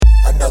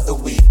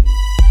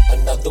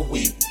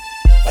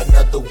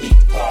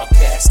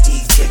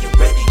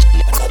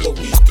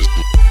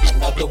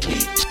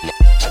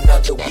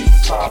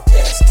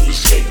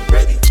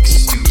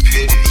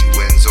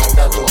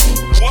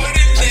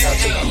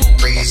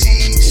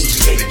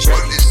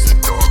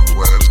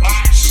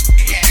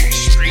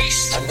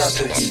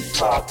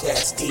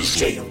Podcast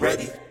DJ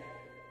ready.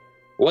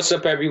 What's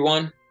up,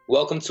 everyone?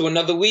 Welcome to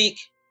another week.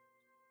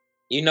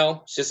 You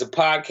know, it's just a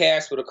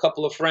podcast with a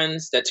couple of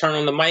friends that turn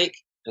on the mic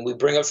and we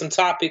bring up some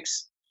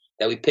topics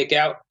that we pick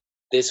out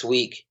this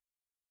week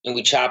and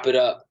we chop it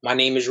up. My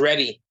name is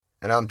Reddy.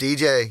 And I'm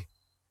DJ.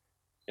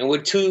 And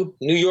we're two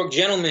New York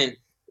gentlemen.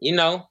 You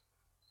know,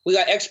 we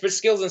got expert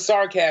skills in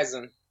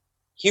sarcasm,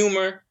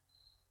 humor,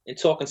 and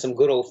talking some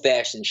good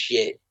old-fashioned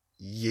shit.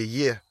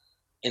 Yeah.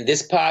 In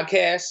this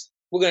podcast,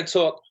 we're going to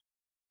talk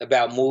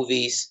about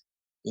movies,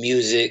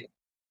 music,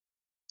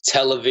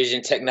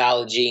 television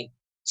technology,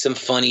 some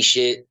funny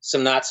shit,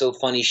 some not so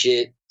funny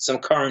shit, some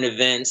current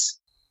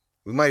events.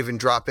 We might even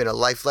drop in a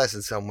life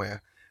lesson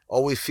somewhere.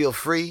 Always feel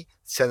free.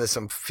 Send us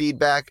some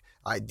feedback,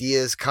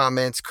 ideas,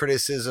 comments,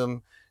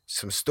 criticism,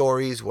 some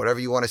stories, whatever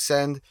you want to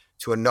send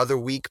to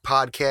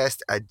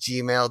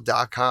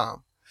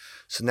anotherweekpodcast@gmail.com.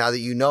 So now that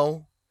you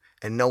know,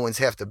 and no one's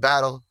half the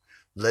battle,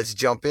 let's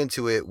jump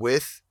into it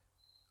with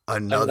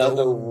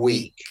another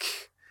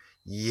week.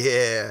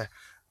 Yeah.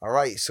 All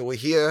right. So we're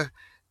here,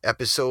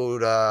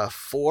 episode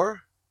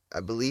 4, I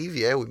believe.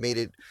 Yeah, we made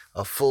it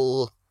a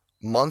full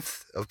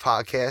month of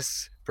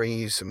podcasts, bringing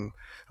you a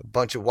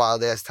bunch of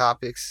wild ass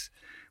topics.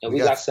 And we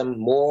got some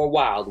more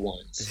wild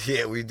ones.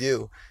 Yeah, we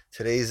do.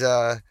 Today's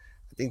I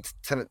think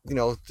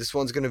this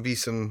one's gonna be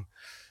some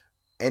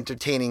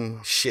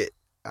entertaining shit.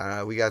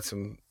 We got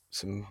some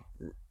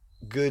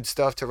good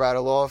stuff to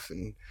rattle off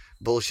and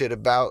bullshit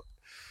about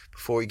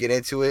before we get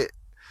into it.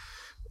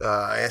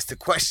 I asked the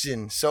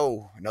question.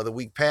 So another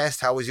week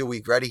passed. How was your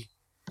week? Ready?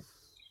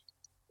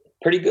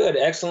 Pretty good.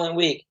 Excellent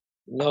week.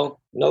 No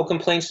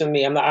complaints from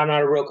me. I'm not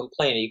a real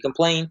complainer. You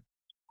complain,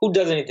 who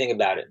does anything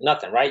about it?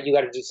 Nothing, right? You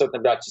got to do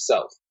something about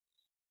yourself.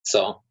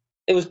 So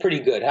it was pretty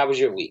good. How was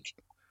your week?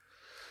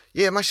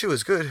 Yeah, my shit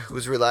was good. It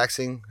was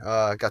relaxing.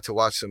 Got to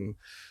watch some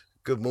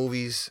good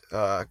movies.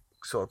 Saw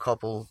a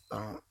couple.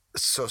 I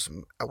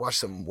watched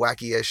some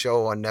wacky ass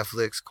show on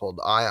Netflix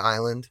called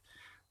I-Island.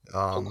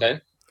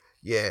 Okay.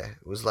 Yeah,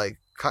 it was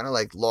kind of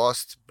like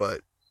Lost, but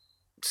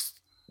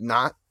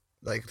not.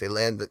 Like they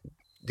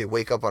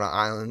wake up on an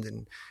island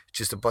and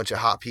just a bunch of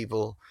hot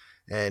people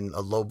and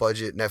a low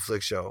budget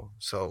Netflix show.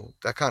 So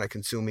that kind of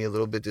consumed me a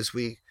little bit this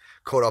week.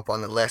 Caught up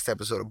on the last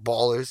episode of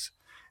Ballers.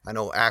 I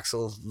know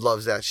Axel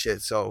loves that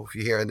shit. So if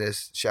you're hearing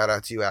this, shout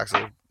out to you,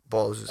 Axel.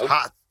 Ballers is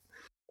hot.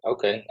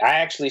 Okay. I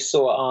actually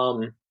saw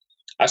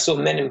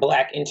Men in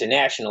Black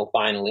International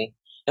finally.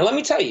 And let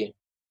me tell you,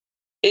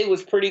 it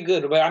was pretty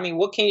good. But I mean,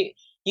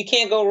 you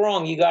can't go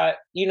wrong. You got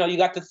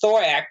the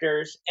Thor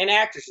actors and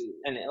actresses,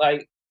 and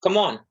come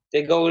on,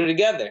 they go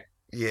together.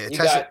 Yeah,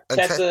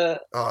 Tessa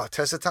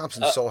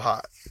Thompson's so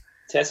hot.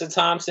 Tessa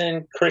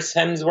Thompson, Chris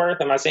Hemsworth.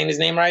 Am I saying his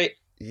name right?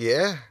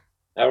 Yeah.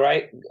 All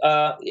right.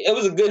 It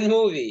was a good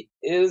movie.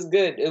 It was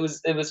good. It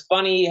was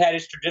funny. He had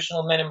his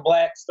traditional Men in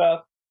Black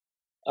stuff.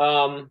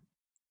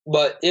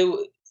 But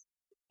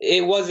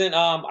it wasn't.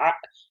 I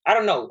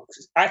don't know.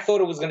 I thought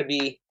it was going to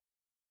be.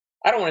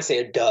 I don't want to say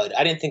a dud.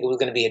 I didn't think it was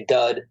going to be a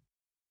dud,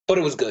 but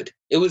it was good.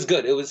 It was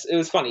good. It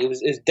was funny. It was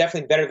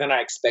definitely better than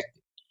I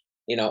expected.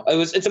 You know,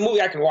 it's a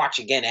movie I can watch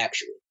again.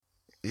 Actually.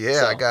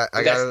 Yeah,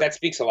 so that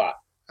speaks a lot.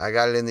 I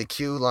got it in the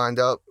queue lined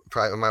up.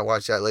 Probably might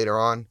watch that later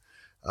on.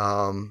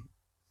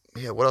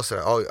 Yeah, what else?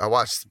 I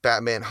watched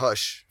Batman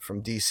Hush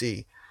from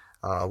DC.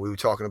 We were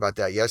talking about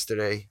that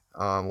yesterday.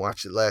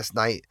 Watched it last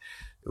night.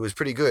 It was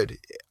pretty good.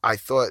 I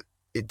thought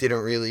it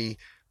didn't really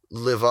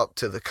live up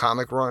to the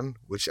comic run,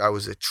 which I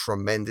was a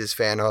tremendous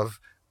fan of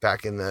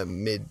back in the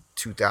mid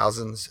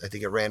 2000s. I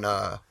think it ran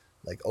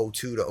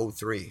 02 to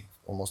 03,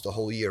 almost a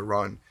whole year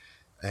run,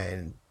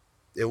 and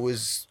it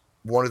was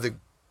one of the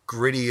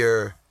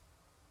grittier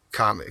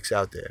comics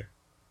out there.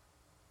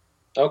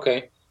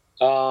 Okay.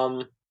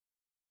 I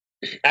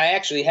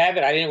actually have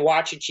it. I didn't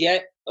watch it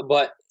yet,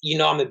 but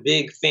I'm a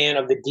big fan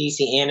of the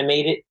DC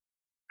animated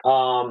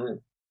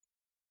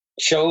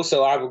show,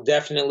 so I will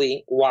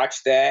definitely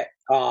watch that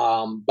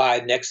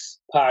by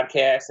next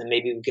podcast, and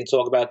maybe we can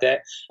talk about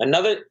that.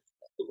 Another,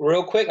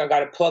 real quick, I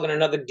got to plug in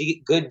another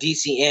good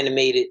DC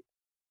animated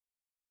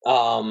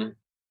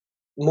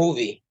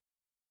movie.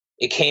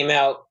 It came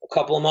out a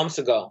couple of months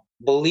ago.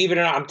 Believe it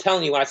or not, I'm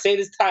telling you, when I say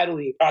this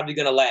title, you're probably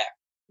gonna laugh,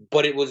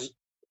 but it's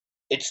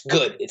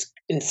good. It's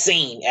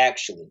insane,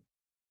 actually.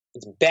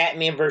 It's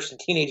Batman versus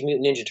Teenage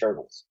Mutant Ninja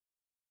Turtles.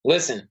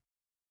 Listen,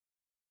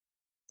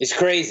 it's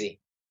crazy.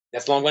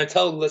 That's all I'm going to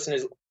tell the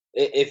listeners.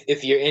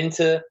 If you're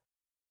into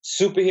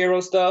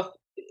superhero stuff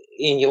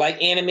and you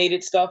like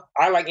animated stuff,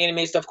 I like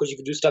animated stuff because you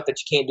can do stuff that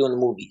you can't do in the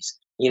movies.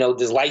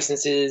 There's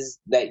licenses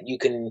that you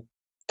can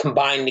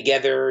combine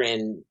together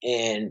and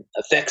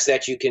effects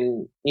that you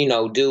can,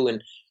 do.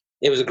 And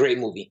it was a great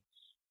movie.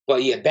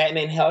 But yeah,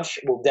 Batman Hush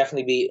will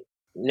definitely be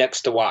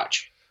next to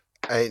watch.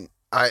 I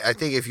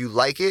think if you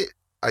like it,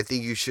 I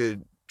think you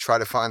should try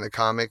to find the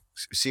comic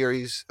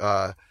series.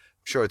 I'm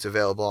sure it's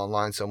available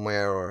online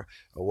somewhere or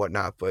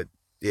whatnot. But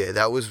yeah,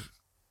 that was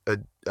a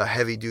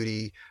heavy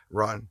duty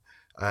run,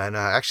 and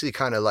actually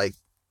kind of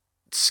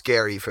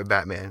scary for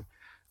Batman.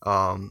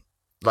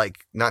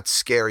 like not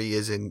scary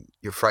as in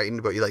you're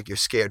frightened, but you're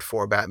scared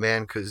for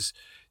Batman because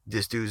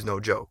this dude's no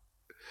joke.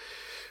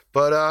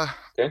 But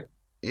Okay.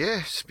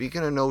 yeah,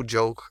 speaking of no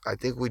joke, I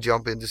think we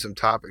jump into some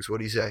topics. What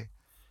do you say?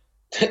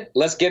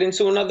 Let's get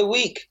into another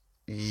week.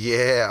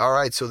 Yeah, all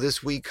right. So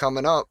this week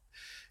coming up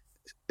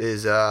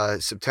is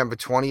September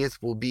 20th.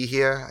 We'll be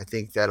here. I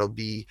think that'll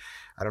be,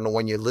 I don't know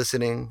when you're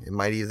listening. It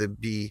might either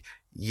be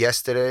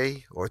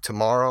yesterday or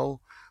tomorrow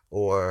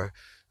or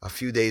a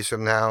few days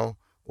from now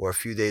or a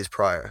few days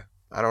prior.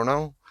 I don't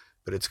know,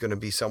 but it's going to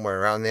be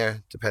somewhere around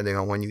there depending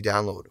on when you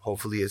download.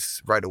 Hopefully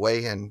it's right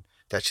away and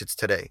that shit's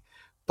today.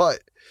 But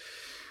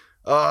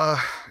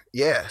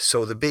yeah,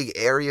 so the big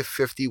Area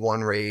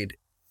 51 raid,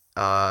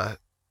 if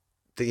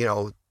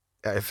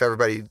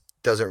everybody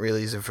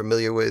isn't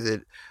familiar with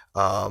it,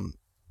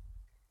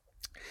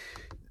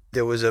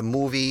 there was a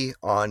movie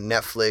on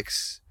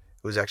Netflix.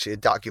 It was actually a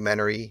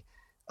documentary,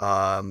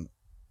 and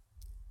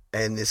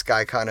this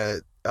guy kind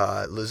of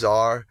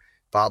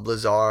Bob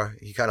Lazar,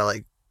 he kind of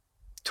like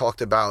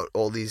talked about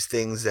all these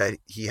things that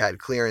he had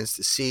clearance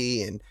to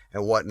see and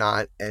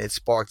whatnot, and it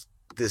sparked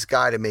this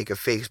guy to make a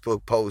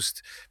Facebook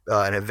post,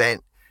 an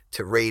event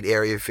to raid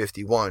Area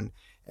 51,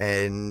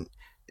 and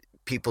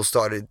people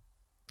started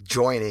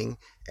joining,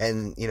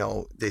 and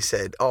they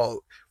said,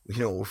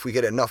 if we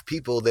get enough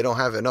people, they don't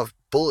have enough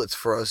bullets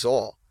for us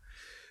all.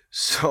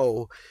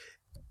 So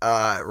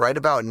right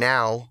about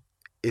now,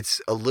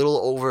 it's a little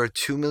over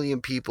 2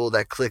 million people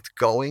that clicked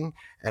going,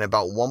 and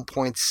about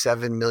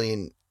 1.7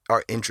 million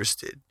are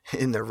interested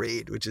in the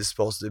raid, which is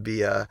supposed to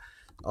be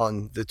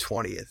on the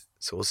 20th.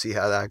 So we'll see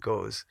how that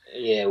goes.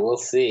 Yeah, we'll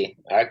see.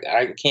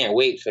 I can't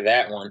wait for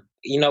that one.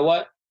 You know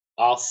what?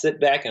 I'll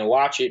sit back and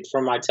watch it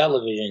from my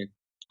television.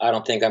 I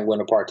don't think I'm going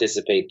to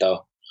participate,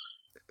 though.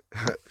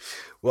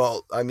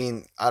 Well, I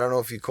mean, I don't know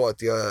if you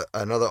caught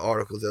another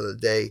article the other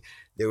day.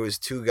 There was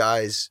two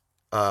guys,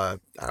 I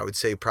would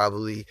say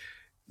probably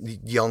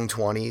young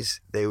 20s.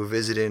 They were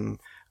visiting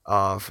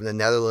from the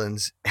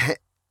Netherlands,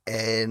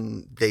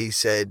 and they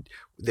said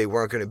they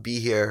weren't going to be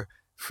here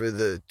for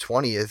the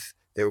 20th.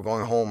 They were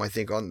going home, I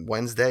think, on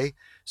Wednesday.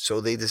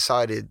 So they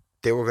decided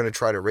they were going to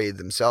try to raid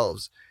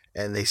themselves.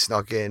 And they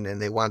snuck in,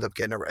 and they wound up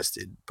getting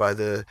arrested by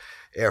the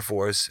Air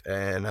Force.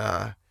 And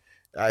I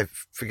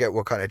forget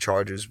what kind of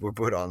charges were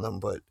put on them.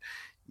 But,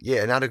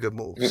 yeah, not a good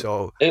move.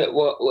 So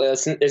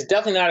it's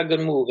definitely not a good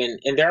move.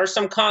 And there are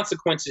some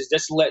consequences,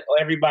 just to let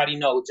everybody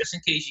know, just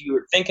in case you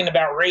were thinking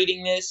about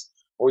raiding this,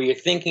 or you're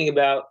thinking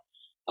about,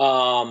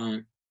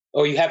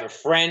 or you have a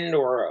friend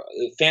or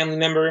a family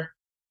member.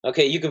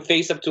 Okay, you can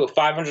face up to a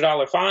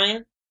 $500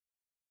 fine.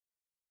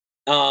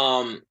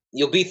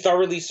 You'll be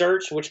thoroughly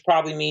searched, which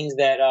probably means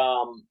that,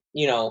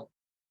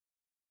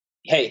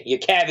 hey, your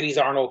cavities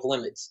aren't off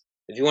limits.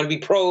 If you want to be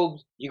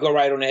probed, you go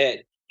right on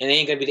ahead. And it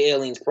ain't going to be the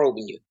aliens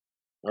probing you.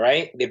 All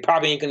right? They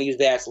probably ain't going to use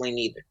Vaseline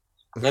either.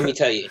 Let me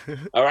tell you.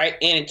 All right?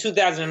 And in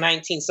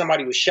 2019,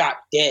 somebody was shot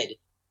dead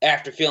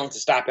after failing to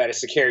stop at a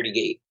security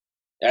gate.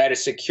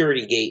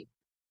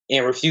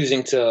 And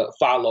refusing to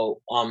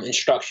follow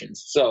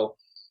instructions. So,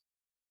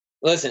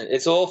 listen,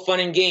 it's all fun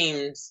and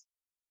games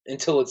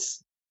until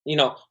it's,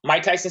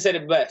 Mike Tyson said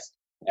it best.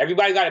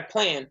 Everybody got a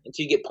plan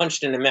until you get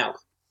punched in the mouth.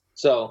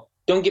 So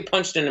don't get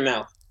punched in the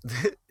mouth.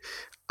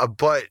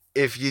 But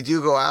if you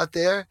do go out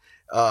there,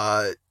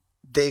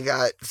 they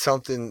got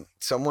someone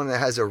that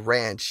has a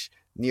ranch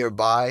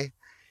nearby,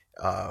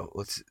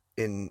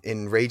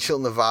 in Rachel,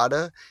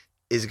 Nevada,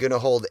 is going to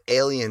hold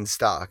alien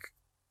stock.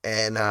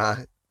 And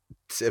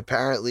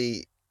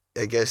apparently,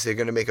 I guess they're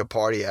going to make a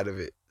party out of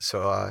it.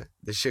 So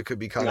this shit could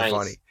be kind of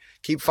funny.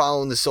 Keep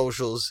following the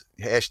socials,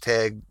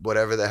 hashtag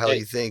whatever the hell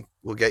you think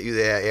will get you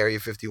there. Area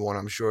 51,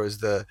 I'm sure, is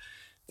the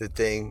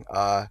thing.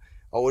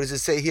 What does it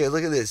say here?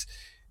 Look at this.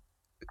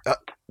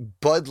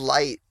 Bud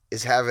Light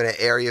is having an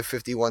Area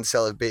 51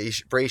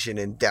 celebration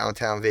in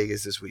downtown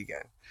Vegas this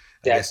weekend.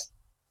 That's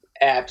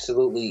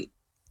absolutely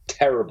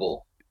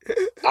terrible.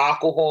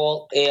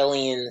 Alcohol,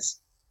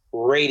 aliens,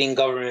 raiding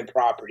government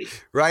property.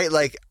 Right?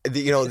 Like,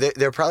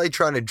 they're probably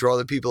trying to draw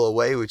the people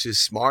away, which is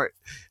smart.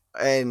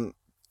 And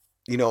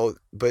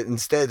but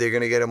instead they're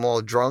going to get them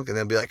all drunk and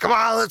they'll be like, come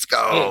on, let's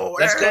go.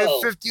 Yeah, let's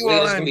go. 51.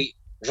 We're going to be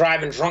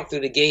driving drunk through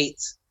the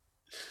gates,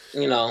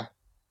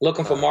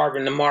 looking for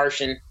Marvin the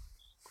Martian.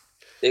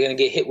 They're going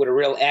to get hit with a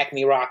real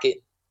Acme rocket.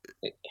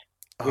 It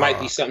might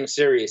be something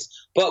serious.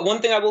 But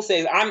one thing I will say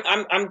is I'm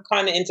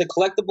kind of into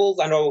collectibles.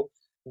 I know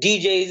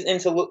DJ's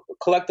into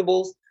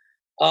collectibles.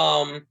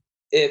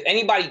 If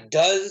anybody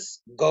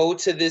does go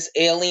to this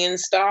alien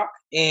stock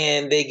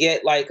and they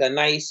get like a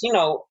nice,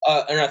 an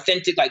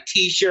authentic like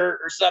T-shirt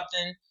or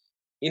something,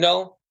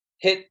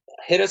 hit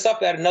us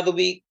up at Another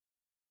Week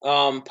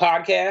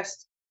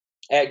podcast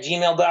at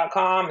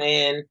gmail.com,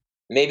 and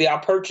maybe I'll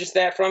purchase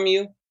that from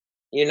you,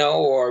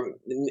 or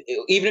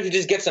even if you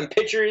just get some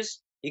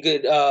pictures, you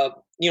could,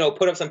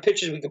 put up some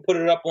pictures. We could put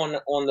it up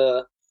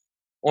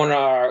on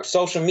our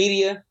social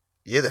media.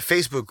 Yeah, the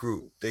Facebook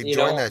group. They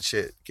join that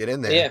shit. Get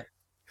in there. Yeah.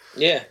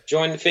 Yeah,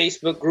 join the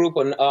Facebook group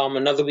on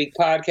Another Week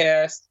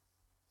podcast,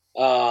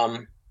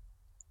 the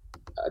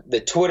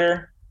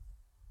Twitter,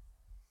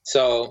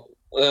 So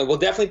we'll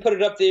definitely put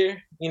it up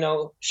there.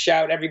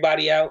 Shout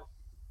everybody out.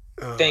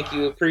 Thank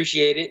you,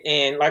 appreciate it.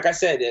 And like I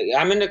said,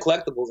 I'm into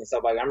collectibles and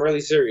stuff. Like I'm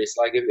really serious.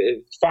 Like if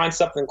you find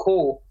something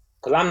cool,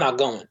 because I'm not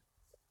going.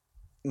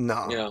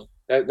 No.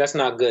 That's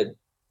not good.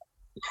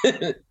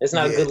 It's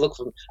not a good look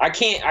for me. I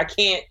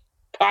can't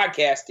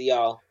podcast to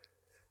y'all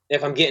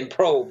if I'm getting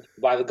probed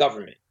by the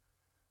government.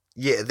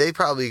 Yeah, they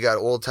probably got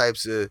all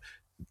types of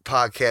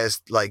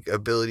podcast like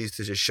abilities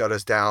to just shut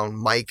us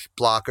down, mic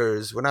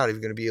blockers. We're not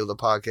even going to be able to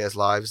podcast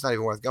live. It's not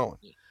even worth going.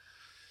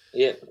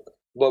 Yeah,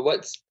 but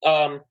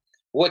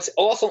what's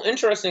also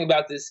interesting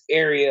about this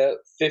Area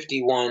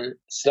 51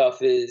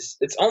 stuff is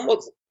it's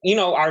almost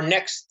our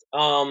next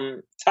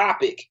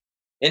topic.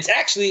 It's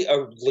actually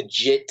a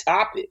legit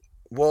topic.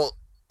 Well,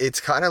 it's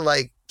kind of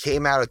like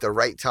came out at the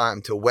right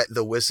time to wet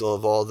the whistle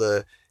of all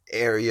the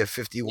Area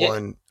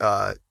 51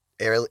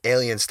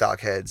 alien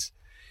stock heads.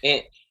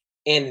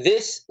 And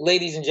this,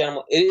 ladies and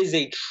gentlemen, it is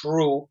a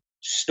true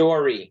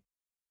story.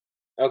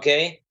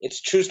 Okay? It's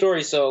a true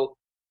story. So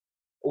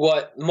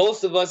what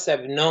most of us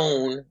have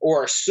known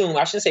or assumed,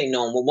 I shouldn't say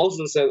known, what most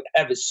of us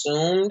have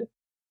assumed,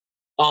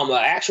 an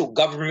actual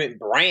government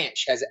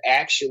branch has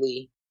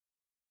actually,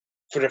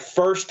 for the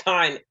first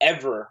time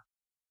ever,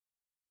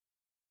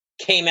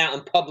 came out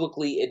and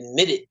publicly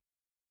admitted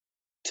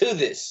to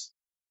this.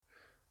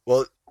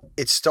 Well,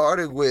 it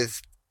started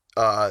with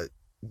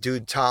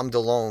dude Tom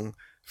DeLonge,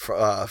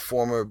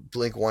 former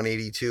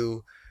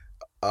Blink-182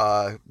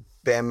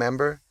 band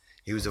member.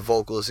 He was a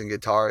vocalist and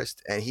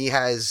guitarist, and he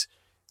has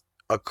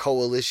a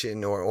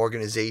coalition or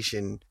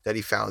organization that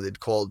he founded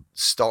called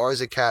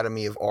Stars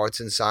Academy of Arts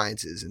and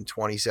Sciences in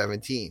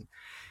 2017.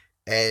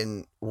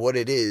 And what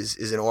it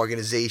is an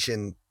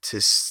organization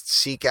to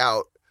seek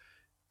out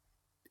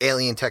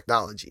alien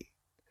technology.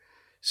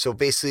 So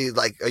basically,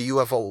 like a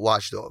UFO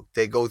watchdog,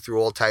 they go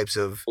through all types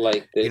of,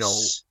 like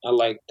this. I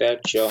like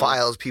that, Joe.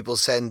 Files people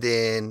send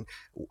in,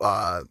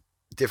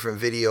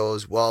 different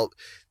videos. Well,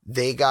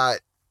 they got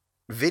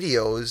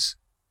videos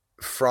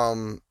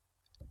from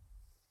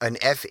an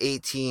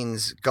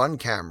F-18's gun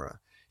camera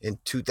in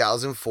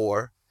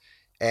 2004,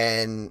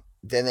 and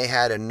then they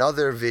had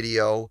another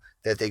video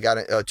that they got,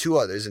 two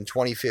others in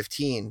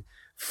 2015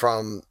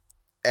 from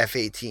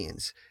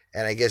F-18s,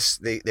 and I guess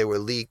they were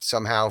leaked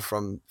somehow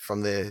from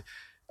the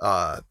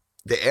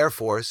Air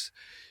Force.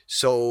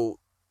 So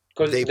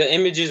because the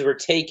images were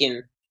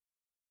taken,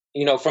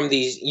 from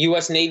these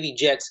U.S. Navy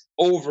jets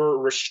over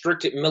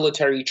restricted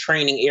military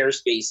training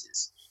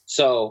airspaces.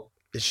 So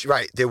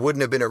right, there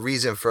wouldn't have been a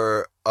reason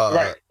for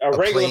a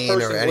regular plane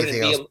person or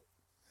anything else.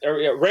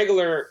 A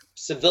regular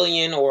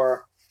civilian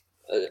or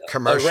a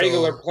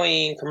regular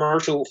plane,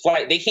 commercial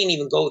flight, they can't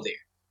even go there.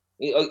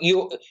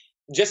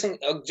 Just in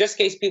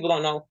case people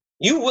don't know,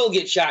 you will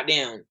get shot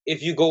down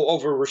if you go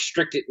over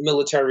restricted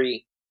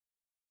military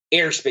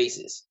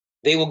airspaces.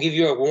 They will give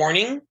you a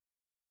warning.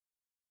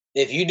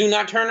 If you do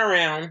not turn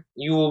around,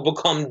 you will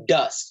become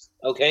dust.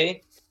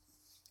 Okay?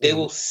 They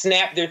will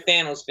snap their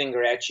Thanos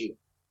finger at you.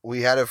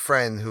 We had a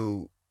friend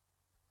who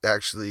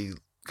actually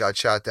got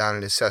shot down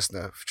in a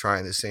Cessna for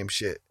trying the same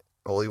shit.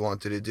 All he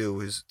wanted to do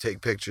was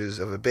take pictures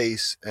of a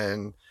base,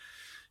 and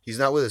he's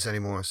not with us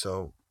anymore.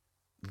 So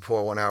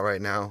pour one out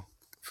right now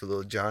for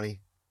little Johnny.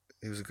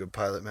 He was a good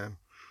pilot, man.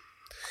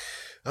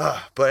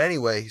 But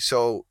anyway,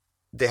 so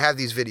they have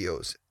these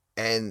videos,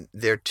 and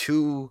they're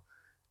too,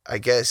 I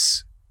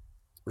guess,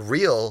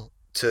 real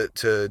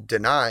to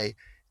deny,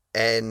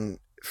 and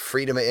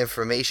Freedom of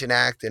Information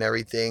Act and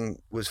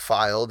everything was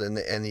filed, and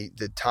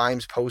the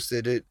Times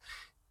posted it,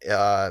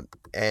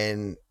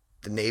 and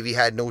the Navy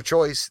had no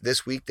choice.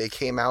 This week they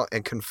came out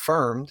and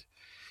confirmed.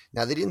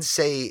 Now they didn't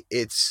say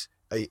it's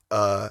an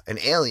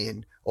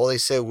alien. All they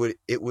said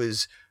it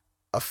was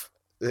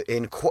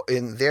in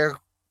their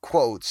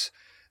quotes,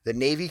 the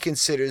Navy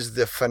considers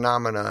the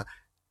phenomena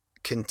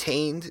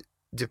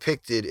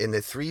depicted in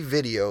the 3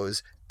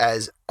 videos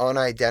as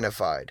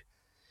unidentified.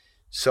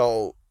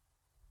 So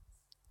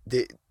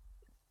they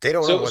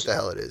don't know what the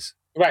hell it is.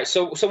 Right.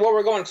 So what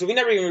we're going to, we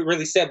never even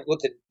really said what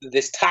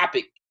this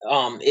topic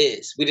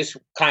is. We just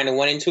kind of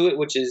went into it,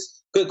 which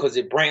is good because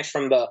it branched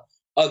from the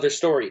other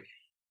story.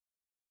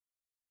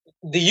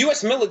 The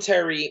U.S.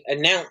 military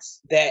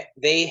announced that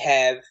they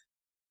have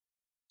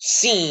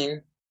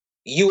seen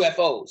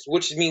UFOs,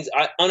 which means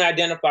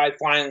unidentified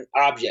flying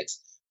objects.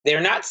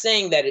 They're not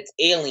saying that it's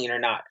alien or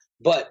not,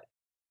 but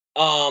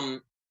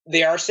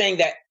they are saying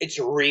that it's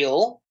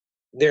real.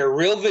 They're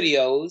real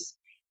videos,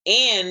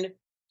 and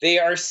they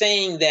are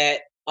saying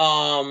that,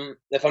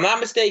 if I'm not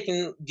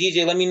mistaken,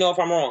 DJ, let me know if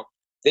I'm wrong.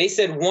 They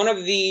said one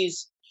of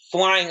these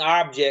flying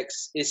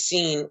objects is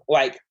seen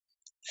like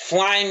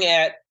flying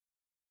at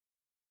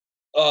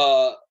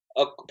a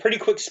pretty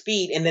quick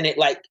speed, and then it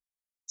like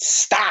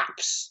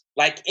stops,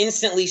 like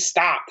instantly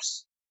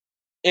stops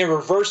and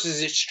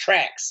reverses its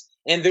tracks.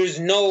 And there's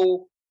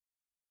no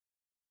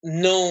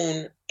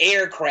known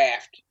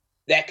aircraft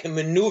that can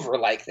maneuver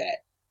like that.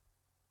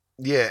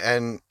 Yeah,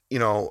 and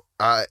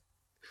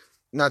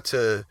not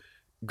to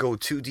go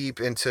too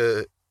deep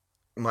into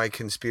my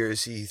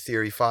conspiracy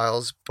theory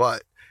files,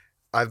 but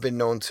I've been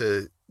known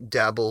to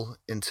dabble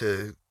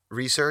into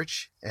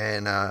research,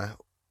 and I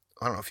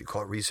don't know if you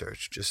call it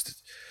research,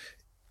 just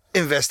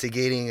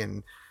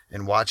investigating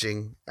and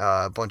watching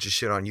a bunch of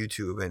shit on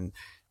YouTube, and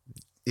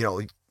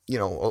you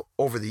know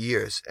over the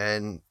years,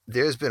 and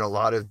there's been a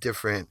lot of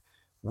different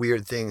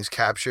weird things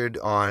captured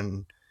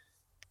on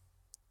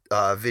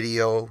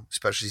video,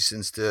 especially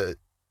since the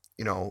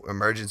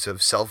emergence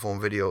of cell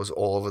phone videos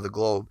all over the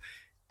globe.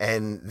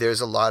 And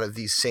there's a lot of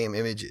these same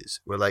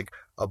images where like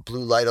a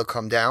blue light will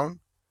come down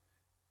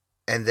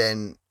and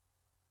then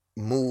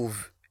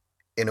move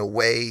in a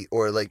way,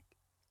 or like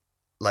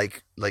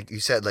you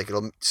said, like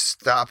it'll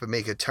stop and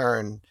make a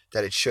turn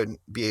that it shouldn't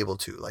be able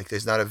to. Like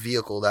there's not a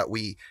vehicle that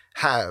we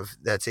have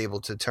that's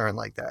able to turn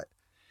like that.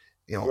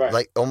 Right.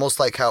 Like almost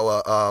like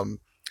how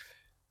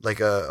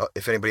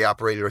if anybody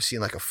operated or seen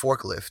like a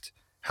forklift,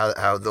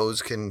 how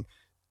those can,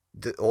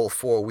 all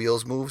four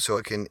wheels move, so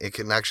it can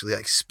actually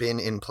like spin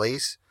in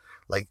place,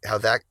 like how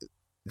that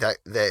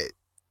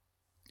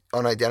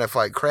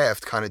unidentified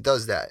craft kind of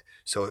does that.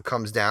 So it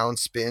comes down,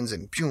 spins,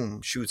 and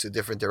boom, shoots a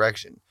different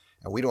direction.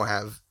 And we don't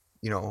have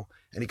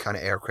any kind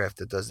of aircraft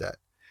that does that.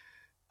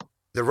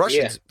 The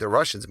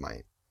Russians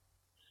might.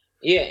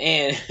 Yeah,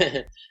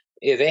 and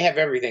yeah, they have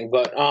everything.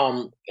 But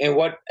and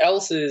what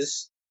else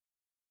is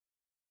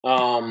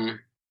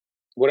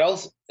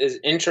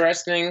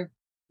interesting?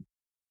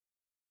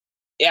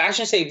 Yeah, I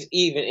shouldn't say it's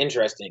even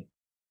interesting.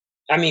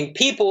 I mean,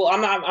 people.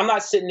 I'm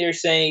not sitting there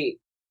saying.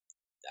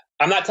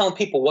 I'm not telling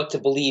people what to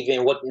believe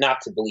in, what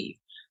not to believe.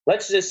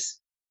 Let's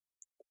just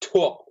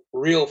talk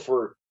real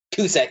for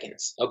 2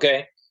 seconds,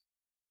 okay?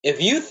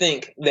 If you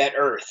think that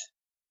Earth,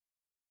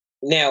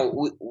 now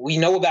we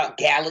know about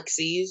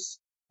galaxies,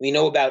 we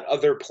know about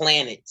other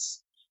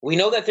planets, we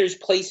know that there's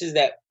places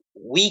that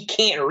we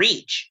can't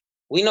reach.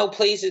 We know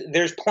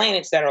there's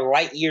planets that are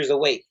light years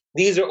away.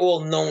 These are all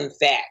known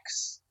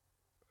facts.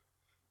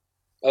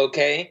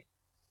 Okay?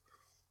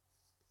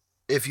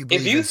 If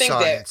you think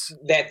science,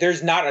 that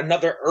there's not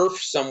another Earth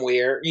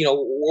somewhere,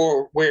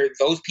 or where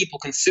those people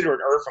consider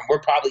it Earth and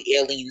we're probably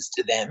aliens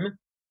to them,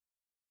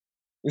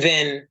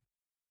 then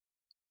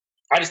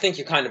I just think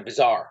you're kind of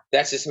bizarre.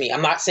 That's just me.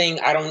 I'm not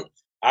saying I don't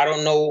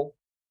know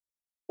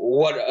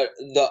what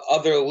the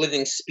other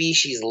living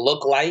species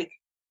look like.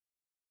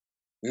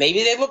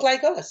 Maybe they look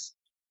like us.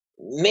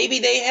 Maybe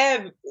they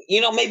have,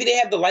 maybe they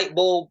have the light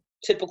bulb,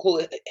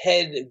 typical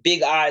head,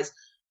 big eyes.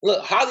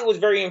 Look, Hollywood's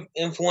very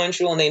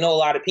influential, and they know a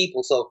lot of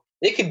people, so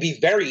it could be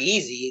very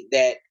easy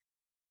that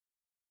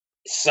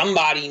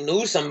somebody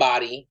knew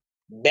somebody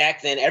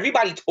back then.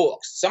 Everybody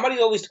talks. Somebody's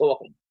always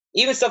talking.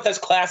 Even stuff that's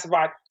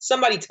classified,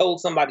 somebody told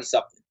somebody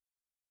something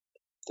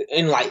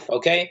in life,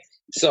 okay?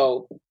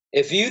 So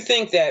if you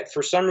think that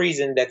for some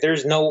reason that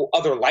there's no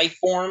other life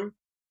form,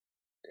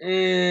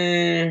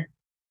 think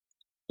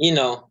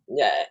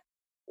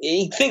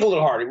a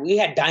little harder. We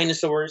had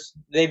dinosaurs.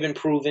 They've been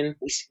proven.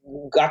 We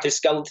got their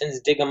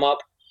skeletons, dig them up.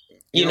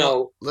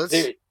 Let's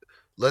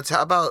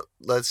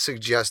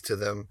suggest to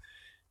them,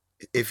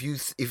 if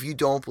you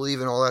don't believe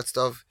in all that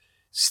stuff,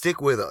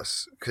 stick with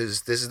us,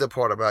 because this is the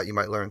part about you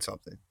might learn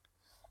something.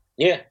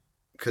 Yeah,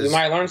 you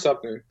might learn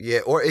something. Yeah,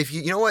 or if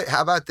you know what?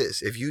 How about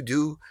this? If you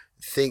do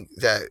think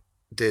that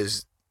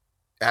there's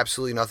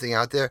absolutely nothing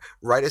out there,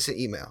 write us an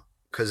email,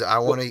 because I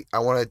want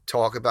to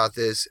talk about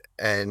this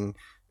and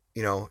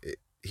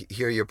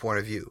hear your point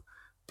of view.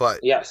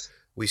 But yes,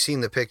 we've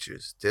seen the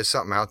pictures. There's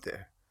something out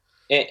there.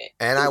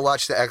 And I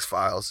watched the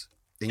X-Files,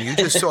 and you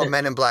just saw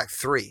Men in Black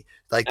 3.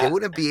 Like, they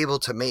wouldn't be able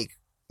to make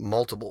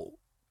multiple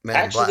Men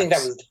in Blacks. I actually think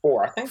that was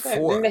 4. I think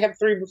 4. Didn't they have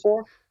 3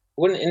 before?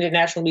 Wouldn't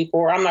International be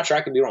 4? I'm not sure.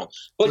 I could be wrong.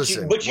 But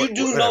listen, you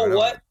do know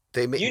what?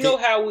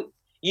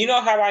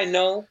 How I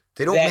know?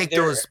 They don't make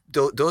those.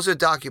 Those are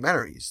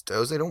documentaries.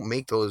 They don't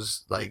make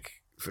those like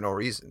for no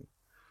reason.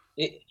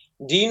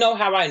 Do you know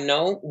how I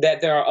know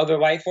that there are other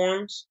life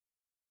forms?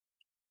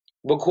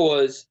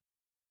 Because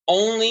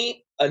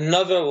only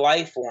another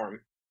life form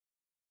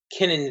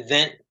can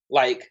invent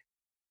like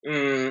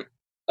a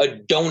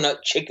donut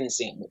chicken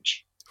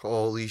sandwich.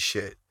 Holy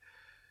shit!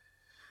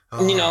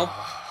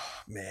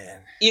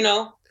 Man.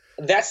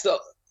 That's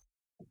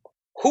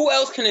who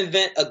else can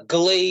invent a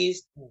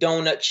glazed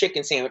donut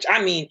chicken sandwich?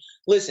 I mean,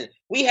 listen,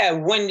 we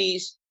had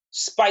Wendy's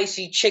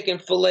spicy chicken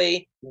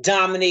fillet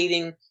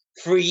dominating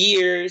for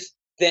years.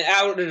 Then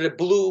out of the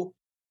blue,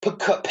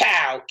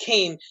 pow,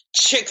 came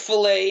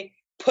Chick-fil-A,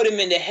 put him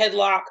in the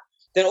headlock.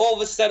 Then all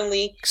of a sudden,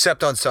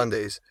 except on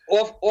Sundays,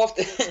 off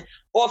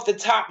the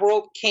top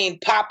rope came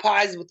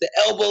Popeyes with the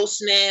elbow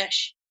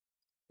smash.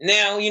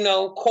 Now,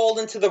 called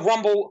into the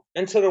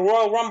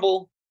Royal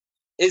Rumble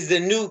is the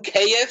new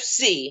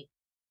KFC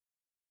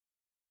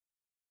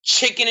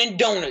chicken and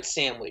donut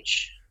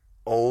sandwich.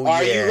 Oh,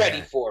 Are you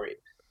ready for it?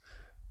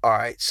 All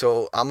right,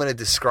 so I'm going to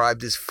describe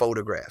this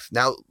photograph.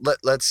 Now,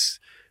 let's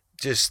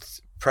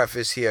just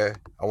preface here.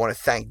 I want to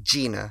thank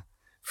Gina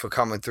for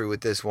coming through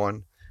with this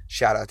one.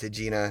 Shout out to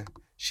Gina.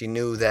 She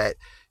knew that,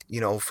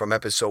 from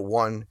episode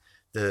 1,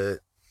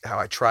 how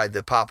I tried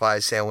the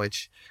Popeyes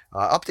sandwich.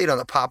 Update on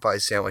the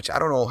Popeyes sandwich. I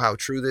don't know how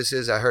true this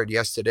is. I heard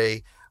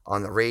yesterday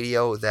on the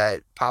radio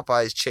that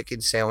Popeye's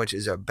chicken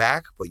sandwiches are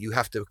back, but you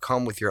have to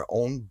come with your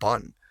own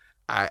bun.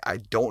 I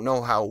don't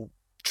know how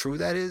true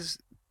that is.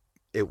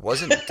 It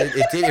wasn't.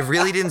 It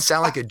really didn't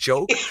sound like a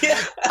joke.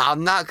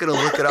 I'm not gonna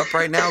look it up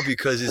right now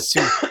because it's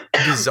too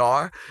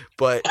bizarre.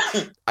 But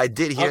I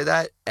did hear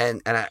that,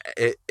 and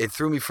it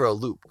threw me for a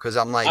loop because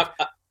I'm like,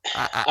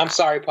 I'm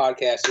sorry,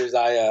 podcasters.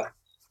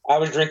 I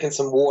was drinking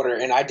some water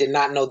and I did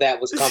not know that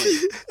was coming.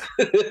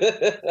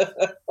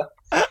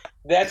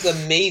 That's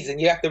amazing.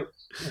 You have to.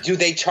 Do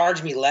they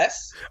charge me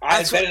less?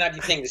 I better not be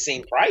paying the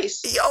same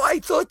price. Yo, I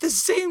thought the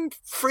same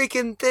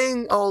freaking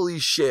thing. Holy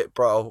shit,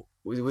 bro.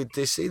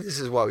 They say this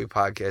is why we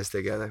podcast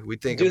together. We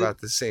think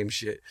about the same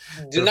shit.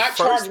 Do not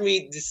charge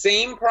me the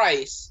same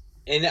price,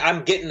 and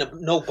I'm getting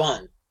no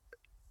bun.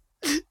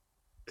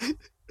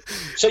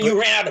 So you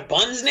ran out of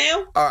buns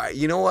now? All right,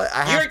 you know what?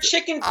 You're a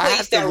chicken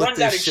place that runs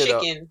out of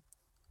chicken,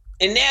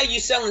 and now you're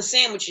selling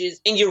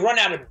sandwiches, and you run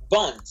out of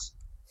buns.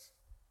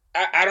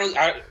 I don't.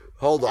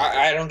 Hold on.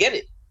 I don't get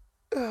it.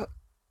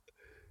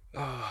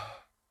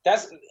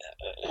 That's.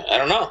 I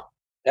don't know.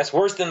 That's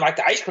worse than like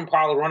the ice cream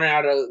parlor running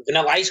out of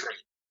vanilla ice cream.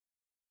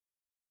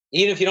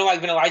 Even if you don't like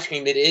vanilla ice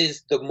cream, it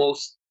is the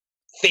most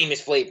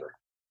famous flavor.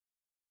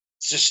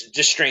 It's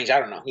just strange. I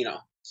don't know.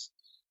 It's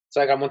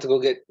like I went to go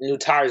get new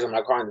tires on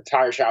my car, and the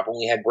tire shop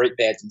only had brake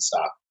pads in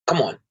stock.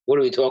 Come on, what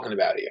are we talking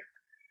about here?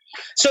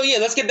 So yeah,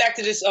 let's get back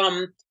to this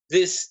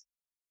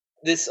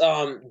this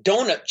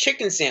donut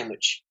chicken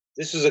sandwich.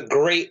 This was a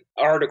great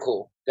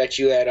article that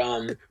you had.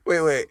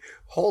 Wait,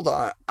 hold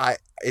on.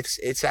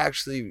 It's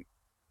actually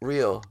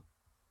real.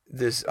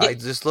 This I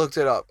just looked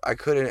it up. I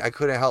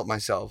couldn't help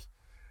myself.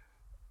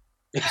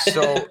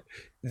 So,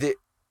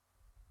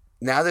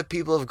 now that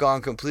people have gone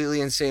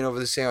completely insane over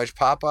the sandwich,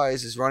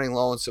 Popeyes is running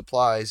low on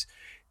supplies.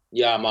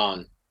 Yeah,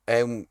 man.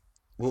 And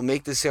will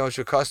make the sandwich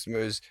for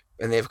customers,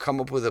 and they've come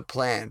up with a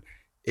plan.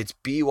 It's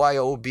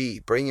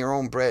BYOB, bring your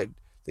own bread.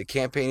 The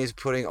campaign is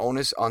putting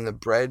onus on the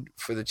bread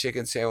for the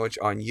chicken sandwich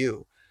on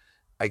you.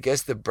 I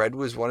guess the bread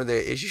was one of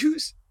their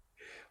issues?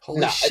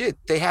 Holy shit.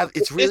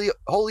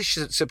 Holy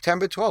shit,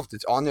 September 12th.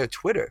 It's on their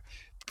Twitter.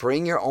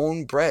 Bring your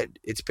own bread.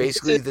 It's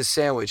basically the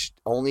sandwich,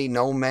 only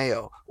no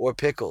mayo or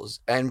pickles,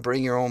 and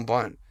bring your own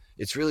bun.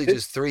 It's really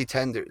just 3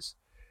 tenders.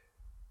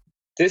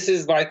 This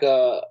is like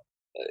I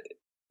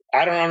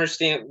don't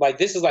understand. Like,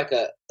 this is like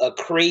a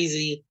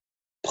crazy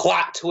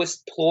plot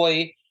twist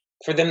ploy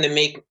for them to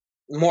make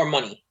more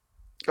money.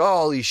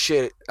 Holy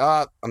shit.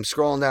 I'm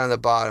scrolling down the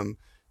bottom.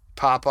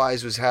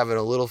 Popeyes was having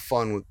a little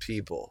fun with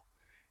people,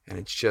 and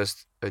it's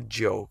just a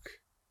joke.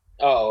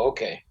 Oh,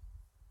 okay.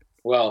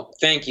 Well,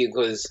 thank you,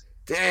 because...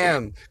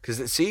 Damn,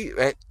 because see,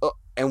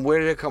 and where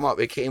did it come up?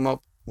 It came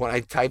up when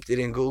I typed it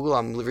in Google.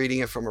 I'm reading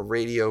it from a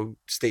radio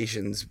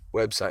station's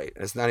website.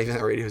 It's not even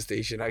a radio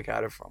station I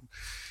got it from.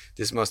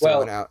 This must have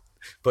went out.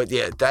 But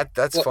yeah,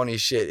 that's funny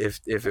shit.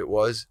 If it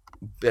was,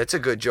 that's a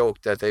good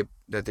joke that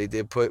they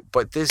did put.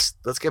 But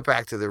let's get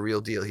back to the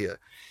real deal here.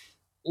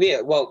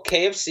 Yeah, well,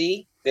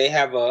 KFC, they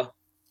have a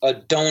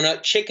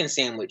donut chicken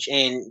sandwich,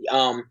 and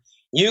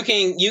you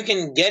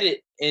can get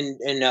it in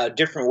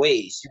different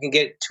ways. You can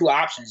get 2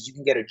 options. You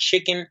can get a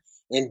chicken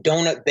and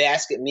donut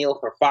basket meal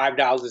for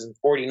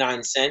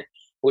 $5.49,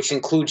 which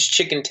includes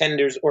chicken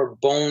tenders or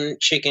bone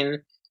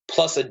chicken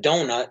plus a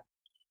donut,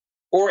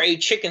 or a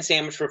chicken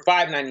sandwich for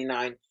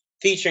 $5.99,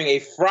 featuring a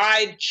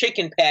fried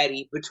chicken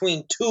patty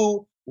between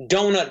 2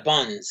 donut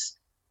buns.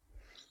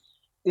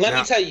 Let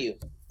me tell you,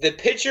 the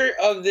picture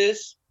of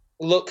this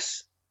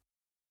looks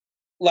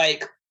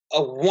like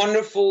a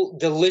wonderful,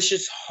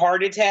 delicious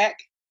heart attack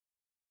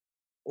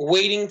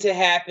waiting to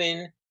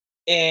happen,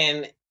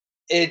 and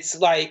it's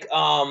like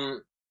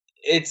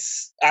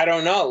it's, I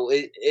don't know,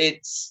 it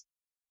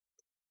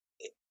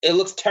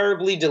looks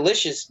terribly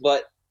delicious,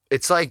 but it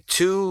looks like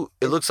 2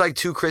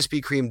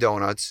 Krispy Kreme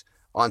donuts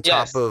on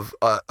top of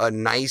a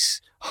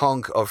nice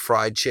hunk of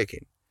fried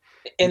chicken,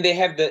 and they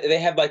have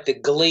like the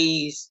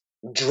glaze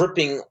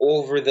dripping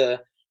over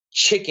the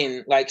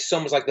chicken, like so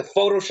much. Like the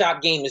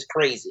Photoshop game is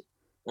crazy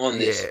on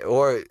this. Yeah,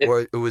 or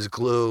it was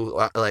glue,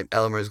 like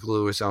Elmer's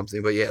glue or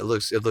something. But yeah, it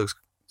looks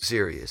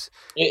serious.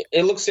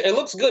 It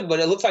looks good, but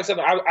it looks like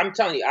something. I'm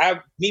telling you,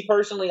 me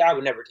personally, I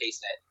would never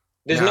taste that.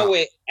 There's no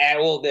way at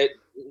all that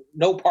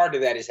no part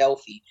of that is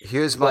healthy.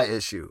 Here's my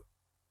issue.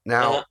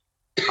 Now,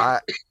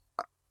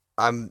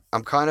 I'm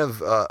kind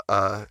of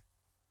a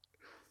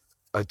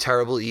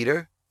terrible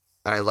eater,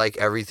 and I like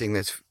everything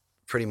that's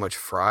pretty much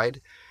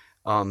fried.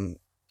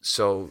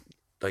 So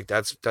like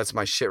that's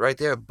my shit right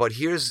there. But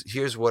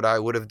here's what I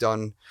would have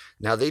done.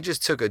 Now they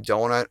just took a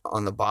donut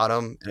on the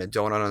bottom and a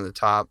donut on the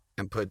top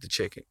and put the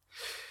chicken.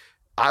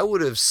 I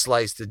would have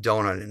sliced the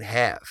donut in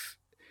half.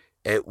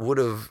 It would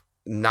have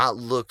not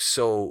looked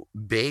so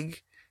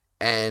big,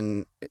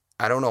 and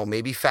I don't know,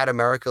 maybe Fat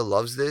America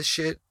loves this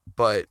shit,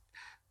 but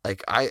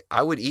like I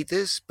would eat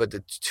this, but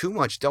it's too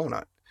much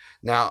donut.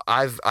 Now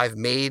I've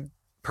made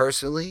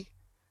personally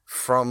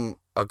from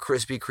a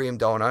Krispy Kreme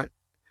donut.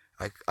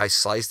 I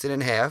sliced it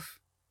in half.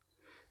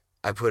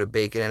 I put a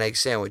bacon and egg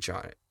sandwich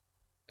on it.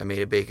 I made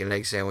a bacon and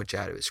egg sandwich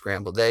out of it.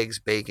 Scrambled eggs,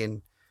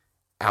 bacon,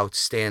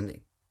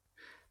 outstanding.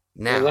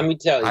 Well, Now, let me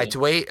tell you.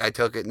 I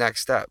took it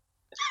next step.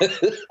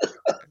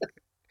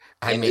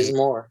 And there's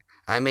more.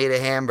 I made a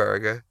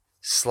hamburger,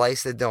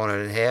 sliced the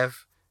donut in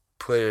half,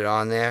 put it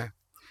on there,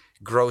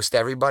 grossed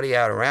everybody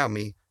out around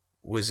me,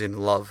 was in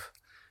love.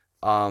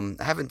 I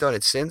haven't done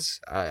it since.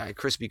 I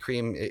Krispy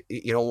Kreme,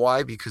 you know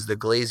why? Because the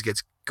glaze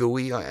gets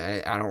gooey.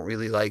 I don't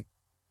really like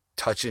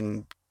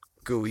touching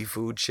gooey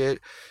food shit.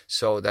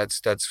 So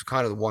that's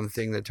kind of the one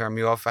thing that turned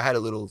me off. I had a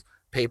little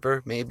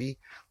paper maybe,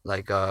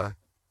 like to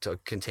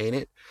contain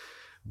it.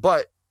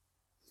 But,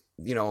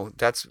 you know,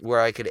 that's where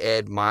I could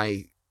add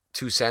my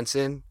 2 cents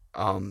in.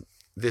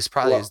 This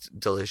probably is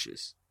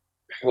delicious.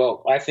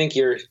 Well, I think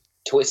you're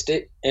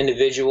twisted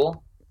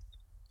individual.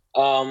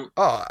 I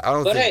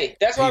don't. But hey,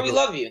 that's why we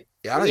love you.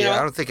 Yeah, I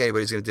don't think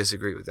anybody's gonna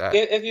disagree with that.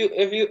 If you,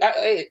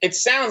 it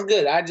sounds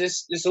good.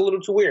 It's a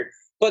little too weird.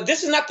 But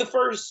this is not the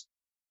first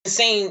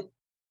insane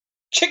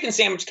chicken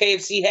sandwich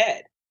KFC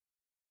had.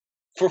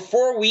 For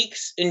 4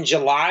 weeks in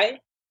July,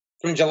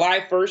 from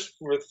July 1st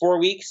for 4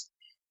 weeks,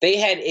 they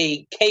had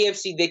a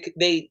KFC.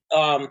 They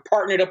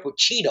partnered up with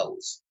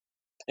Cheetos,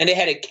 and they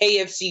had a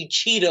KFC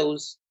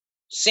Cheetos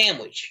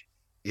sandwich.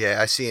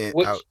 Yeah, I seen it.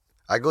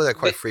 I go there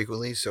quite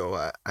frequently, so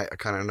I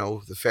kind of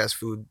know the fast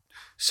food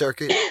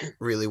circuit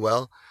really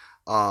well.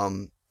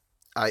 I'm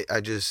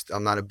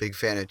not a big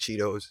fan of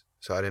Cheetos,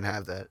 so I didn't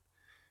have that.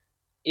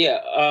 Yeah,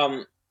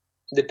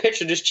 the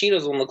picture of this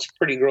Cheetos one looks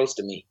pretty gross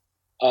to me.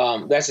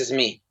 That's just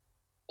me.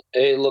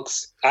 It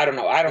looks, I don't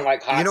know. I don't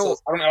like hot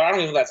sauce. I don't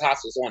even like hot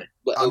sauce on it.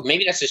 But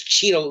maybe that's just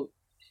Cheeto.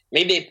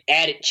 Maybe they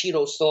added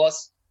Cheeto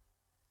sauce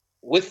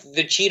with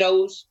the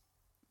Cheetos.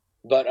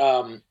 But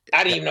I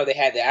didn't even know they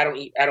had that. I don't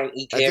eat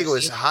KFC. I think it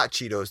was hot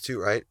Cheetos too,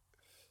 right?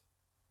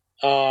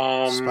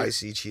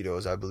 Spicy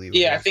Cheetos, I believe.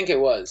 Yeah, I think it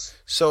was.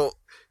 So,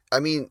 I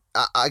mean,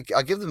 I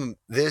give them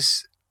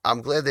this.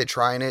 I'm glad they're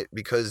trying it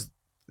because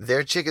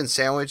their chicken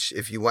sandwich,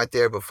 if you went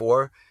there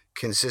before,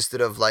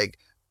 consisted of like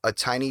a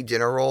tiny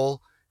dinner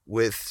roll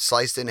with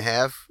sliced in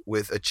half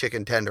with a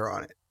chicken tender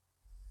on it.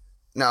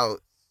 Now,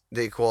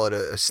 they call it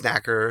a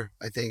snacker,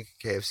 I think,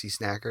 KFC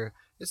snacker.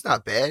 It's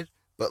not bad,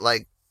 but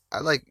like, I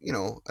like, you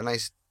know, a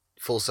nice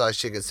full-size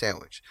chicken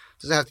sandwich.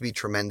 It doesn't have to be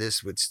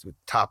tremendous with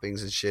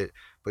toppings and shit,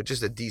 but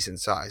just a decent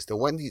size. The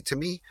Wendy's, to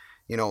me,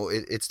 you know,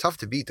 it's tough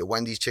to beat the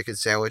Wendy's chicken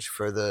sandwich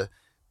for the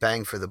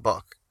bang for the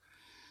buck.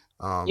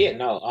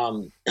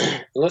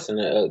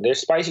 Listen, their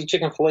spicy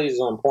chicken fillet is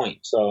on point.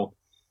 So,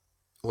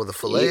 well, the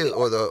fillet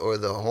or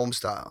the home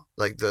style,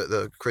 like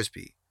the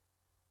crispy.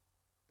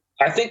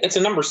 I think it's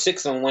a number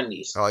 6 on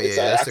Wendy's. Oh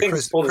yeah, I think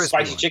it's called the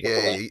spicy chicken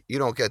fillet. Yeah, you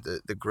don't get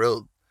the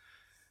grilled.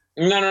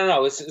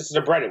 No. It's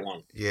the breaded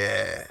one.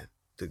 Yeah.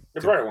 The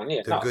breaded one,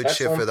 yeah. The good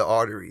shit for the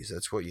arteries.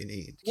 That's what you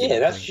need. Yeah,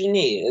 that's what you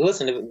need.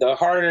 Listen, the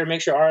harder it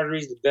makes your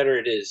arteries, the better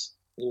it is.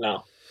 You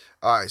know.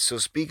 All right. So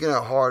speaking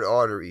of hard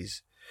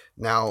arteries,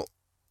 now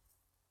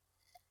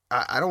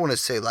I don't want to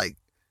say like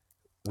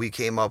we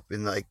came up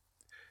in like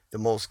the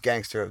most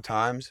gangster of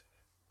times,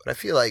 but I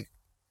feel like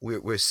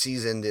we're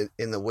seasoned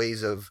in the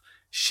ways of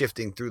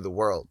shifting through the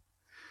world.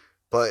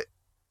 But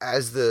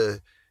as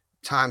the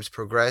times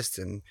progressed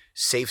and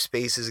safe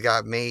spaces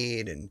got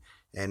made and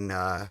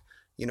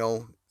you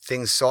know,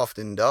 things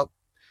softened up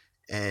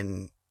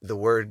and the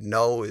word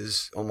no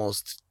is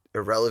almost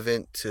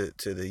irrelevant to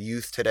the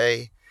youth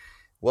today.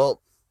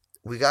 Well,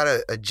 we got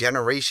a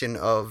generation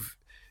of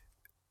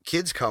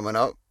kids coming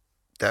up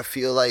that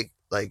feel like,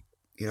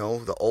 you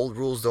know, the old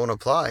rules don't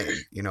apply,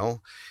 you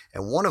know,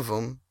 and one of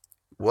them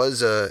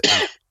was an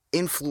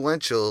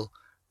influential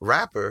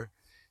rapper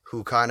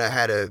who kind of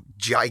had a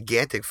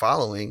gigantic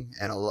following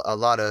and a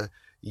lot of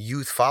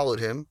youth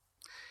followed him.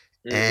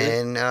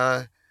 Mm-hmm.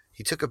 And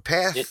he took a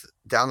path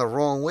down the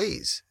wrong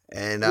ways.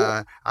 And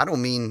I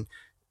don't mean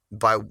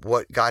by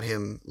what got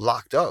him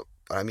locked up,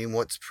 but I mean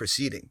what's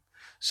preceding.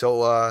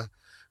 So,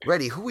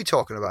 Reddy, who are we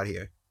talking about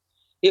here?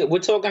 Yeah, we're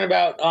talking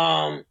about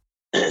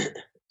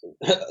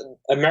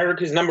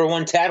America's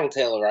 #1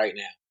 tattletale right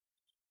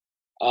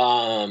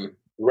now.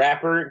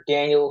 Rapper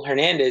Daniel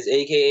Hernandez,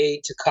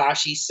 a.k.a.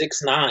 Tekashi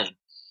 6ix9ine.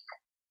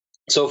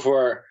 So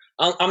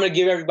I'm going to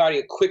give everybody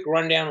a quick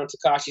rundown on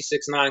Tekashi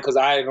 6ix9ine because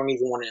I don't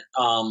even want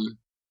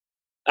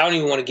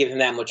to give him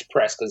that much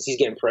press because he's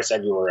getting press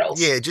everywhere else.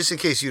 Yeah, just in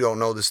case you don't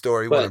know the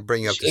story, we want to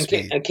bring you up to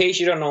speed. In case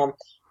you don't know him,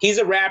 he's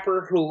a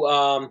rapper who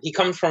he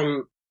comes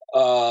from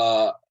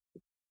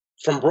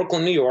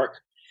Brooklyn, New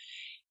York.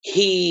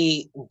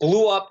 He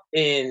blew up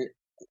in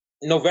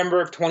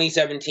November of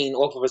 2017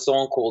 off of a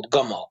song called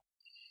Gummo.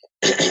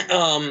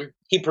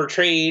 He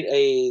portrayed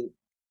a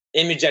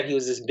image that he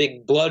was this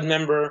big blood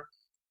member.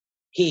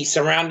 He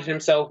surrounded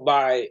himself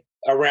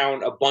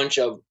around a bunch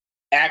of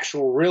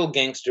actual real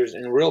gangsters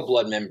and real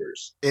blood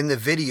members. In the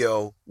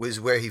video was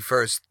where he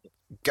first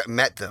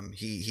met them.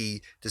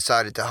 He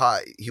decided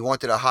he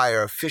wanted to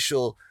hire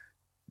official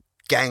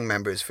gang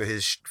members for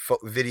his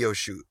video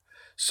shoot.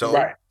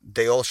 So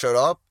they all showed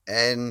up,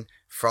 and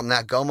from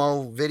that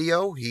Gummo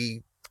video,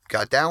 he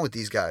got down with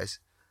these guys.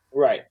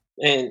 Right.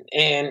 And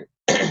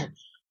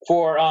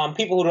for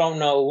people who don't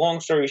know, long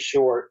story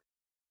short,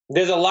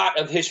 there's a lot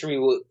of history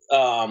with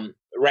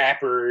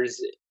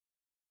rappers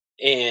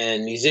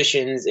and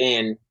musicians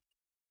and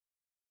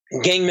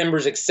gang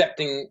members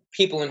accepting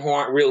people who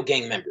aren't real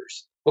gang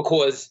members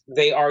because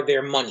they are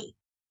their money.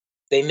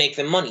 They make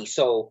them money.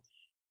 So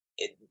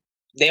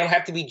they don't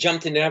have to be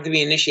jumped in. They don't have to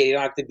be initiated. They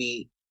don't have to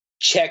be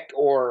checked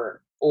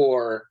or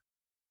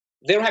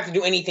they don't have to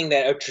do anything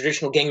that a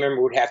traditional gang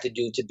member would have to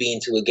do to be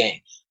into a gang.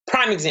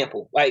 Prime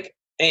example,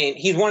 and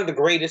he's one of the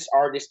greatest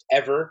artists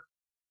ever,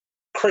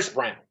 Chris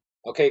Brown.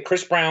 Okay,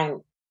 Chris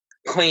Brown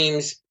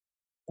claims,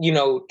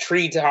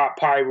 Tree to Hot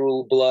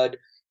Pyru Blood.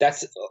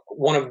 That's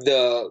one of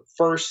the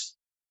first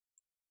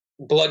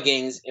blood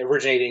gangs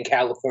originated in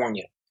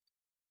California.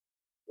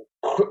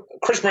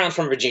 Chris Brown's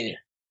from Virginia.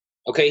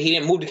 Okay, he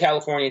didn't move to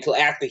California until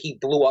after he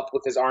blew up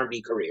with his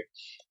R&B career.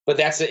 But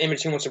that's the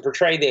image he wants to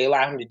portray. They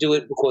allow him to do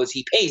it because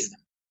he pays them.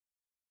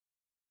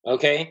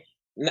 Okay?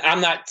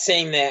 I'm not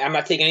saying that. I'm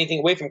not taking anything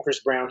away from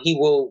Chris Brown. He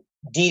will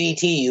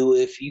DDT you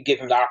if you give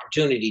him the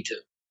opportunity to.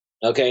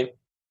 Okay?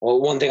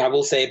 Well, one thing I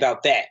will say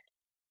about that.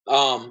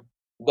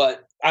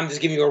 But I'm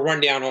just giving you a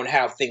rundown on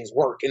how things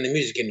work in the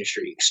music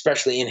industry,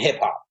 especially in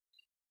hip-hop.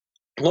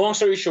 Long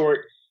story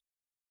short,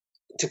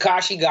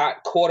 Tekashi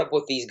got caught up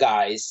with these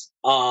guys.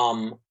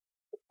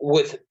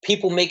 With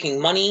people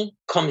making money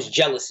comes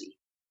jealousy.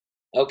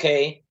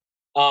 Okay?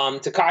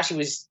 Tekashi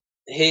was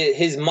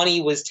his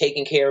money was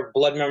taking care of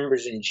blood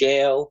members in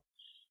jail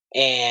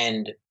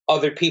and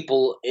other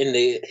people in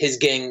his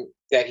gang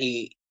that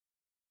he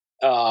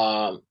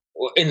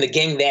in the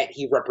gang that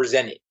he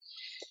represented.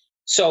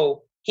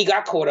 So he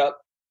got caught up.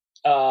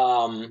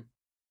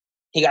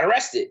 He got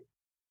arrested.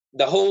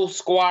 The whole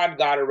squad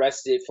got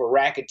arrested for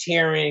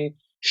racketeering,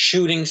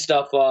 shooting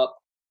stuff up,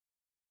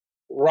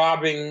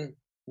 robbing,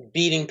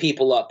 beating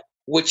people up,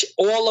 which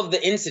all of the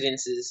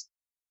incidences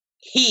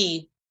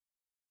he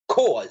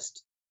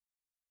caused.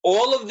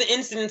 All of the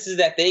incidences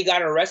that they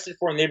got arrested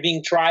for and they're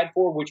being tried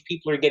for, which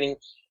people are getting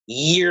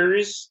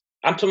years,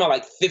 I'm talking about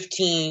like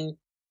 15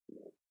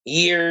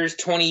 years,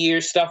 20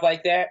 years, stuff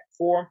like that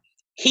for,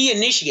 he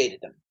initiated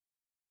them.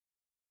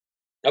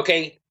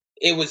 Okay?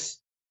 It was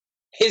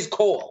his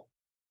call.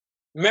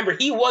 Remember,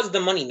 he was the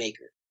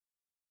moneymaker.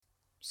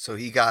 So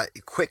he got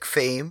quick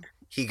fame,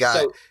 he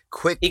got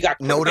quick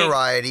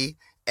notoriety,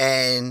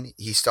 and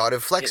he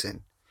started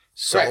flexing.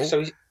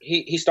 So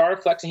he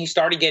started flexing. He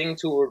started getting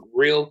to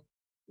real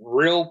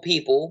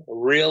people,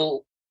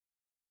 real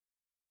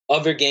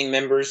other gang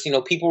members.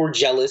 People were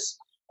jealous.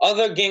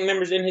 Other gang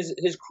members in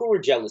his crew were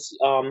jealous.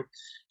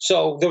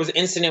 So there was an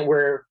incident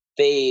where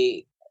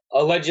they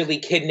allegedly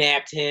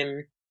kidnapped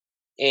him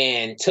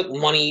and took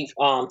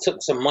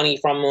some money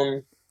from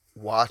him.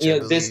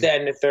 This, that,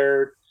 and the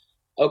third.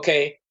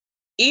 Okay.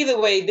 Either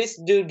way, this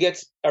dude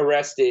gets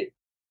arrested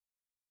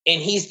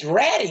and he's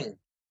ratting.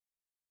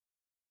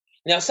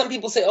 Now, some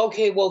people say,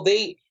 okay, well,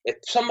 if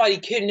somebody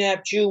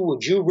kidnapped you,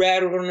 would you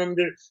rat on them?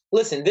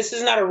 Listen, this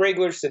is not a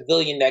regular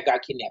civilian that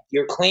got kidnapped.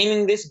 You're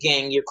claiming this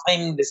gang. You're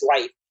claiming this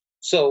life.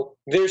 So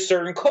there's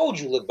certain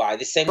codes you live by.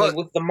 The same way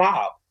with the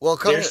mob. Well,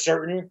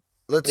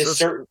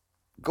 let's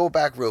go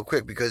back real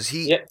quick because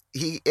he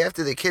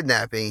after the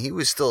kidnapping, he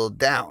was still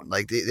down.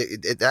 Like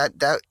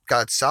that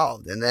got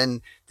solved, and then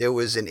there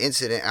was an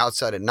incident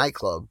outside a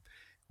nightclub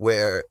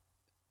where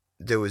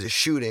there was a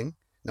shooting.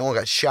 No one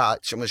got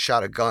shot. Someone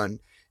shot a gun.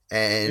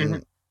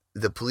 And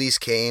the police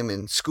came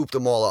and scooped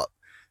them all up.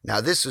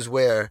 Now, this is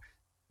where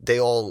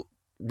they all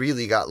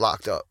really got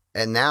locked up.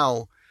 And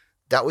now,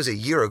 that was a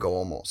year ago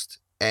almost.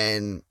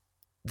 And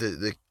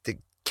the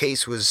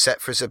case was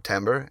set for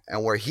September,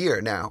 and we're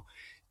here now.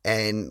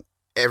 And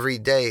every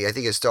day, I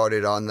think it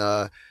started on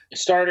the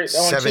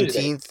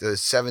 17th, the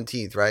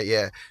 17th, right?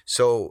 Yeah.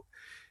 So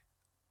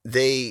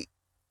they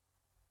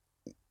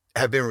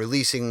have been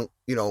releasing,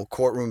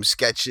 courtroom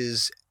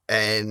sketches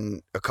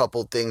and a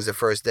couple things the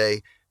first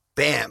day.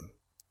 Bam.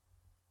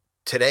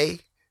 Today,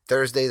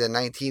 Thursday the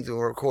 19th, when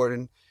we're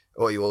recording.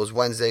 Well, it was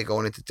Wednesday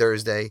going into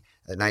Thursday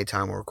at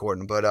nighttime we're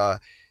recording. But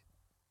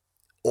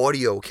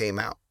audio came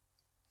out.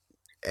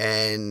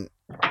 And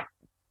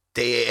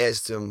they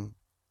asked him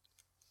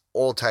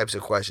all types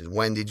of questions.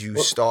 When did you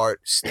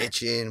start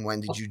snitching? When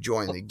did you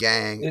join the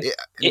gang?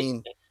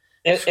 And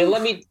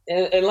let me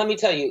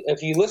tell you,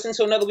 if you listen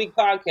to Another Week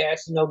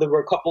podcast, there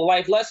were a couple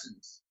life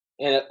lessons.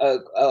 And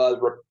a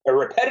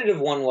repetitive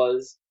one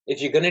was, if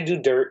you're going to do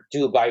dirt,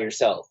 do it by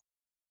yourself.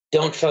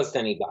 Don't trust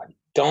anybody.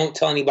 Don't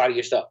tell anybody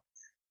your stuff.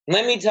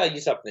 Let me tell you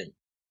something.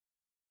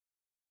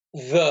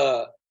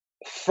 The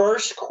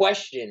first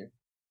question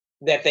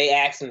that they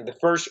asked him, the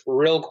first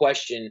real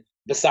question,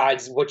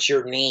 besides what's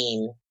your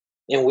name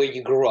and where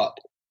you grew up,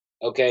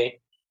 okay,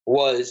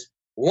 was,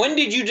 when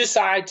did you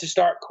decide to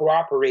start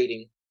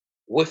cooperating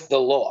with the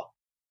law,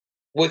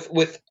 with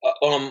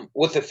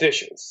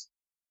officials?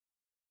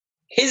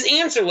 His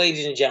answer,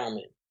 ladies and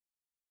gentlemen,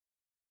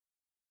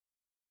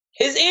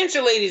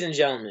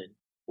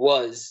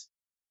 was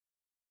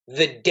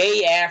the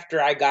day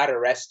after I got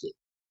arrested.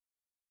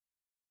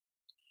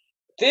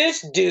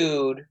 This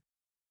dude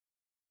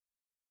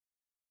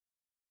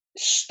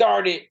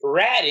started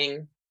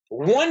ratting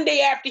One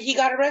day after he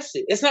got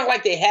arrested. It's not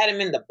like they had him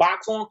in the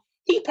box on.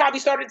 He probably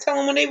started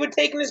telling when they were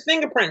taking his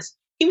fingerprints.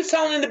 He was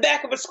telling in the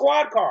back of a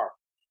squad car.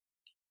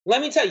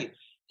 Let me tell you,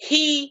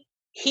 he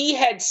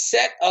had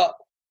set up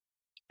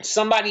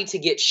somebody to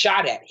get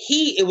shot at.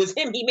 It was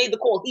him. He made the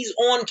call. He's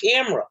on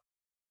camera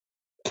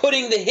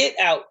putting the hit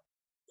out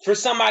for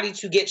somebody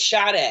to get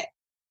shot at.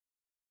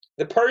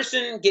 The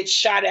person gets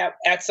shot at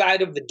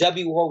outside of the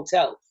W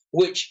Hotel,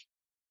 which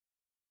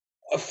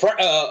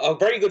a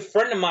very good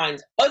friend of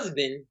mine's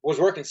husband was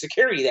working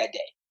security that day,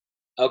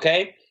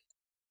 okay,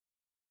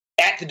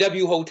 at the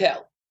W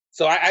Hotel.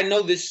 So I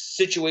know this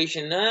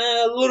situation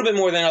a little bit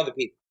more than other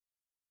people.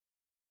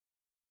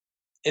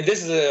 And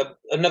this is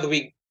another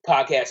week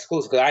podcast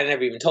exclusive because I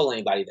never even told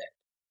anybody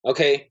that,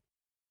 okay?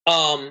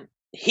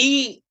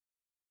 He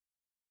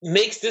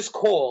makes this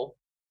call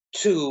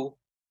to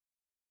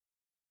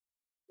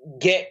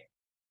get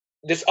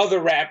this other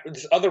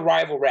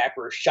rival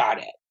rapper shot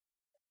at.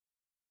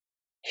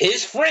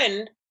 His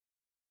friend,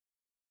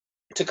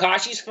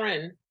 Tekashi's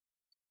friend,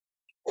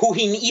 who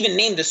he even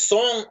named the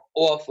song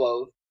off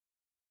of,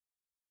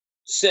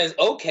 says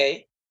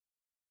okay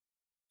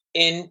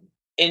and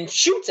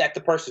shoots at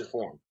the person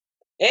for him.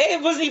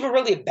 It wasn't even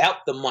really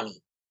about the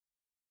money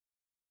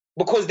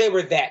because they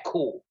were that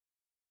cool.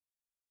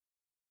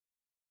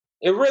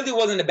 It really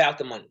wasn't about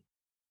the money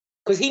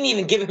because he didn't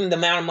even give him the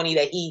amount of money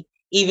that he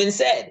even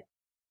said.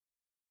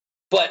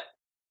 But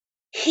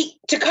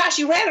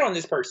Tekashi ratted on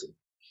this person.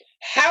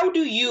 How do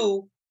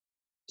you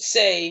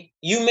say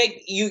you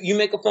make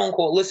a phone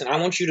call? Listen, I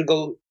want you to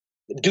go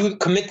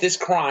commit this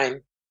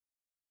crime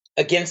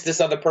against this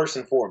other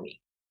person for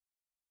me.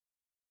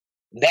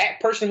 That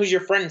person who's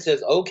your friend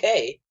says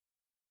okay.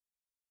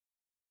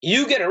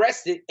 You get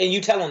arrested and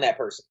you tell on that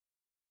person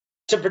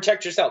to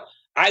protect yourself.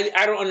 I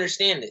don't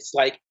understand this.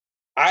 Like,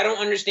 I don't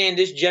understand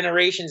this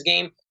generation's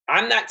game.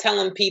 I'm not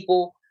telling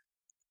people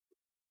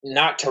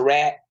not to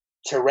rat,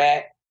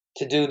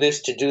 to do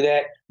this, to do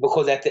that,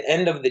 because at the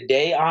end of the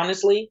day,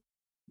 honestly,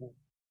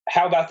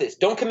 how about this?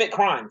 Don't commit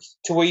crimes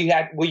to where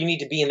you need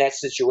to be in that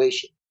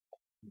situation.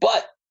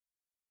 But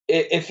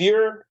if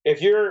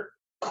you're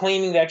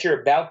claiming that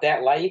you're about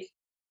that life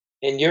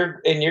and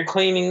you're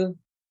claiming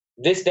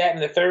this, that,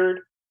 and the third,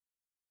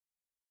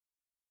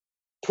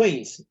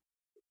 please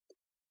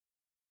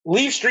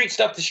leave street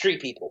stuff to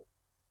street people.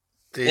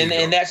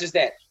 And that's just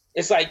that.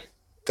 It's like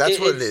that's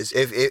what it is.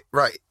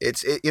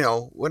 It's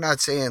we're not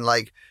saying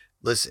like,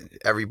 listen,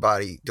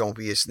 everybody don't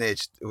be a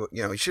snitch.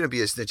 You shouldn't be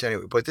a snitch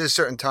anyway. But there's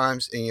certain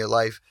times in your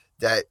life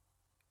that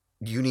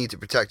you need to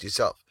protect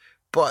yourself.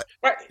 But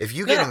if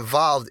you get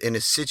involved in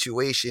a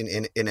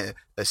situation in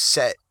a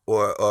set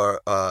or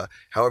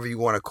however you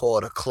want to call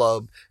it, a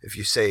club, if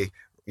you say,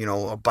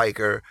 a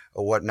biker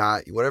or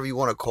whatnot, whatever you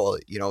want to call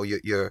it,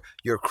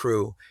 your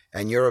crew,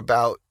 and you're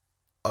about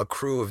a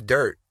crew of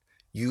dirt,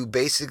 you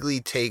basically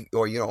take,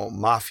 or,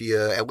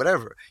 mafia and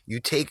whatever, you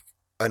take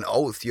an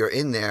oath, you're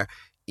in there,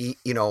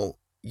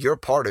 you're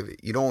part of it.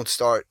 You don't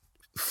start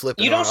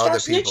flipping on other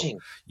people.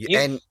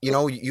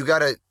 You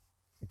gotta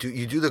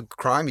do the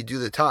crime, you do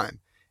the time.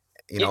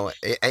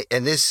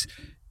 And this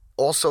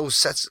also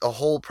sets a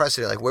whole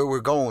precedent. Like, where we're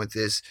going with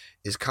this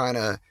is kind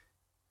of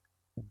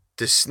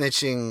the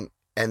snitching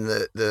and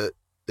the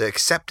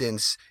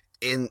acceptance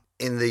in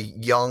the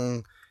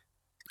young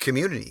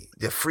community,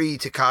 the free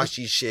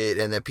Tekashi shit,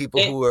 and the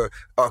people who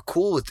are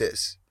cool with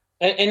this.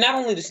 And not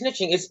only the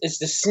snitching, it's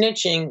the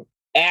snitching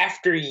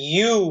after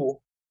you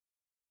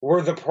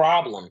were the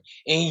problem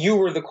and you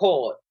were the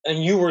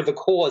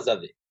cause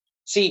of it.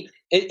 See,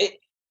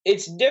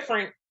 it's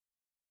different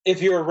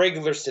if you're a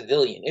regular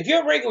civilian. If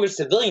you're a regular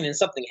civilian and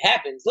something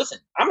happens, listen,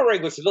 I'm a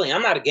regular civilian.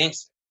 I'm not a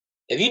gangster.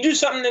 If you do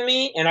something to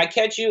me and I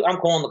catch you, I'm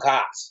calling the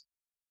cops.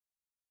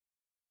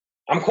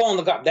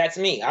 That's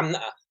me.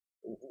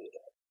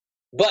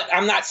 But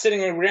I'm not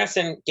sitting around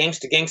saying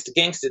gangster,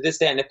 this,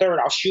 that, and the third.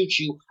 I'll shoot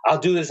you. I'll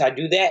do this. I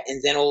do that.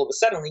 And then all of a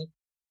sudden,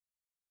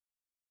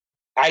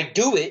 I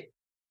do it.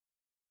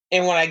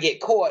 And when I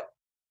get caught,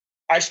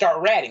 I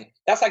start ratting.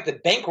 That's like the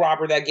bank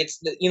robber that gets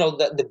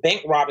the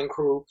bank robbing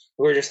crew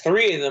where there's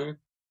three of them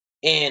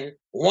and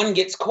one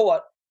gets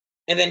caught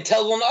and then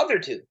tells on the other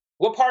two.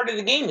 What part of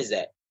the game is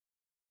that?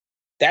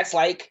 That's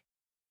like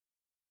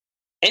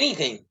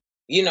anything,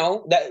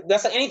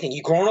 that's like anything.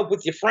 You've grown up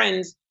with your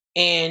friends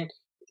and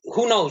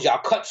who knows, y'all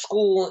cut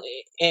school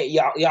and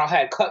y'all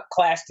had cut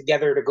class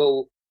together to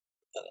go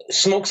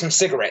smoke some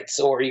cigarettes,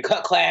 or you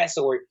cut class,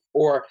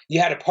 or you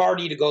had a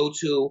party to go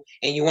to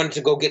and you wanted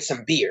to go get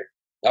some beer.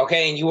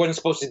 Okay, and you weren't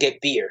supposed to get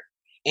beer.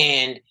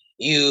 And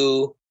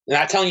I'm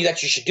not telling you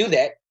that you should do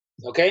that.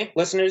 Okay,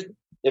 listeners,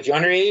 if you're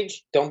underage,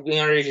 don't be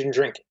underage and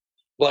drink it.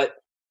 But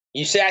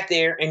you sat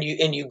there and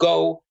you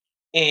go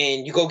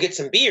get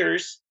some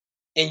beers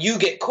and you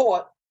get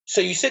caught. So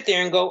you sit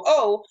there and go,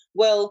 oh,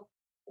 well,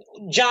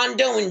 John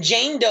Doe and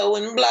Jane Doe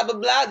and blah, blah,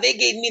 blah, they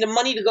gave me the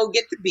money to go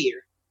get the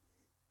beer.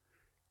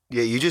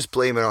 Yeah, you just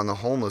blame it on the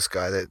homeless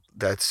guy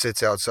that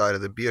sits outside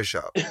of the beer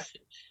shop.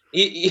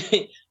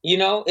 It's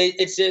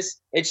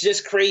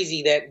just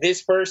crazy that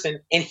this person,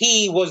 and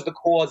he was the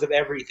cause of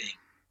everything.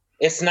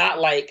 It's not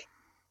like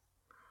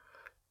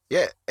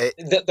Yeah.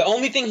 the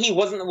only thing he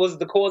was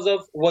the cause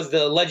of was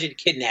the alleged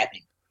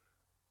kidnapping,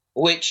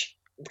 which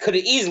could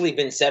have easily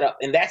been set up,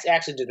 and that's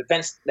actually the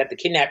defense that the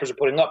kidnappers are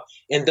putting up.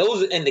 And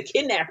the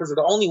kidnappers are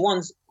the only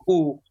ones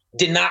who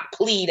did not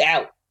plead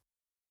out.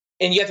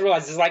 And you have to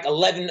realize there's like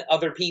 11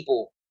 other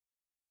people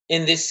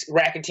in this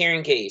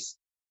racketeering case.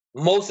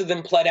 Most of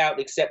them pled out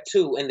except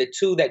 2, and the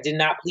 2 that did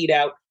not plead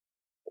out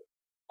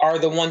are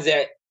the ones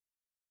that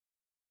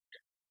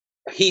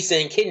he's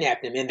saying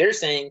kidnapped him, and they're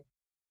saying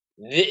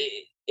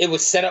it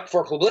was set up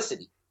for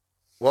publicity.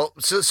 Well,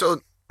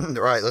 so all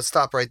right, let's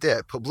stop right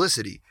there.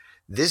 Publicity.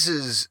 This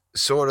is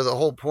sort of the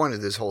whole point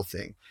of this whole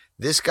thing.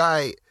 This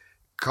guy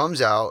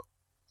comes out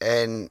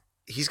and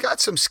he's got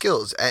some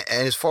skills, and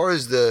as far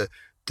as the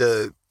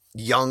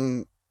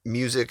young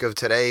music of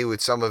today,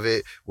 with some of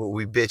it, what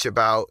we bitch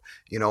about,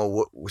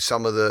 with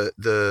some of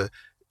the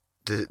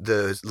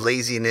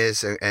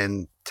laziness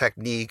and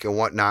technique and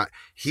whatnot,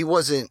 he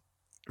wasn't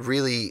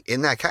really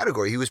in that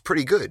category. He was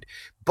pretty good,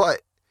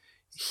 but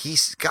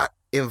he's got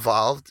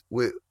involved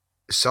with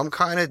some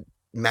kind of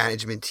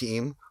management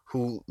team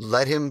who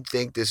let him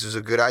think this is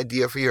a good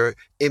idea for your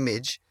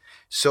image.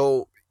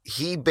 So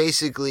he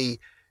basically,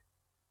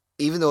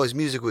 even though his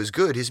music was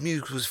good, his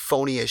music was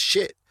phony as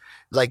shit.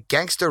 Like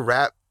gangster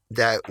rap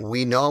that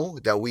we know,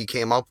 that we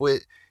came up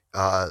with,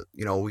 I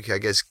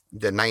guess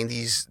the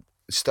 90s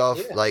stuff,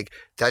 like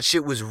that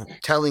shit was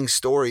telling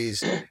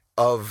stories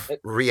of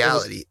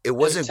reality. It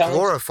wasn't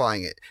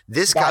glorifying it.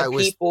 This guy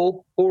was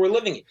people who were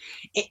living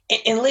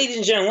it. And ladies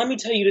and gentlemen, let me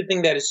tell you the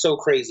thing that is so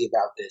crazy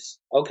about this,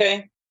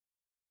 okay?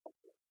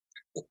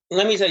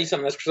 Let me tell you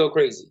something that's so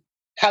crazy.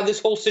 How this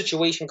whole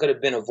situation could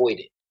have been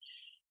avoided.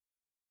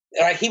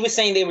 Like he was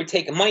saying they were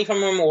taking money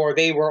from him, or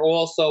they were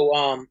also,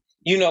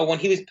 when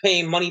he was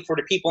paying money for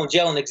the people in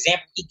jail, an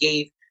example he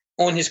gave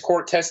on his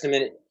court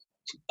testament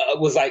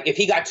was like, if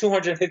he got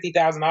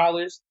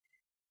 $250,000,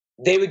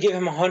 they would give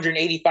him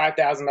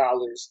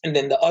 $185,000, and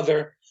then the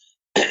other,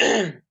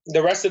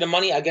 the rest of the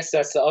money, I guess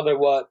that's the other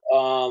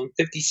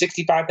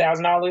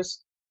 $65,000,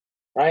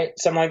 right?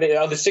 Something like that. The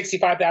other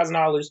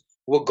 $65,000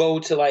 will go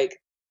to like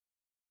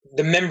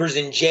the members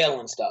in jail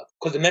and stuff,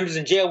 because the members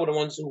in jail were the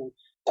ones who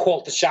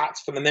called the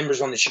shots for the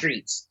members on the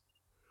streets.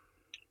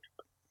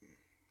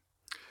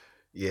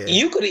 Yeah,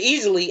 you could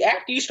easily,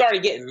 after you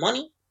started getting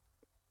money,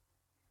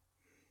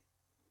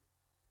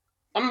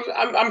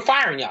 I'm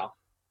firing y'all.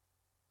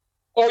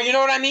 Or you know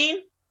what I mean?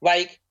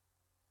 Like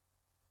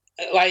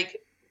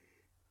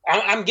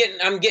I'm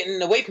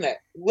getting away from that.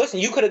 Listen,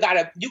 you could have got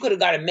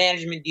a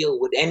management deal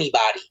with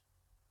anybody.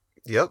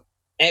 Yep.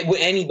 And with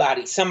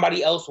anybody,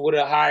 somebody else would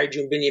have hired you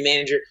and been your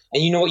manager.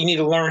 And you know what? You need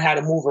to learn how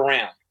to move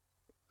around.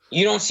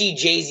 You don't see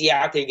Jay-Z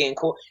out there getting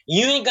cool.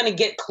 You ain't gonna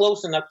get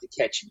close enough to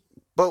catch me.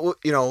 But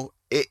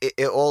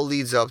it all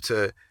leads up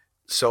to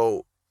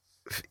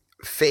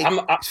fake.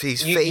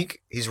 He's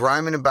fake. He's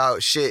rhyming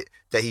about shit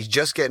that he's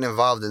just getting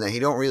involved in, that he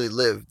don't really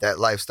live that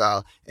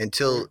lifestyle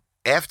until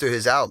after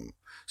his album.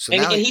 So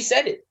and he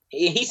said it.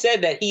 He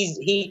said that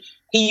he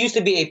used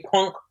to be a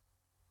punk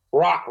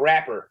rock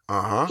rapper.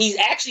 He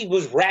actually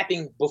was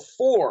rapping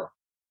before.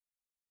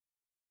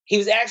 He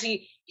was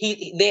actually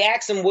they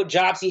asked him what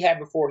jobs he had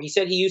before. He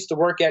said he used to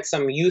work at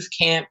some youth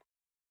camp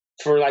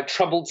for like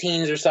troubled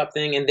teens or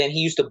something, and then he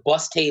used to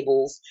bust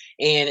tables.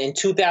 And in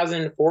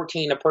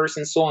 2014, a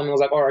person saw him and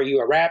was like, "Oh, are you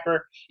a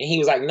rapper?" And he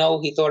was like,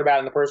 "No." He thought about it,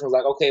 and the person was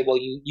like, "Okay, well,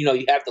 you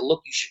have the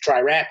look. You should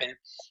try rapping."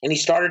 And he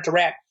started to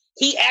rap.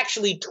 He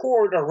actually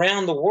toured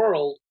around the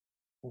world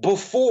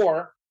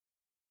before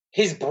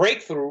his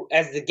breakthrough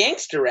as the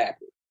gangster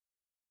rapper.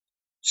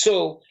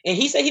 So, and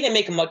he said he didn't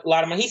make a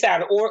lot of money. He said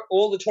out of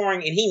all the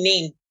touring, and he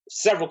named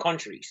several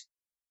countries: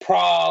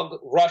 Prague,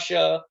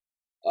 Russia.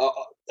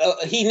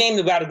 He named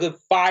about a good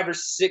 5 or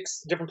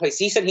 6 different places.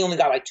 He said he only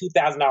got like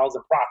 $2,000 in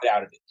profit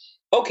out of it.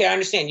 Okay, I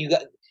understand. You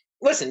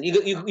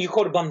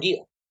caught a bum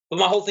deal. But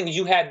my whole thing is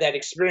you had that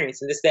experience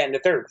and this, that, and the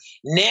third.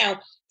 Now,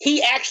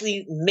 he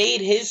actually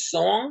made his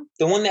song,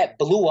 the one that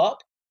blew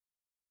up,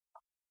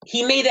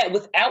 he made that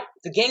without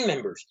the gang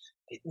members.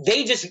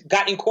 They just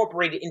got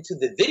incorporated into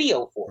the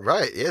video for it.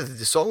 Right, yeah,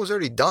 the song was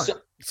already done.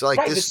 So, it's like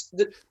right, this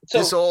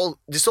all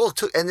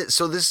took, and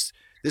so this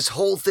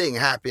whole thing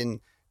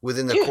happened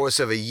within the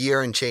course of a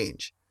year and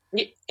change.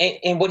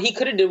 And what he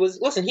could have did was,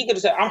 listen, he could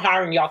have said, "I'm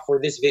hiring y'all for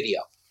this video."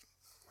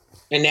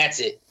 And that's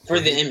it, for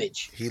the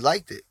image. He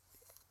liked it.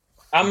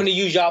 I'm going to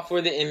use y'all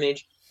for the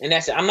image, and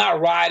that's it. I'm not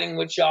riding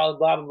with y'all,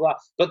 blah, blah, blah.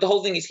 But the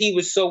whole thing is he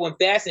was so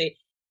fascinated.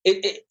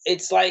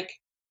 It's like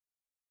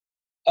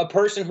a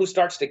person who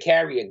starts to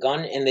carry a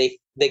gun and they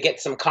get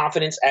some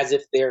confidence as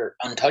if they're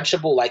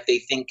untouchable, like they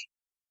think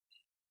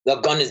the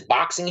gun is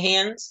boxing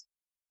hands.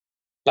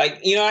 Like,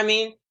 you know what I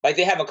mean? Like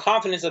they have a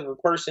confidence of a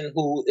person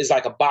who is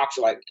like a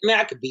boxer. Like, man,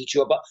 I could beat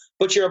you up,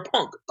 but you're a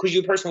punk because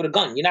you're a person with a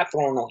gun. You're not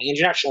throwing no hands.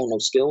 You're not showing no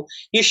skill.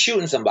 You're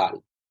shooting somebody.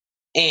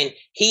 And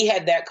he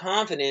had that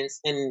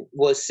confidence and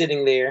was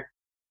sitting there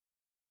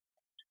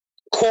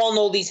calling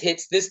all these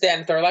hits, this, that,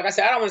 and third. Like I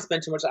said, I don't want to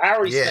spend too much. I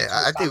already spent too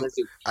much time on this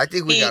dude. I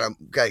think we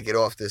gotta get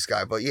off this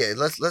guy. But yeah,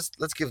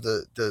 let's give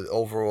the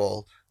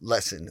overall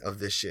lesson of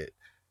this shit.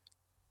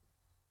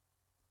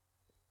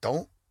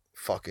 Don't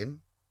fucking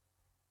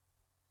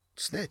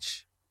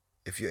snitch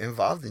if you're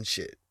involved in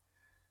shit.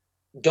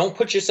 Don't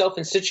put yourself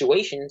in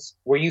situations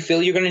where you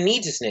feel you're gonna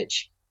need to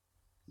snitch.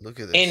 Look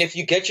at this. And if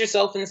you get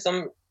yourself in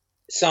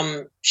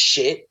some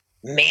shit,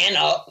 man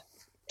up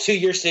to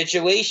your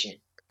situation.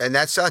 And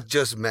that's not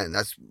just men.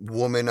 That's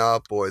woman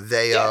up or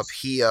they up,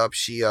 he up,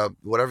 she up,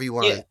 whatever you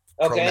want to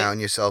pronoun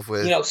yourself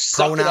with.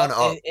 Pronoun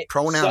up.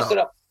 Pronoun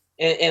up.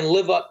 And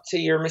live up to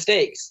your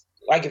mistakes.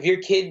 Like if your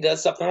kid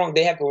does something wrong,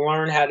 they have to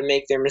learn how to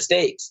make their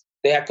mistakes.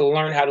 They have to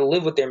learn how to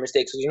live with their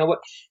mistakes. Because you know what?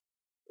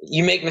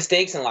 You make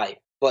mistakes in life,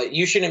 but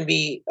you shouldn't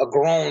be a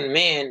grown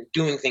man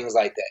doing things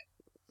like that.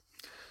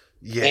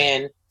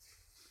 Yeah.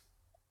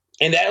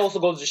 And that also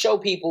goes to show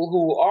people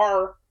who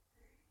are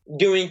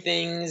doing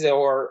things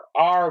or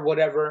are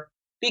whatever,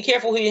 be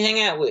careful who you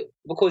hang out with.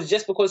 Because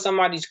just because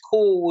somebody's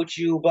cool with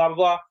you, blah, blah,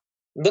 blah.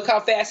 Look how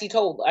fast he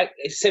told.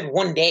 It said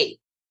one day,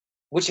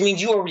 which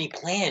means you already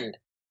planned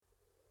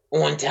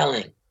on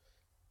telling.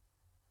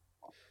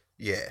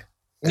 Yeah.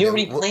 You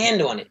already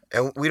planned on it.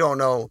 And we don't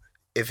know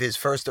if his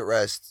first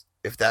arrest,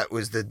 if that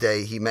was the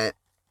day he met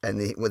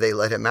and when they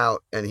let him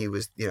out and he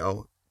was,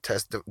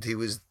 he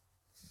was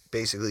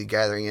basically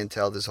gathering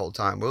intel this whole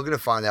time. We're going to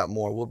find out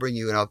more. We'll bring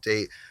you an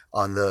update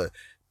on the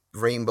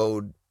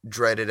rainbow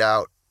dreaded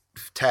out,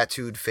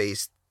 tattooed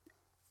face,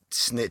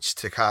 snitch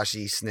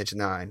Tekashi Snitch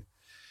 9.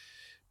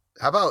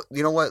 How about,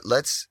 you know what?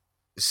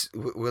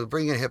 We'll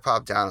bring hip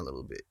hop down a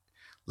little bit.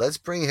 Let's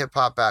bring hip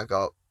hop back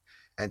up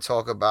and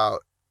talk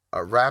about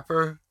a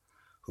rapper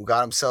who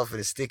got himself in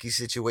a sticky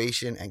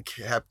situation and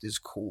kept his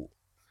cool.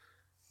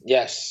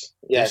 Yes.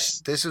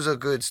 This was a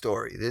good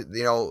story.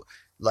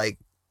 Like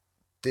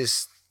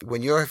this,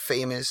 when you're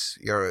famous,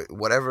 you're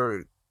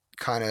whatever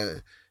kind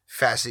of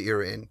facet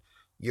you're in,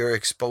 you're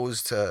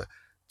exposed to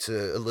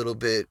a little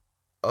bit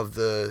of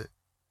the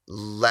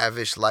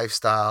lavish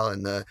lifestyle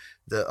and the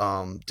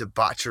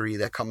debauchery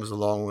that comes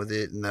along with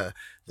it, and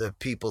the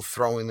people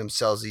throwing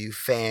themselves at you,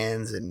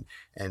 fans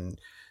and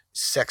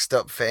sexed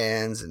up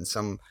fans and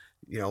some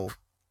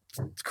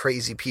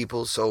crazy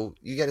people. So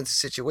you get into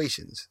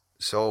situations.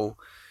 So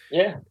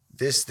yeah,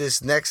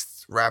 this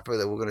next rapper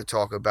that we're going to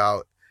talk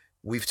about,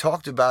 we've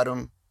talked about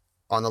him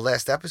on the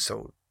last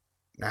episode.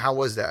 Now, how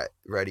was that,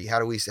 Reddy? How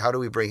do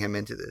we bring him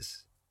into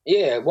this?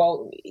 Yeah,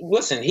 well,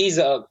 listen,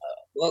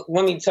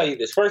 let me tell you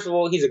this. First of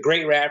all, he's a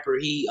great rapper.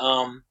 He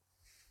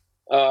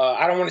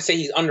I don't want to say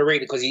he's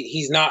underrated because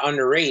he's not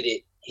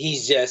underrated.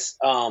 He's just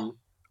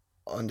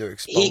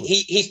underexposed.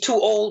 He's too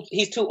old.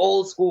 He's too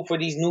old school for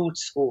these new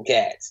school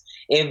cats.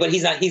 But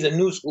he's not. He's a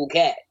new school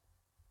cat.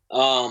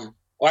 Or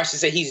I should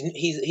say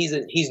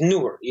he's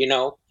newer.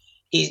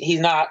 He's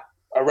not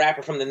a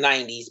rapper from the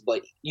 90s,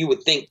 but you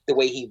would think the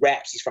way he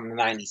raps, he's from the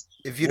 90s.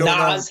 If you don't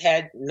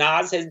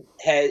Nas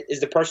is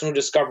the person who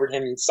discovered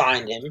him and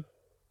signed him.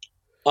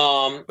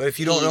 But if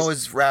you don't know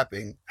his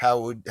rapping, how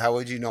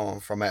would you know him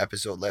from an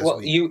episode last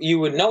week? You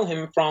would know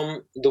him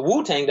from the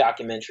Wu-Tang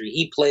documentary.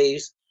 He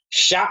plays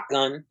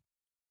Shotgun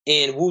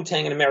in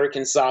Wu-Tang: An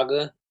American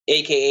Saga,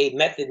 aka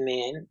Method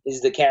Man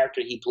is the character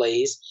he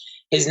plays.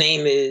 His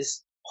name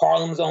is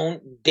Harlem's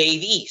own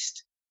Dave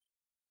East.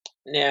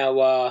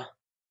 Now,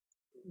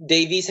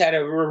 Dave East had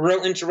a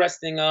real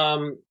interesting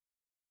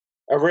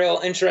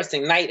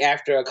night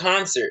after a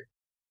concert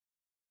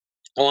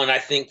on, I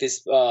think,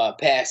 this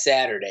past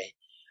Saturday.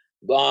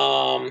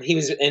 He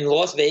was in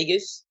Las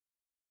Vegas,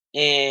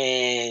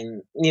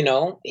 and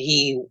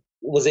he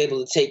was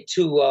able to take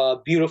two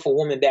beautiful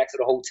women back to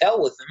the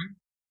hotel with him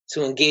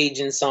to engage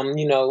in some,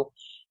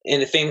 in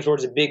the famous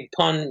words of Big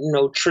Pun,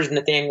 Triz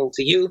Nathaniel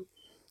to you,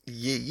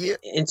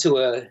 into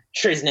a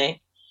Trisne,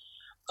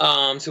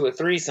 to a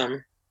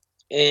threesome,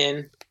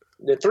 and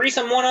the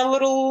threesome went a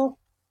little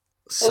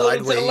to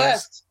the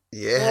left,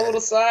 a little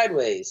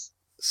sideways.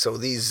 So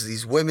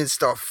these women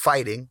start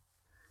fighting.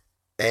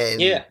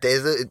 And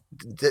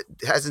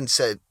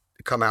hasn't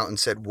come out and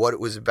said what it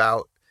was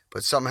about,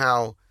 but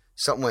somehow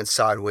something went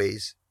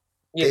sideways.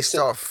 Yeah, they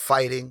start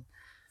fighting,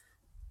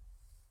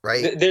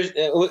 right? There's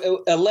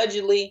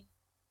allegedly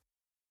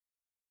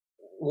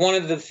one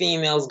of the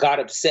females got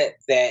upset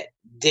that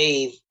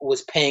Dave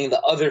was paying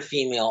the other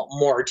female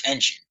more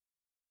attention,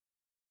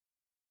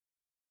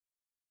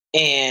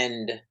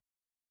 and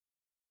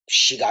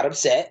she got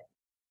upset.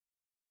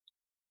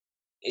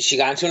 She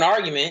got into an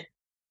argument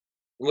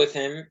with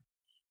him.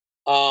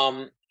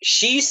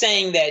 She's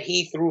saying that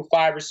he threw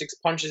 5 or 6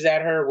 punches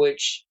at her,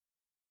 which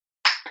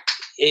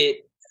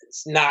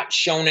it's not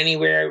shown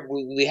anywhere.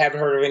 We haven't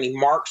heard of any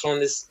marks on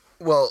this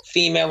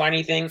female or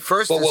anything.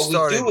 But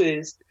what we do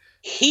is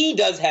he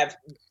does have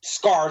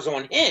scars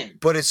on him.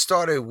 But it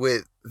started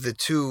with the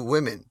two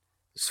women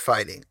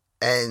fighting,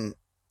 and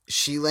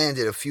she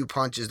landed a few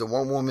punches. The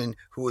one woman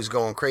who was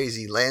going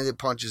crazy landed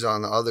punches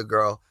on the other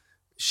girl.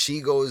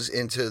 She goes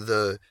into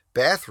the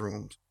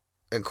bathroom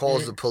and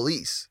calls the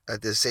police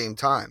at the same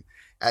time.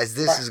 as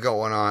this is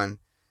going on,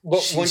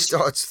 But she when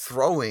starts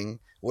throwing.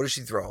 What does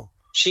she throw?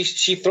 she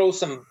throws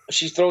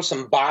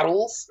some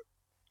bottles,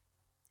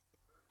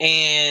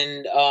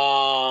 and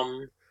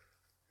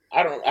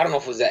I don't know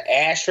if it was an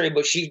ashtray,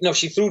 but she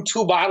threw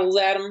 2 bottles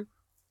at him.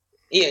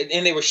 Yeah,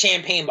 and they were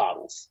champagne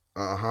bottles.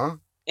 Uh-huh.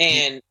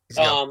 And He's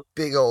got a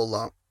big old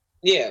lump.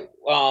 yeah,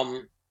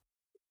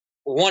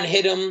 one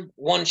hit him,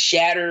 one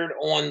shattered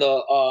on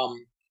the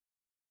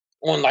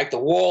on like the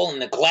wall, and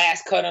the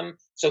glass cut him.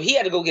 So he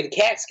had to go get a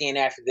CAT scan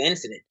after the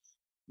incident.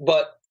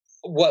 But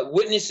what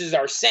witnesses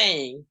are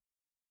saying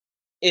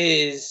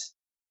is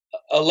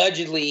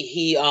allegedly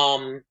he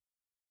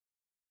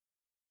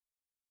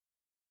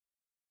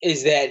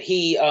is that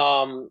he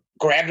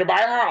grabbed her by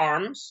her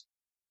arms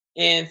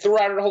and threw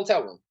her out of the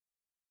hotel room.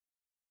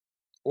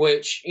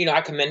 Which,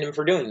 I commend him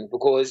for doing,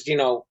 because,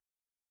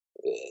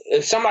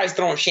 if somebody's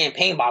throwing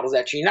champagne bottles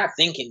at you, you're not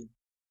thinking,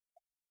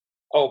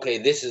 okay,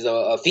 this is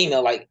a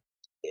female. Like,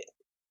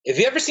 if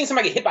you ever seen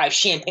somebody get hit by a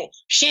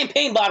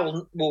champagne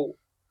bottle will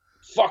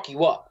fuck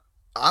you up.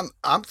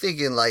 I'm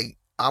thinking, like,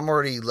 I'm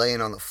already laying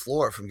on the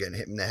floor from getting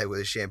hit in the head with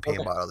a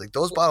champagne bottle. Like,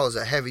 those bottles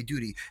are heavy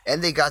duty,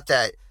 and they got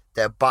that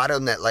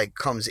bottom that like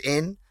comes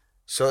in,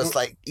 so it's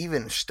like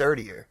even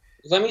sturdier.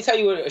 Let me tell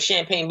you what a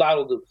champagne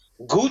bottle do.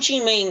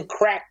 Gucci Mane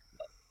cracked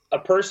a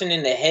person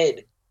in the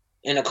head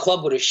in a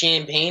club with a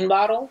champagne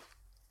bottle,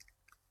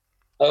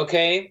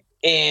 okay,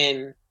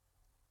 and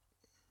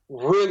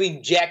really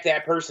jack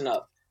that person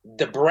up.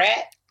 The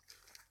Brat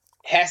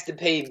has to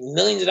pay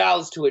millions of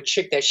dollars to a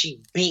chick that she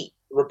beat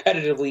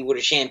repetitively with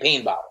a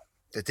champagne bottle.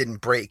 That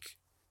didn't break.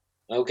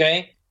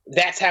 Okay?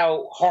 That's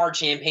how hard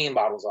champagne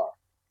bottles are.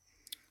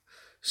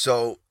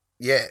 So,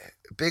 yeah,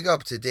 big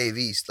up to Dave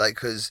East. Like,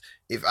 because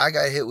if I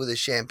got hit with a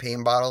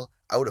champagne bottle,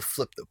 I would have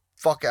flipped the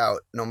fuck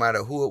out no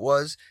matter who it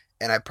was.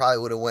 And I probably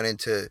would have went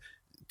into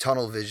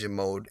tunnel vision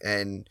mode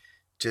and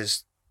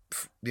just,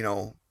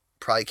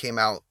 probably came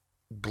out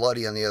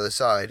bloody on the other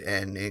side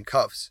and in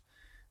cuffs.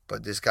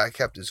 But this guy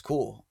kept his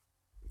cool.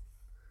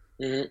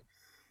 Mm-hmm.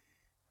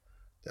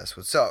 That's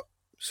what's up.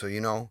 So,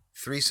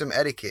 threesome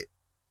etiquette.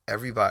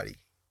 Everybody.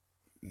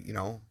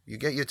 You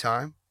get your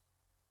time.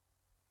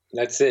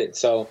 That's it.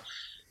 So,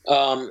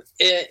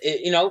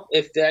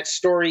 if that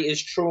story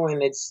is true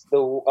and it's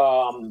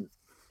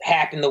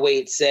happened the way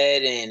it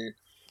said, and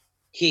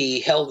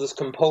he held his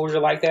composure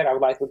like that, I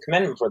would like to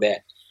commend him for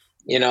that.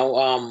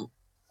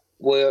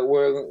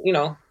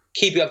 We're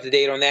keep you up to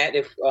date on that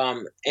if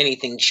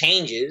anything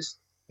changes.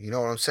 You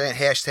know what I'm saying?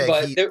 Hashtag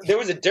but he. There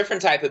was a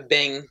different type of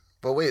bang.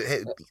 But wait,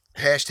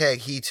 hashtag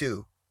he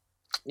too.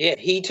 Yeah,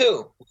 he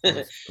too.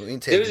 There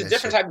was a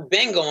different type of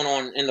bang going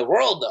on in the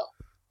world, though.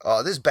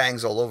 Oh, this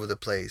bang's all over the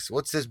place.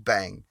 What's this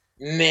bang?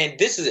 Man,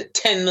 this is a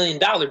 $10 million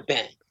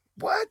bang.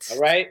 What? All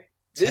right?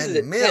 This is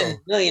a $10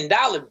 million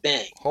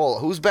bang. Hold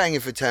on. Who's banging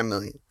for $10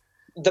 million?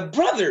 The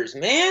brothers,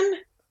 man.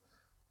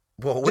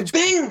 Well, the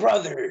Bang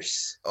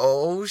brothers.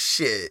 Oh,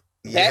 shit.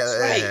 That's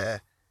right.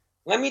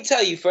 Let me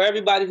tell you, for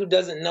everybody who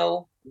doesn't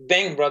know,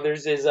 Bang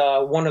Brothers is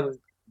one of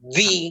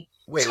the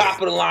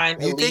top of the line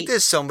elite. You think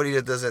there's somebody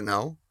that doesn't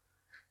know?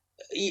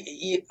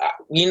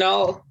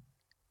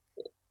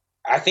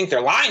 I think they're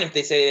lying if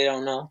they say they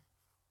don't know.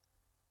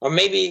 Or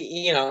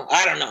maybe,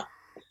 I don't know.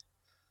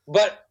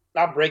 But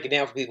I'll break it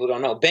down for people who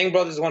don't know. Bang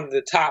Brothers is one of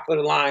the top of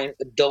the line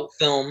adult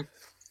film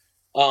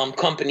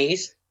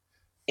companies.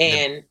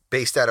 And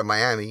based out of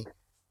Miami.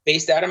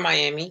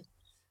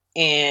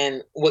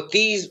 And what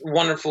these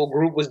wonderful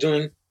group was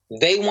doing,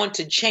 they want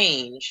to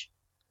change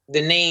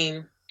the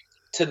name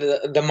to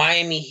the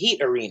Miami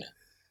Heat Arena.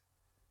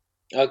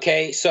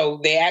 Okay, so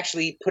they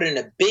actually put in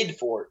a bid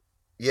for it.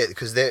 Yeah,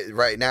 because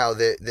right now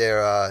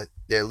their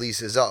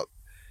lease is up.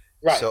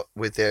 Right. So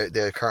with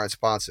their current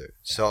sponsor,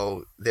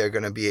 so they're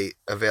going to be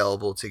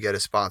available to get a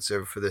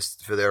sponsor for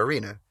their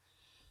arena.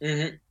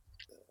 Mm-hmm.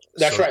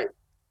 That's right.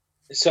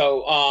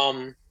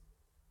 So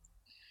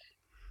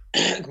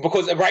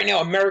because right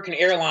now American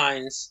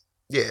Airlines.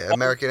 Yeah,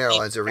 American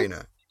Airlines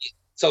Arena.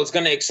 So it's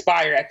going to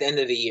expire at the end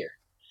of the year.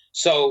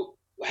 So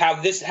how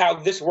this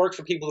works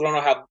for people who don't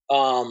know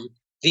how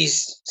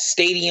these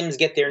stadiums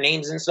get their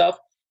names and stuff,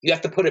 you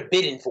have to put a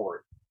bid in for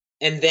it,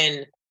 and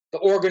then the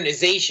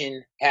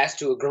organization has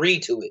to agree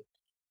to it,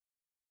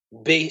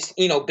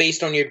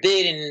 based on your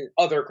bid and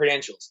other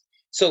credentials.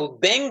 So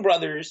Bang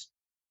Brothers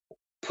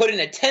put in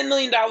a $10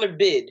 million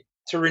bid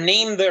to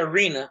rename the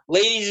arena.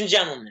 Ladies and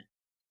gentlemen,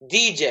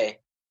 DJ,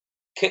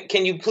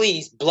 can you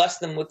please bless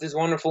them with this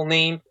wonderful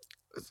name?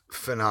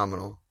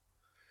 Phenomenal.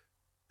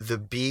 The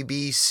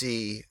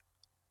BBC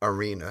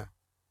Arena.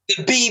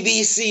 The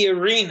BBC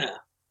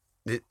Arena.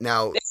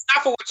 Now, it's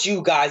not for what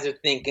you guys are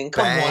thinking.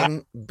 Come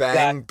on.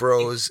 Bang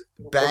Bros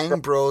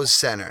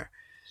Center.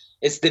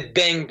 It's the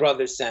Bang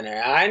Brothers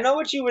Center. I know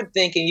what you were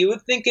thinking. You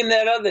were thinking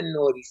that other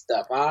naughty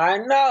stuff. I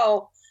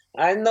know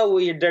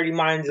where your dirty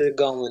minds are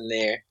going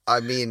there.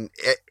 I mean,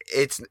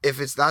 if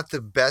it's not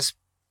the best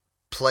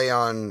play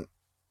on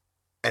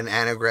an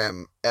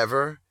anagram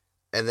ever,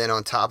 and then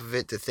on top of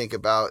it to think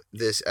about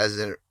this as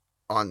in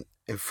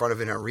front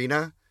of an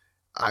arena,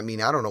 I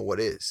mean, I don't know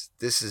what is.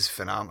 This is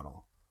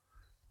phenomenal.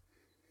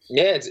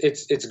 Yeah,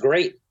 it's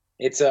great.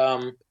 It's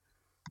put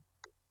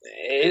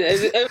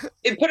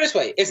it this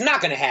way, it's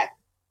not going to happen.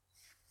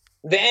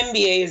 The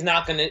NBA is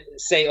not going to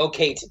say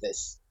okay to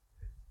this,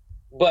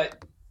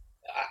 but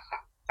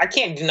I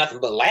can't do nothing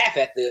but laugh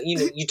at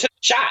you took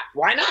a shot.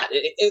 Why not?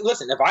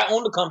 Listen, if I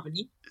owned a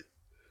company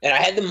and I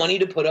had the money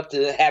to put up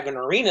to have an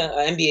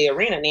NBA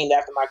arena named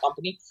after my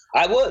company,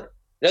 I would.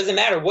 It doesn't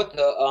matter what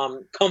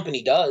the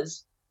company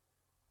does.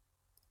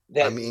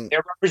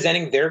 They're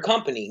representing their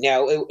company.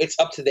 Now, it's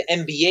up to the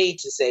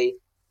NBA to say,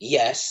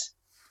 yes,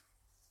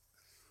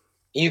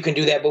 you can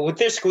do that. But with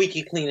their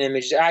squeaky clean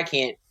image, I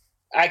can't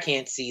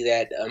see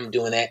that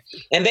doing that.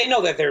 And they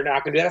know that they're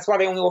not going to do that. That's why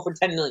they only offer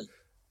 $10 million.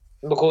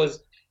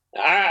 Because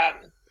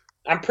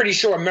I'm pretty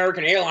sure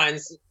American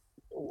Airlines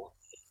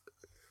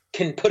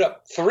can put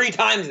up 3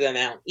 times the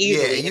amount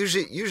easily. Yeah,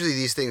 usually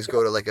these things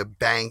go to like a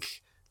bank.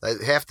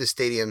 Like half the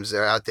stadiums that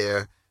are out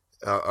there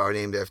are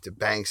named after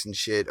banks and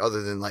shit,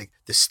 other than like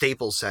the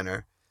Staples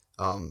Center,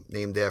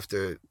 named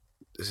after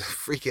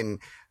freaking.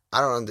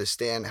 I don't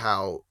understand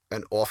how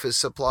an office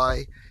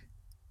supply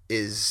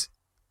is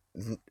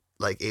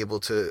like able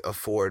to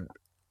afford,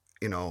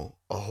 a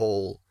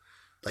whole,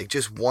 like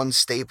just one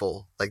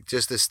staple, like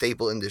just the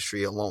staple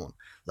industry alone.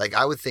 Like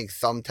I would think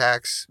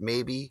Thumbtacks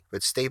maybe,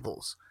 but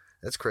Staples,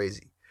 that's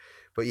crazy.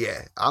 But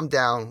yeah, I'm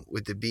down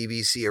with the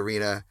BBC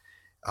Arena,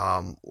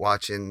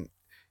 watching,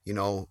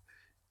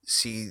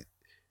 see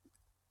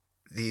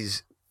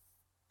these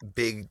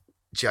big,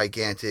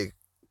 gigantic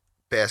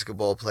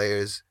basketball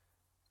players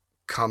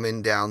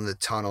coming down the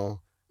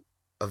tunnel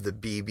of the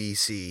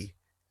BBC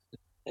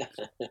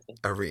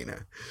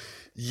Arena.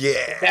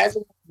 Yeah. That's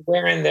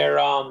wearing their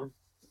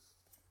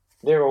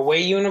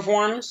away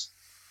uniforms.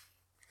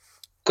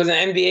 Because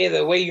in NBA,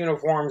 the away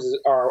uniforms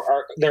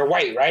are they're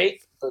white, right?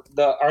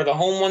 Are the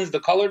home ones the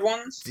colored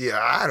ones? Yeah,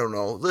 I don't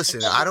know.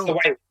 Listen, I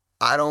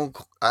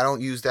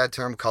don't use that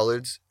term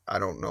coloreds. I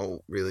don't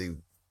know really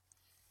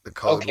the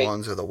colored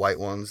ones or the white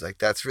ones. Like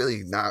that's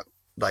really not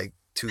like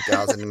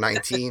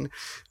 2019.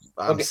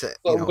 We're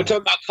talking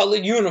about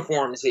colored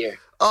uniforms here.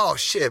 Oh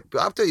shit!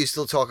 I thought you were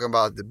still talking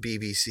about the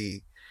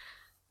BBC.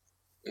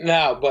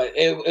 No, but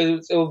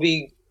it will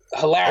be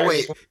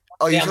hilarious.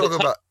 Oh wait, you're talking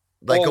about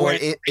like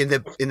going in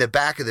the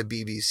back of the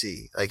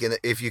BBC, like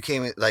if you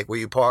came in, like where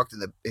you parked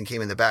and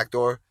came in the back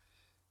door.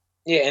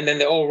 Yeah, and then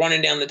they're all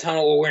running down the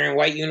tunnel, all wearing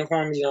white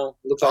uniforms.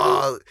 Looks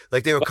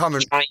like they were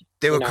coming.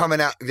 They were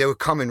coming out. They were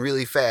coming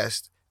really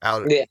fast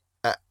out of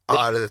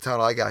the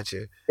tunnel. I got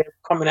you. They're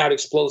coming out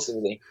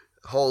explosively.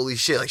 Holy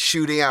shit! Like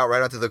shooting out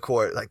right onto the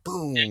court, like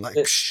boom, like.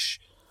 Psh.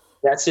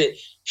 That's it.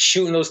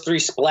 Shooting those 3,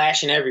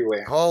 splashing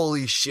everywhere.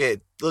 Holy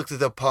shit! Look at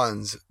the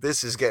puns.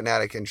 This is getting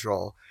out of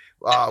control.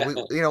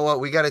 You know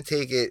what? We got to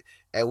take it,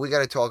 and we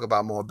got to talk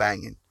about more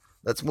banging.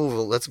 Let's move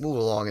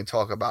along and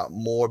talk about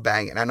more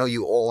banging. I know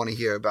you all want to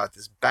hear about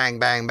this bang,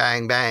 bang,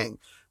 bang, bang,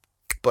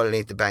 but it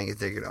ain't the bang you're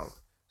thinking of.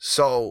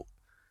 So,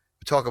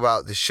 we talk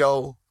about the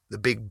show, The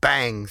Big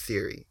Bang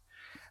Theory.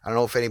 I don't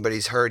know if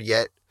anybody's heard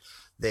yet.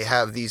 They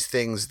have these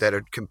things that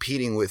are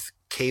competing with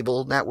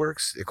cable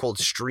networks. They're called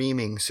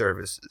streaming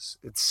services.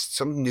 It's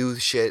some new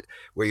shit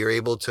where you're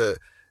able to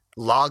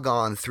log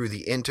on through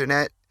the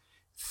internet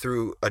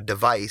through a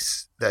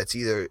device that's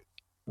either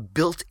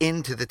built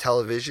into the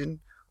television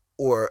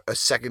or a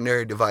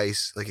secondary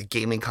device like a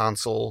gaming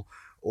console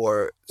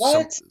or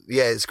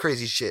it's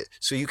crazy shit.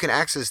 So you can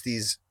access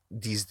these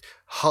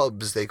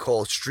hubs they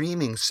call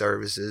streaming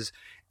services,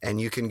 and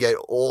you can get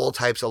all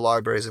types of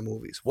libraries of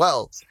movies.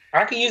 Well,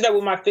 I can use that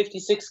with my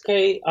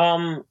 56K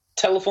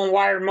telephone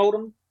wire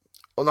modem.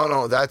 Oh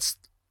no,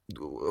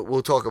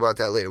 we'll talk about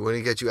that later. We're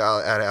gonna get you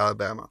out of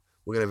Alabama.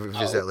 We're gonna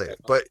visit that later.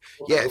 But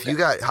yeah, if you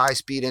got high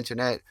speed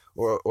internet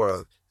or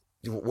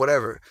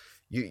whatever,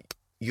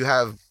 you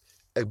have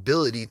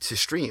ability to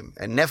stream.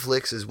 And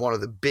Netflix is one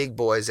of the big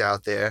boys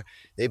out there.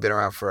 They've been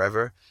around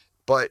forever.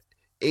 But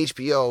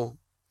HBO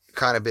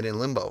kind of been in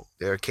limbo.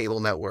 They're a cable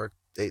network.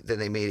 Then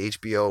they made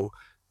HBO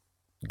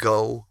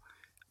Go,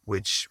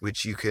 which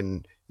you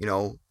can,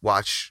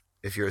 watch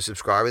if you're a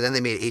subscriber. Then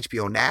they made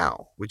HBO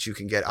Now, which you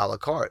can get a la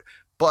carte.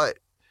 But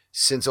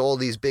since all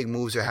these big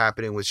moves are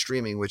happening with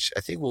streaming, which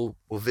I think we'll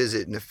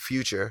visit in the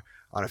future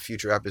on a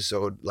future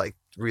episode, like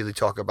really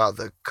talk about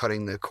the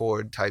cutting the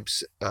cord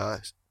types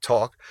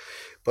talk.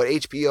 But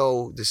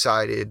HBO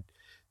decided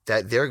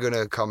that they're going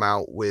to come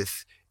out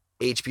with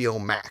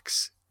HBO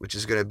Max, which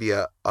is going to be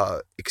a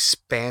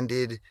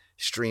expanded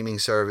streaming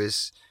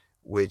service,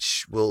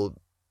 which will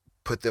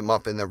put them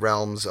up in the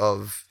realms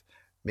of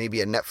maybe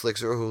a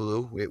Netflix or a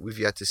Hulu. We've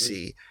yet to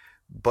see.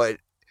 But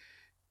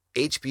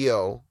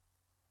HBO,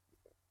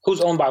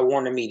 who's owned by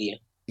Warner Media.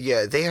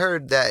 Yeah, they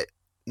heard that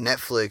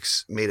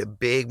Netflix made a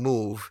big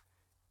move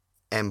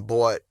and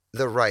bought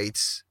the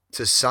rights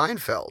to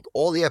Seinfeld,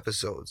 all the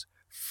episodes,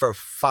 for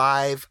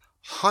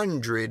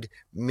 $500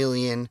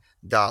 million.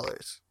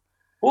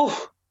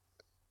 Oof.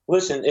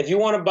 Listen, if you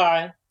want to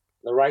buy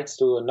the rights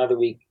to Another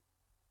Week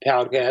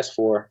podcast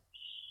for...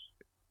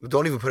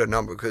 Don't even put a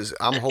number, because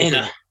I'm hoping,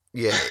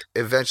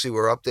 eventually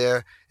we're up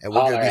there, and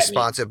we're going to be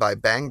sponsored by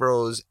Bang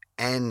Bros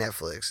and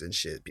Netflix and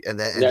shit. And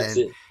then That's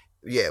it.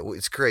 yeah,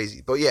 it's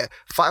crazy. But yeah,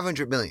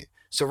 500 million.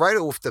 So right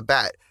off the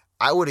bat,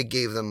 I would have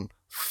gave them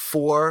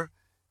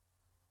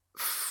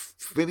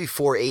maybe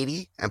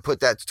 480 and put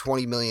that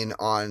 20 million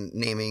on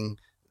naming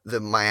the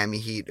Miami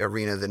Heat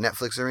arena the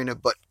Netflix arena,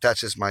 but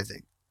that's just my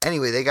thing.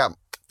 Anyway, they got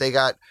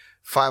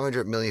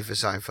 500 million for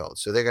Seinfeld,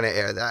 so they're going to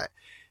air that.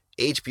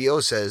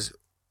 HBO says,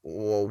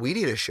 well, we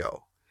need a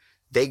show.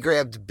 They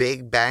grabbed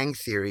Big Bang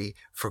Theory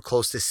for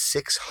close to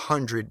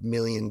 $600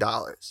 million.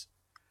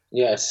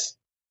 Yes.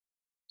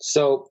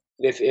 So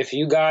if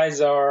you guys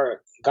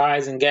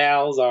and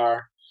gals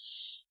are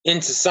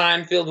into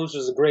Seinfeld, which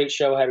was a great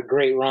show, had a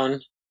great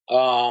run,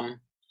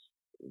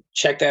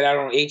 check that out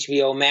on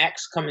HBO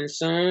Max coming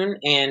soon,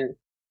 and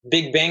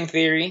Big Bang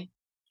Theory,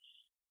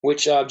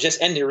 which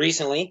just ended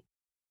recently.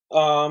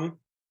 And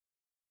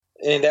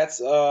that's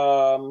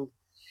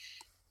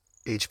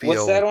HBO.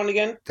 What's that on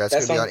again? That's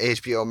going to be on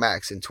HBO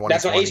Max in 2020.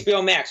 That's on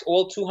HBO Max,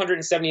 all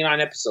 279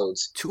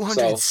 episodes.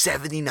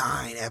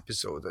 279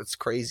 episodes. That's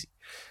crazy.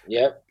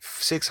 Yep.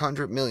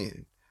 600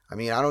 million. I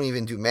mean, I don't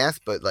even do math,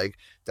 but like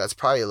that's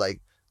probably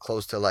like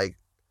close to like,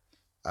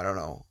 I don't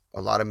know,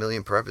 a lot of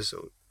million per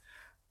episode.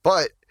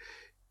 But,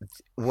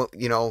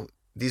 you know,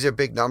 these are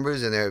big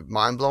numbers and they're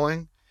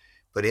mind-blowing.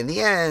 But in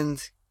the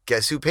end,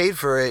 guess who paid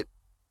for it?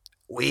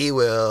 We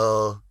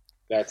will.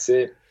 That's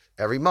it.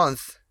 Every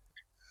month.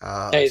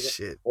 Oh, hey,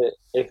 shit.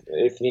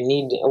 If you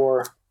need,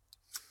 or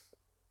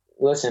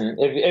listen,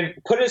 if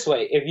put it this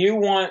way, if you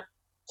want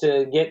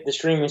to get the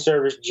streaming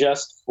service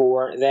just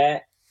for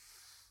that,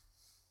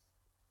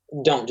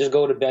 don't. Just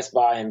go to Best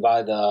Buy and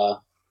buy the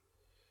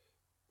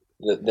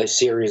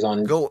series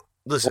on.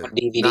 Listen, on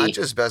DVD. Not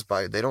just Best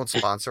Buy. They don't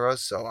sponsor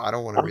us, so I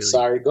don't want to really.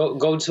 Sorry.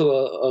 Go to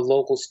a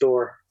local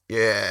store.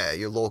 Yeah,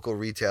 your local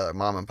retailer,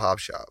 mom and pop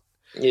shop.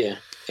 Yeah,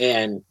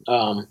 and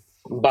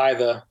buy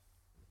the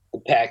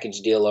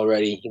package deal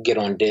already. You get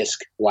on disc,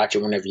 watch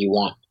it whenever you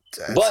want.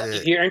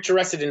 If you're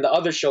interested in the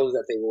other shows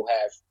that they will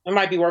have, it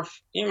might be worth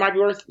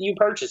you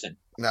purchasing.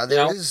 Now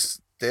there's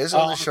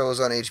other shows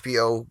on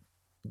HBO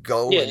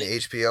Go and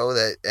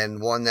HBO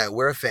and one that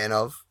we're a fan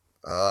of,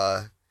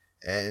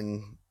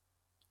 and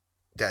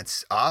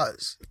that's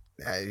Oz.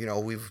 You know,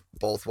 we've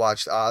both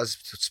watched Oz,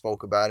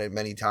 spoke about it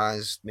many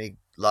times, make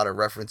a lot of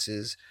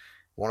references.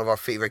 One of our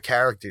favorite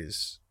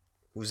characters.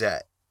 Who's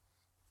that?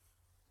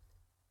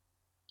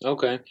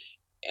 Okay.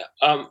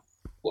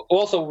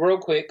 Also, real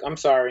quick, I'm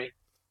sorry.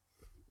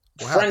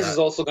 Friends is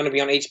also going to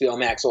be on HBO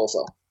Max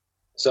also.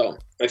 So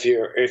if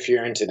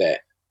you're into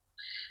that,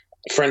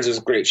 Friends is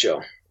a great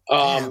show.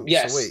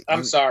 Yes. So wait,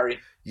 I'm sorry.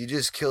 You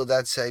just killed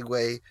that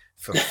segue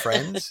for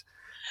Friends.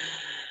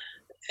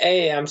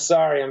 Hey, I'm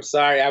sorry. I was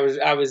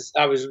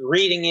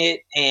reading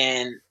it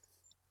and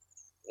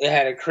it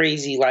had a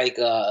crazy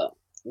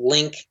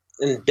link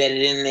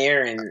embedded in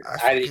there, and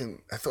I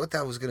thought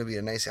that was gonna be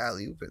a nice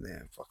alley oop in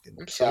there. Fucking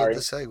I'm sorry.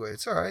 The segue.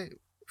 It's all right.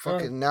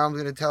 Fucking now I'm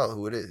gonna tell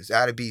who it is.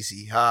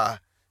 Adebisi. Ha,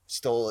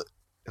 stole it.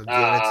 I'm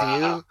giving it to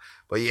you.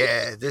 But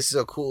yeah, this is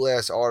a cool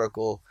ass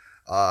article.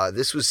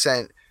 This was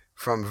sent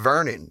from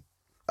Vernon.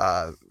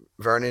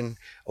 Vernon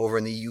over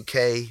in the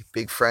UK,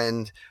 big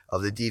friend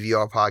of the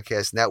DVR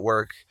Podcast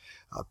Network,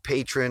 a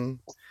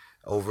patron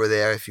over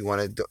there. If you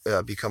want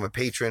to become a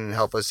patron and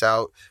help us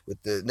out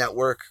with the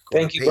network,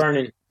 thank you,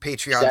 Vernon.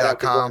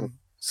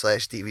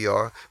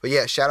 Patreon.com/DVR. But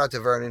yeah, shout out to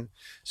Vernon.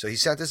 So he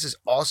sent us this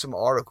awesome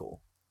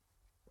article.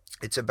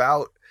 It's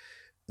about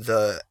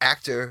the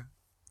actor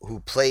who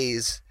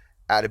plays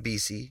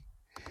Adebisi.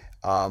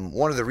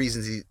 One of the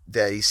reasons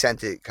that he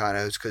sent it kind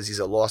of is because he's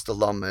a Lost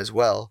alum as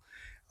well.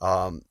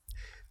 I'm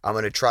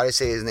going to try to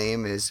say his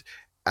name is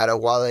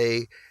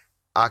Adewale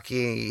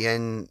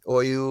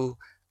Akintoye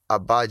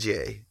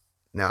Agbaje.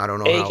 Now, I don't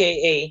know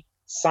AKA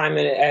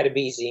Simon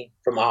Adebisi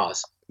from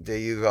Oz. There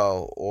you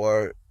go.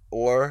 Or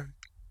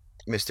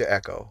Mr.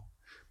 Echo.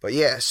 But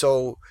yeah,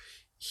 so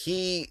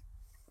he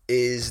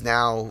is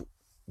now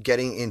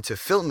getting into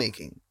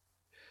filmmaking.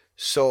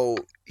 So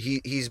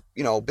he's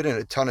been in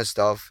a ton of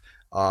stuff.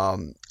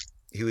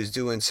 He was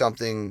doing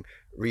something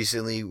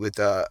recently with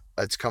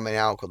it's coming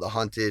out called The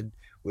Hunted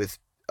with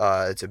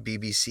it's a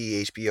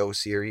BBC HBO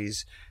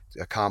series,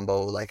 a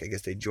combo, I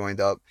guess they joined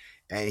up,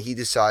 and he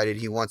decided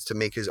he wants to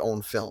make his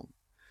own film.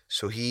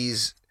 So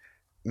he's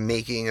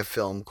making a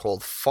film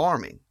called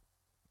Farming.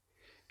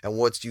 And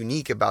what's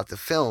unique about the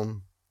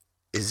film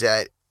is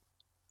that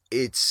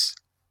it's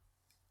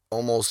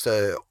almost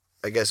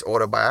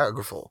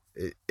autobiographical.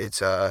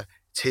 It's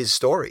his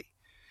story.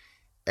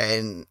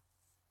 And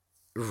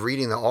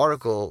reading the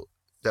article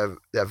that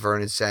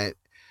Vernon sent,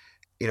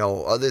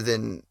 other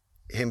than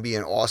him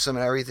being awesome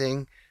and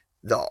everything,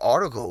 the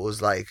article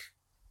was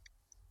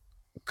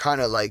kind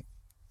of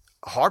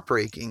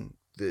heartbreaking.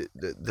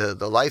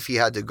 The life he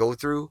had to go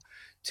through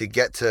to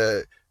get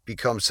to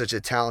become such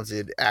a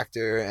talented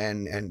actor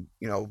and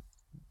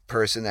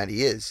person that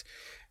he is.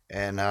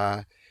 And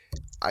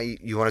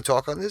you want to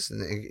talk on this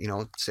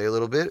and say a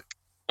little bit?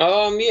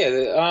 Well,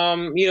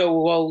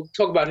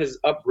 talk about his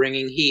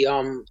upbringing. He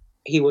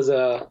was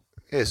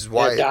This is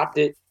why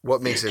adopted.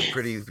 What makes it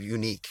pretty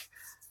unique?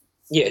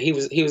 Yeah, he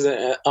was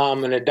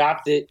an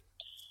adopted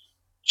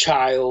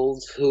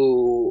child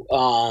who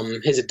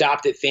his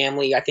adopted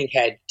family, I think,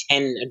 had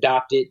 10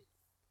 adopted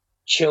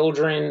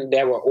children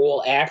that were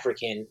all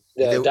African.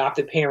 The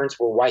adopted parents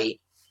were white.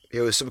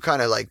 It was some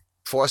kind of like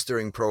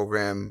fostering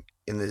program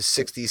in the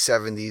 60s,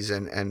 70s,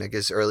 and I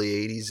guess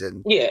early 80s.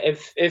 And yeah,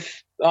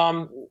 if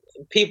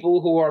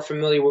people who are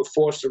familiar with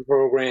foster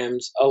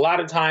programs, a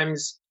lot of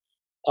times,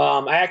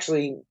 I'm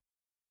actually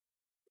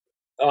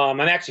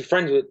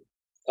friends with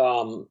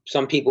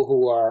some people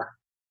who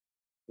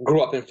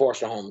grew up in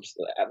foster homes,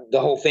 the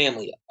whole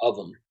family of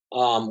them.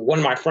 One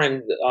of my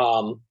friends,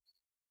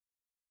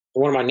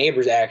 one of my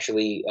neighbors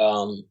actually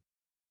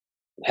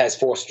has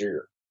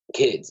foster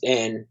kids,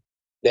 and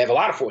they have a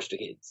lot of foster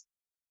kids.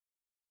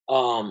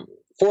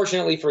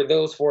 Fortunately for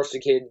those foster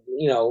kids,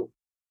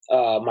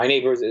 my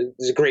neighbor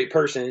is a great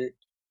person.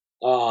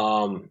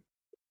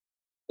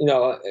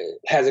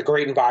 Has a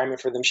great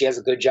environment for them. She has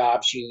a good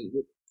job. She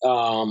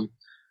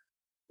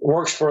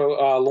works for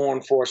law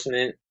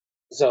enforcement.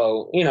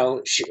 So,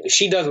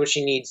 she does what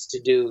she needs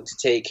to do to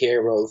take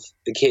care of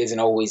the kids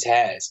and always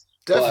has.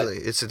 Definitely.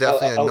 It's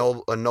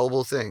definitely a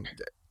noble thing.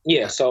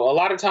 Yeah. So a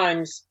lot of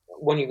times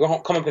when you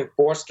come up in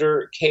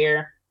foster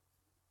care,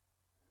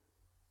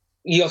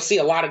 you'll see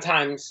a lot of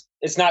times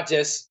it's not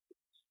just,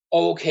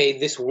 okay,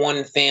 this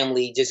one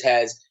family just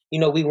has,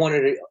 we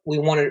wanted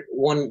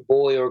one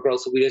boy or a girl,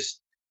 so we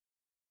just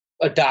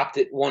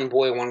adopted one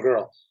boy, one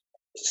girl.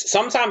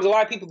 Sometimes a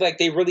lot of people, like,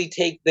 they really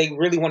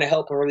want to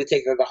help and really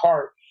take it to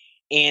heart,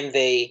 and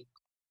they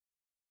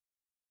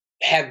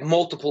have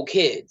multiple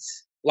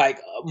kids, like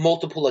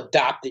multiple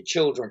adopted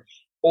children.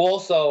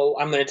 Also,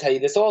 I'm going to tell you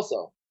this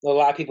also. A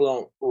lot of people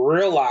don't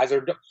realize,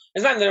 it's not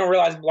that they don't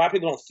realize, but a lot of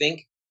people don't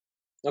think.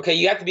 Okay,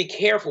 you have to be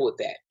careful with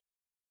that,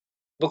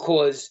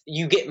 because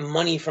you get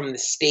money from the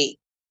state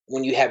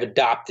when you have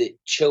adopted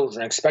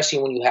children,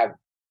 especially when you have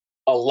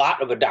a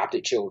lot of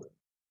adopted children,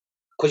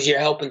 because you're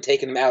helping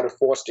taking them out of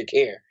foster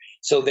care.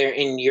 So they're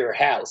in your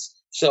house.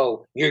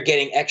 So you're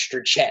getting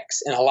extra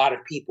checks, and a lot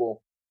of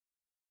people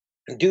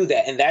do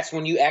that. And that's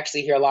when you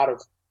actually hear a lot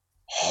of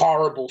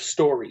horrible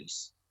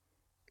stories.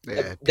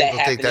 Yeah,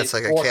 people think that's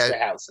like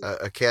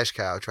a cash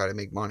cow, try to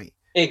make money.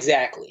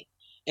 Exactly.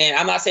 And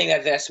I'm not saying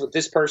that that's what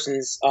this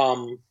person's...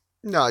 no,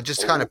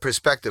 just kind of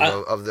perspective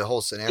of the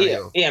whole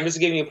scenario. Yeah, I'm just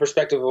giving you a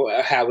perspective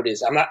of how it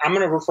is. I'm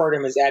going to refer to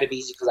him as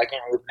Adebisi because I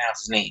can't really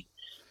pronounce his name.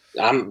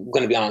 I'm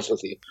going to be honest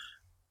with you.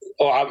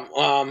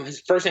 His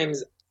first name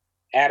is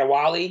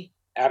Adewale.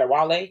 I don't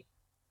want to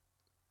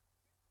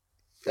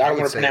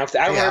pronounce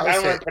that. I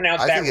don't want to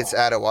pronounce that. I think it's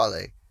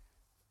Adewale.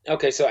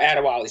 Okay, so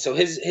Adewale. So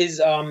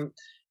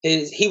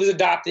he was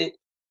adopted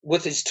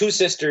with his two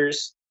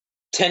sisters,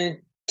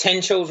 10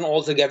 children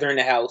altogether in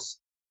the house,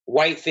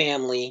 white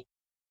family.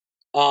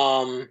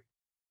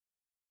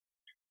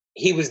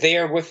 He was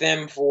there with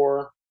them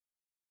for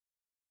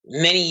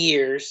many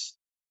years,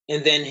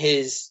 and then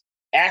his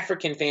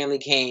African family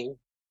came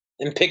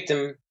and picked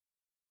him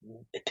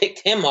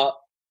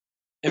up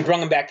and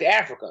brought him back to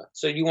Africa.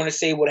 So you want to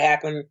say what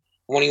happened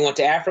when he went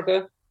to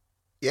Africa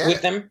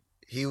with them?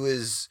 He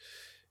was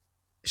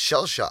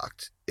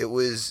shell-shocked. It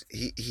was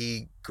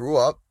he grew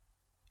up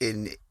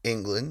in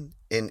England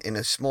in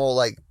a small,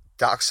 like,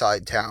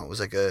 dockside town. It was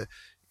like a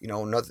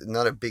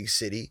not a big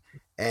city,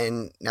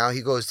 and now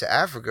he goes to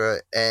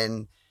Africa,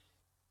 and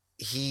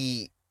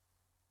he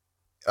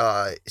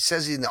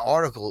says in the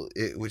article,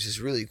 which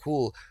is really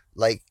cool,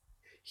 like,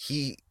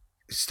 he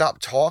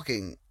stopped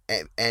talking,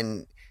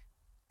 and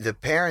the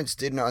parents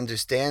didn't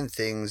understand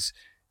things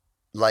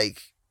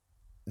like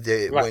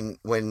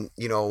when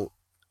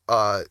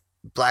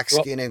black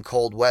skin in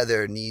cold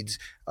weather needs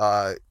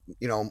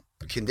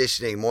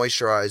conditioning,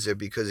 moisturizer,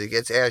 because it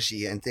gets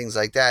ashy and things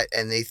like that,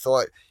 and they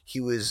thought he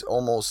was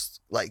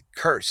almost like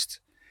cursed.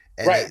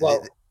 And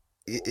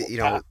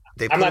I'm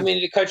not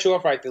meaning to cut you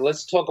off right there.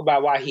 Let's talk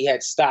about why he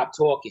had stopped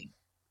talking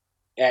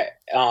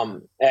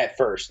at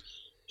first.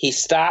 He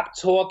stopped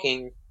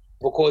talking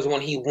because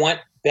when he went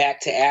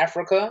back to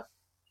Africa,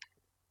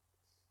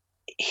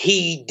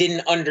 he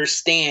didn't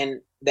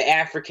understand the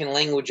African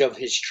language of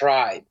his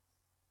tribe.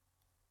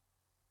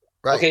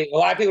 Right. Okay, a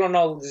lot of people don't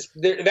know this.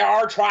 There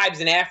are tribes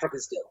in Africa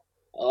still.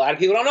 A lot of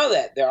people don't know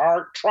that. There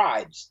are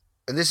tribes.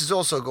 And this is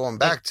also going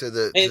back to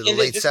the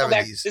late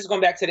 70s. This is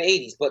going back to the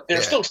 80s, but there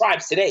are still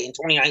tribes today in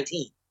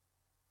 2019.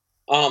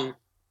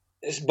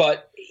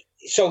 But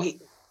so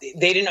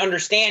they didn't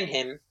understand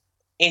him,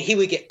 and he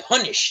would get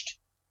punished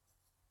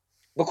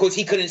because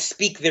he couldn't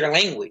speak their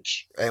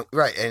language. And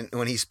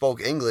when he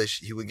spoke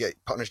English, he would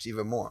get punished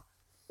even more.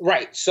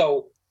 Right.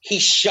 So he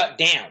shut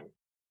down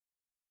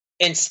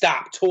and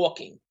stopped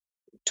talking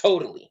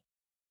totally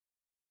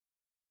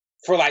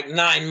for like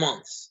 9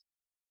 months.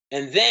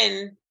 And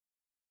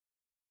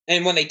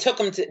when they took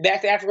him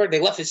back to Africa, they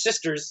left his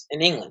sisters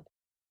in England.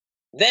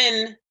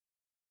 Then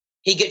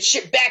he gets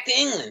shipped back to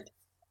England.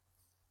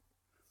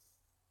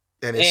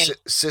 And his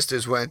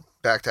sisters went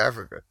back to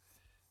Africa.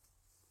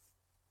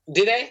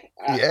 Did they?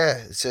 Yeah,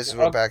 his sisters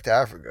went back to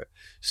Africa.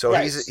 So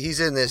he's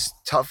in this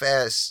tough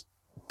ass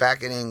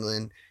back in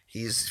England.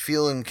 he's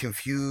feeling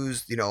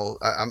confused.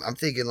 I'm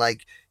thinking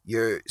like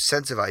your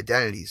sense of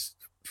identity's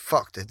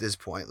fucked at this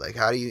point. Like,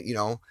 how do you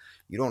don't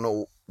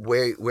know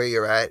where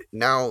you're at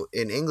now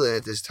in England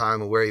at this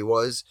time, or where he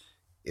was.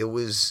 It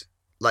was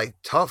like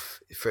tough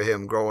for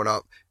him growing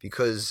up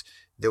because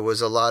there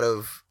was a lot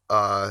of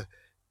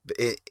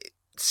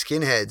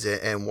skinheads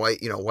and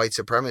white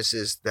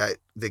supremacists that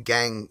the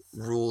gang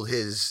ruled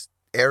his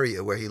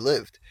area where he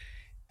lived,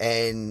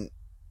 and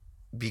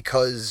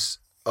because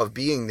of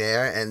being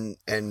there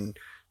and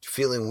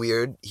feeling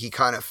weird, he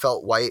kind of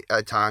felt white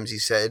at times. He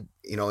said,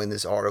 in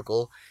this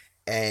article,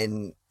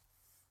 and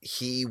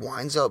he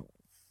winds up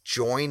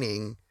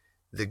joining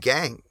the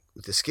gang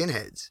with the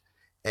skinheads,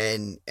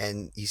 and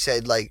he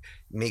said, like,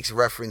 makes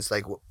reference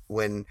like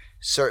when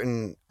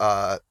certain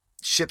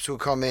ships would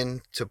come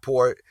in to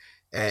port,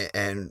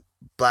 and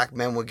black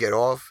men would get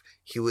off,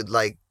 he would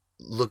like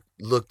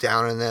look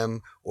down on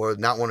them or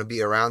not want to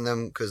be around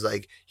them because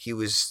like he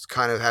was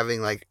kind of having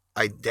like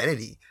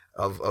identity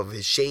of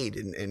his shade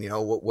and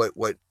what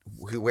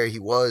where he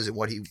was and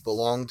what he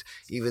belonged,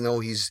 even though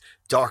he's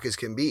dark as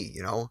can be,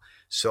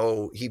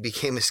 so he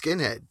became a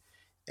skinhead.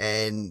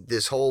 And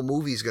this whole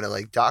movie is going to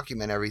like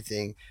document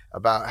everything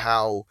about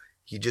how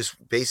he just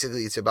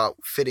basically, it's about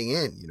fitting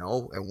in,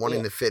 and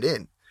wanting to fit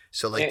in.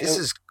 So like this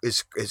is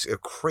a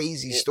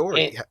crazy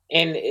story.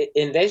 And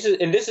this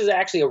is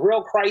actually a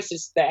real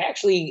crisis that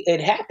actually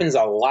it happens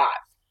a lot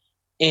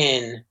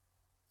in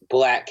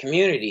black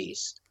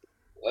communities,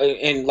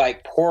 in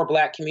like poor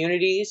black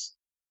communities.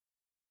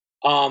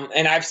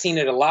 And I've seen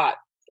it a lot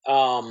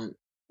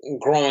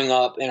growing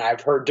up, and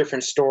I've heard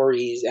different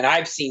stories, and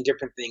I've seen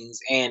different things,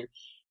 and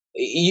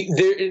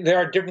there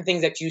are different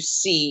things that you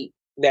see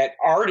that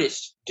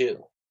artists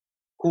do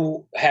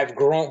who have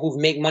grown, who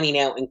make money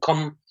now and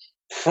come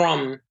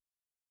from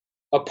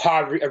a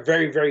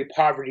very, very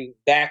poverty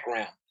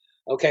background.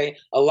 Okay.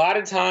 A lot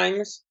of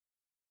times,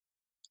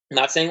 I'm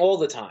not saying all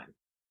the time.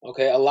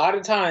 Okay. A lot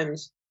of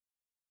times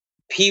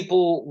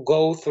people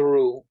go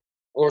through,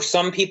 or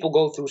some people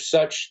go through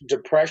such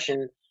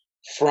depression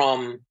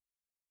from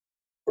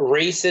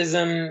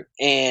racism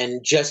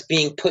and just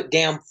being put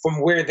down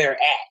from where they're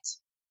at,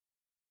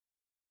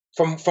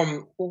 from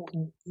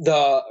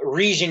the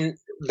region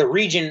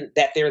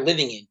that they're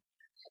living in,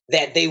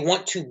 that they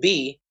want to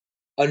be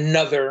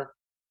another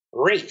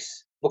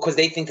race because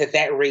they think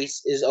that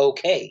race is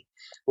okay.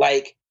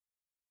 Like,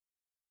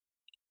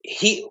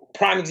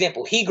 prime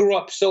example, he grew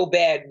up so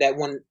bad that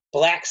when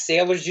black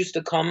sailors used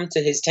to come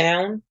to his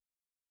town,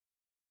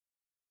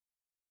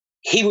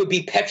 he would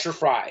be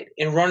petrified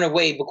and run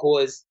away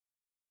because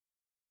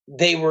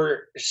they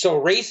were so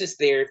racist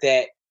there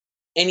that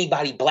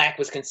anybody black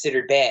was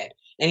considered bad.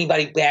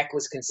 Anybody black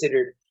was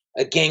considered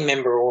a gang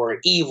member or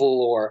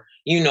evil or,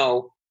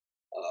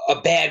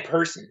 a bad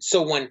person.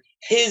 So when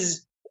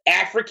his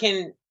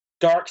African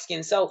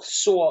dark-skinned self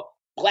saw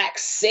black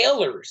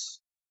sailors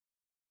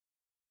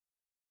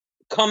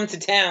come to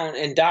town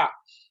and dock,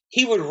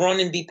 he would run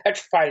and be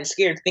petrified and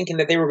scared, thinking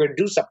that they were going to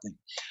do something.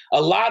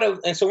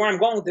 And so where I'm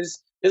going with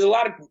this, there's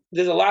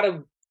a lot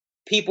of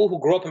people who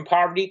grow up in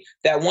poverty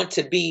that want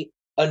to be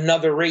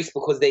another race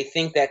because they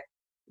think that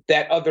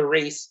other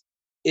race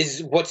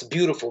is what's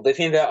beautiful. They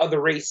think that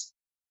other race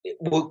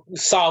will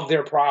solve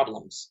their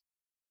problems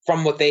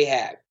from what they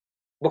have,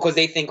 because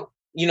they think,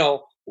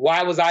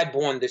 why was I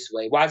born this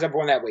way? Why was I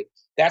born that way?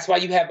 That's why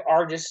you have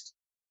artists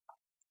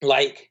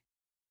like,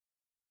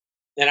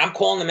 and I'm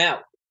calling them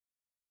out,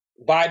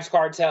 Vybz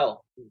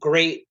Kartel,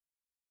 great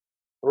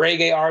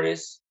reggae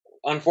artist,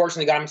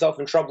 unfortunately got himself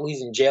in trouble.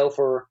 He's in jail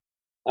for,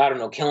 I don't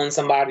know, killing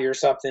somebody or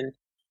something.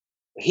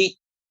 He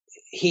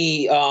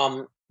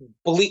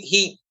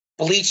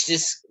bleached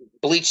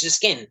his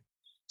skin.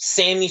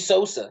 Sammy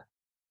Sosa,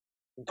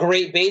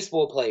 great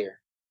baseball player,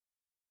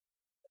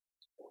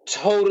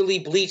 totally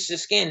bleached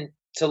his skin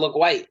to look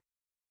white.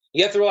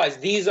 You have to realize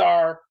these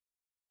are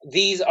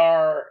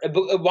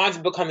it winds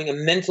up becoming a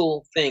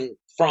mental thing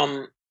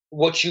from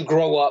what you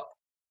grow up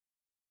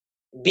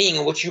being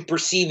and what you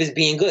perceive as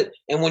being good.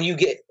 And when you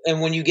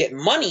get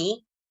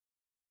money,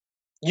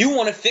 you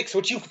want to fix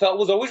what you felt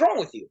was always wrong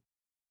with you.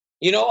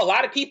 A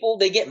lot of people,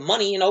 they get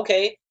money and,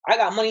 okay, I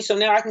got money, so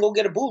now I can go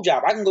get a boob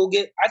job. I can go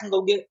get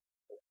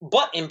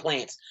butt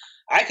implants.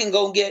 I can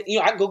go get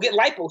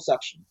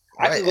liposuction.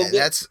 I can go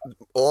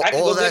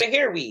get a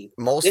hair weave.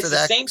 It's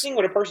the same thing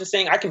with a person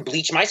saying, I can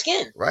bleach my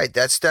skin. Right.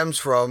 That stems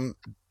from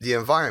the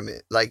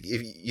environment. Like,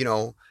 if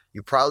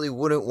you probably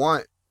wouldn't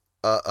want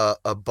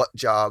a butt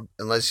job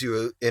unless you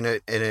were in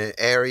an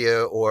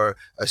area or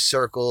a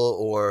circle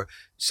or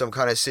some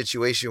kind of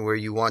situation where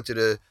you wanted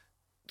to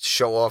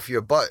show off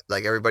your butt.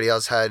 Like everybody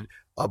else had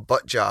a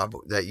butt job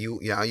that you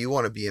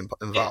want to be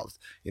involved.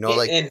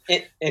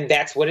 And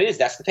that's what it is.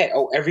 That's the fact.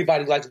 Oh,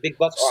 everybody likes big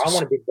butts. Oh, I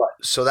want a big butt.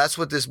 So that's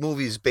what this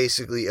movie is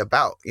basically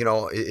about.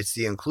 It's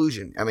the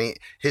inclusion. I mean,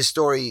 his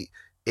story,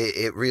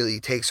 it really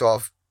takes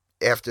off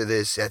after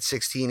this. At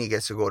 16, he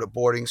gets to go to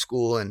boarding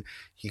school and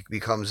he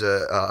becomes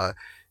a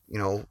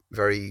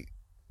very,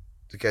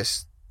 I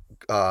guess,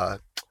 what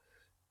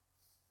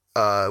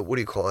do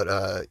you call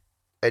it?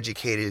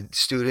 educated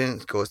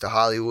student, goes to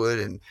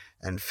Hollywood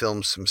and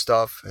films some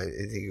stuff. I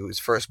think his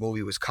first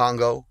movie was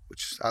Congo,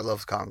 which I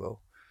loved Congo.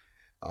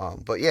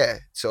 But yeah,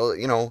 so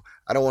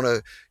I don't want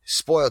to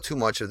spoil too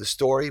much of the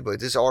story,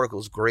 but this article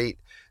is great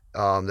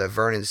that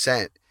Vernon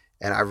sent,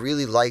 and I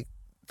really like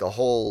the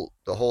whole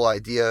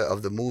idea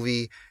of the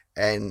movie,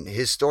 and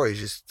his story is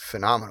just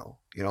phenomenal.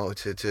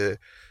 To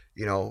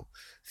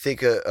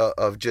think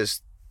of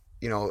just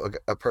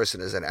a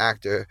person as an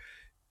actor.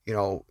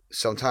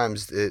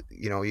 Sometimes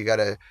you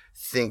gotta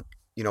think.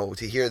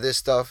 To hear this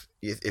stuff,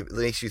 it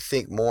makes you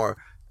think more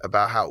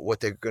about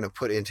what they're going to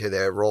put into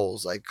their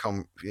roles, like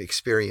come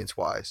experience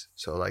wise.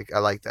 So I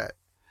like that.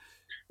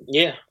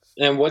 Yeah.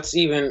 And what's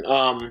even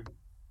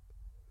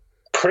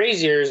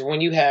crazier is when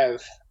you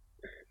have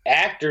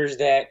actors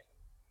that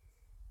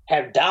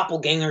have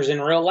doppelgangers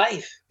in real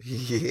life.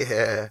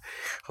 Yeah.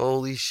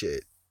 Holy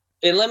shit.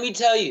 And let me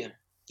tell you,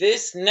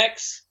 this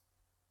next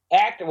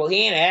actor, well,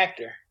 he ain't an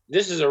actor.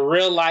 This is a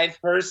real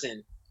life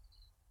person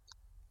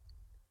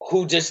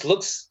who just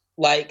looks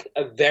like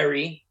a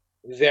very,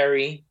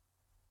 very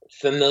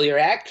familiar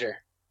actor.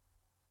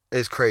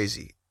 It's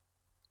crazy.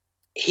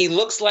 He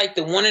looks like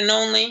the one and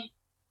only.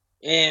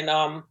 And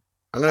I'm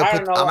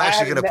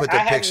actually gonna put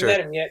the picture. I haven't met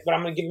him yet, but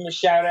I'm gonna give him a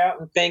shout out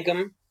and thank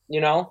him.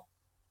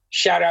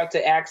 Shout out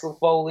to Axel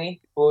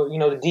Foley for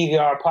the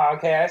DVR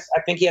podcast.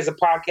 I think he has a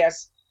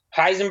podcast,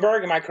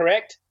 Heisenberg. Am I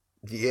correct?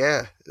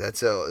 Yeah,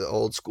 that's a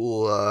old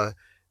school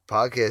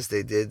podcast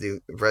they did. They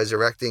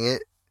resurrecting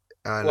it.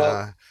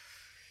 And,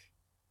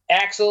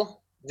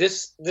 Axel,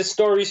 this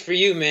story's for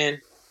you, man.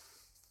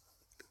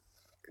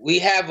 We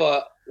have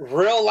a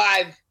real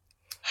live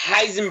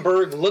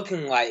Heisenberg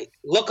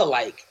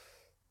lookalike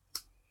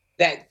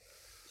that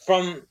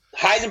from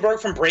Heisenberg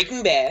from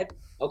Breaking Bad.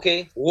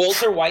 Okay,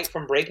 Walter White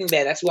from Breaking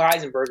Bad. That's who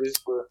Heisenberg is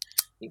for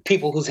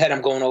people whose head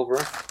I'm going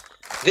over.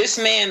 This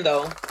man,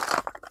 though,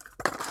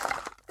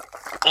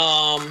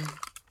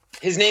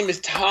 his name is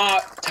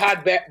Todd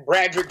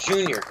Bradrick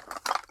Jr.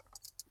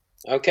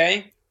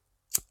 Okay,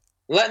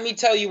 let me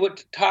tell you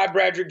what Todd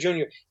Bradrick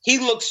Jr. He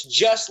looks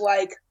just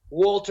like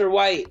Walter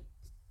White.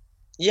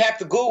 You have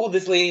to Google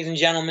this, ladies and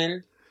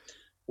gentlemen.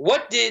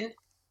 What did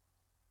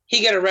he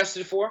get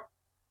arrested for?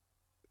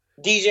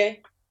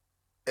 DJ?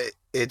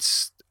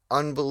 It's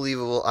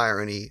unbelievable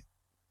irony,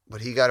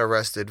 but he got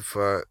arrested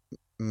for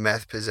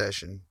meth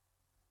possession.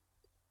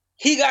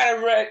 He got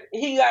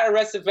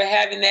arrested for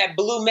having that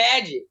blue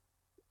magic.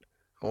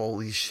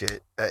 Holy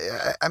shit.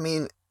 I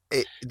mean,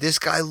 this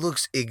guy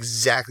looks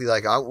exactly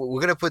like...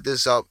 We're going to put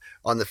this up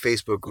on the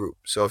Facebook group.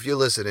 So if you're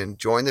listening,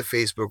 join the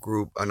Facebook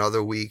group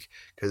another week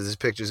because this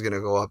picture's going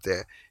to go up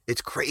there.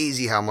 It's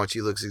crazy how much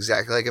he looks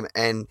exactly like him.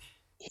 And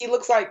he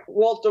looks like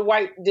Walter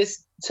White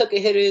just took a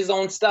hit of his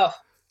own stuff.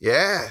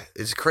 Yeah,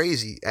 it's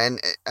crazy. And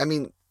I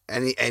mean,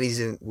 and he's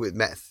in with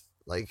meth.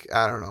 Like,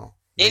 I don't know.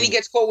 And he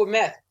gets caught with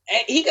meth.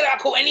 He could have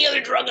caught any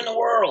other drug in the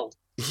world.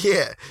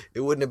 Yeah, it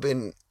wouldn't have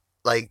been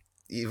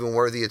even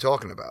worthy of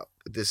talking about.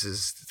 This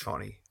is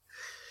funny.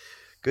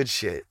 Good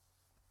shit.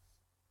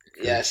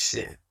 Yes.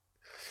 Shit.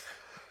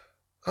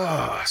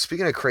 Oh,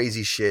 speaking of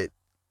crazy shit,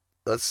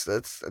 let's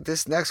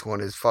this next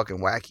one is fucking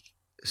wacky.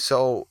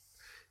 So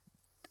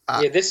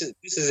this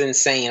is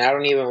insane. I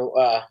don't even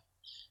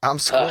I'm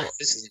scrolling.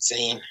 This is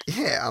insane.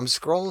 Yeah, I'm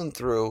scrolling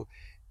through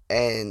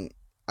and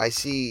I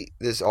see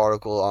this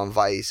article on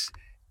Vice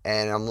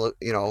and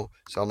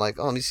so I'm like,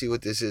 oh, let me see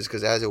what this is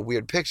because it has a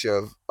weird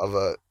picture of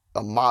a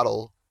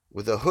model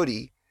with a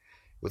hoodie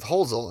with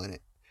holes all in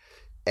it.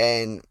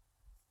 And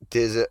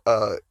there's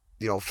a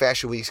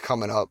Fashion Week's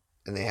coming up,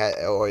 and they had,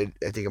 or I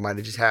think it might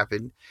have just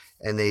happened,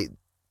 and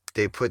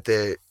they put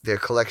their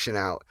collection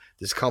out.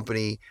 This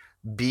company,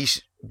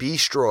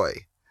 Beestroy,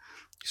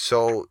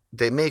 so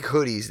they make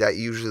hoodies that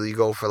usually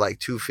go for like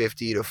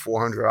 $250 to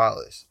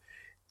 $400,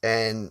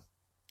 and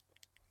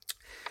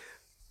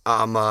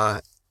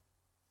I'm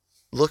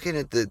looking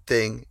at the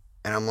thing,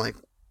 and I'm like,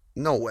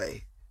 no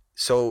way.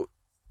 So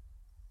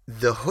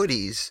the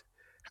hoodies.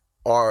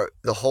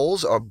 The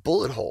holes are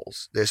bullet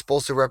holes. They're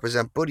supposed to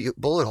represent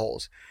bullet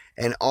holes.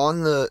 And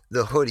on the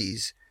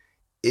hoodies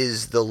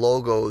is the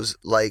logos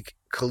like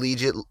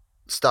collegiate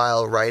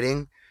style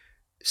writing,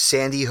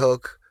 Sandy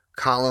Hook,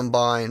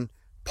 Columbine,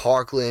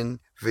 Parkland,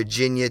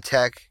 Virginia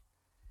Tech.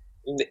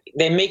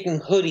 They're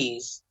making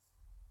hoodies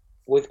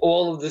with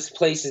all of these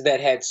places that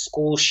had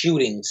school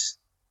shootings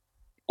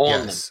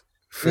on them.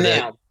 For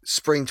now,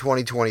 spring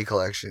 2020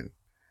 collection.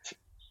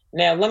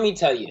 Now, let me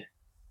tell you.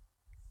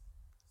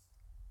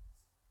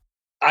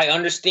 I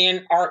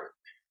understand art.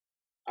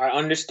 I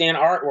understand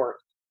artwork.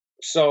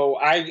 So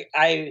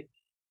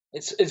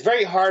it's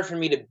very hard for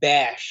me to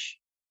bash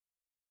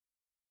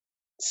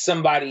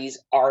somebody's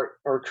art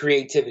or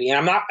creativity.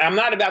 And I'm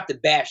not about to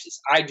bash this.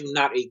 I do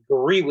not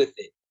agree with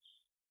it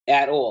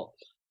at all.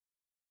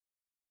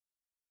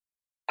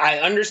 I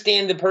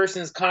understand the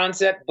person's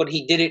concept, but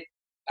he did it,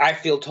 I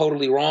feel,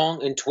 totally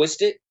wrong and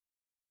twisted.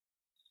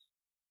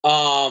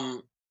 I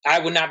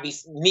would not be,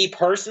 me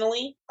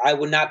personally, I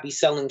would not be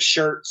selling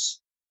shirts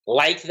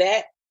like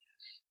that.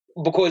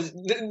 because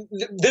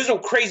there's a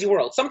crazy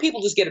world. Some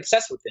people just get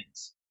obsessed with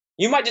things.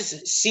 You might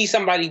just see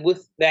somebody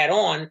with that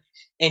on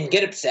and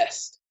get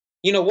obsessed.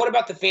 What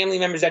about the family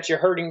members that you're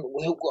hurting?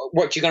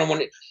 What you're gonna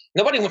want?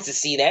 Nobody wants to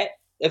see that.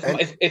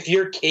 If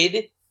your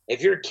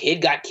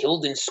kid got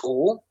killed in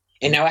school,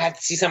 and now I have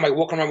to see somebody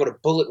walking around with a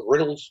bullet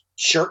riddled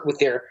shirt with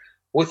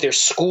their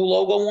school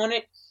logo on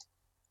it.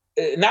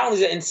 Not only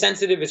is it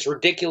insensitive, it's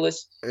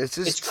ridiculous.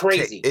 It's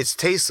crazy. It's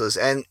tasteless,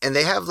 and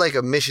they have like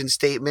a mission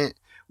statement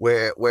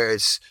where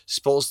it's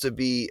supposed to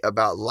be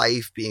about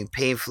life being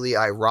painfully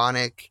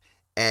ironic,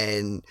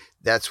 and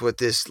that's what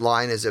this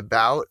line is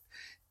about,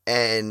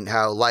 and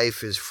how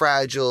life is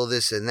fragile,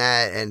 this and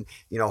that, and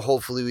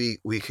hopefully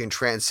we can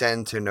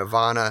transcend to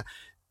nirvana.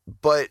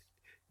 But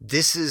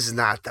this is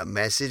not the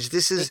message.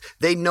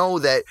 They know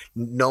that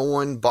no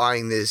one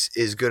buying this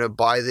is gonna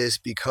buy this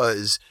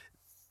because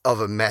of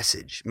a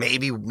message.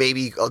 Maybe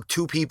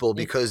 2 people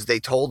because they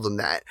told them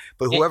that.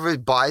 But whoever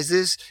buys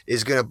this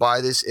is going to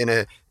buy this in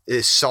a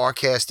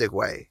sarcastic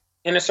way.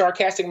 In a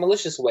sarcastic,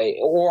 malicious way.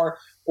 Or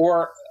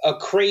a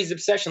crazy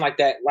obsession like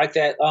that. Like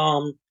that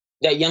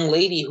young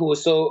lady who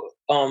was so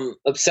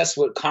obsessed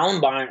with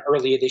Columbine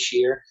earlier this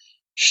year.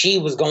 She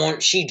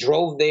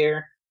drove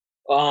there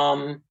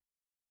from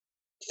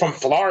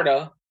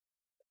Florida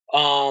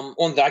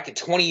on the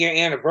 20-year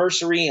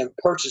anniversary and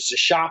purchased a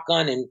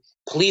shotgun, and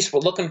police were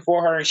looking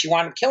for her, and she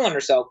wound up killing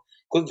herself.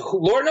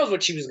 Lord knows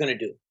what she was going to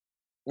do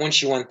when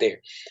she went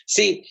there.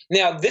 See,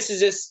 now this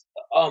is just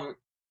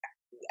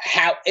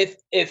how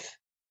if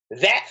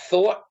that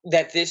thought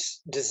that this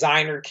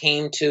designer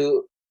came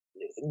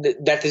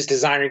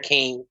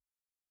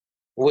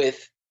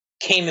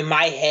in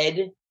my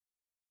head,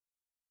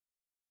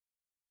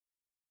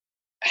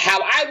 how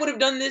I would have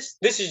done this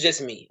is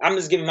just me. I'm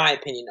just giving my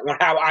opinion on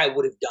how I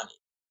would have done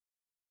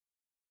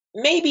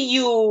it. Maybe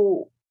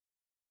you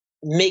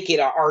make it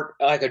art,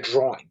 like a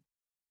drawing.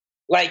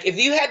 Like if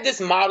you had this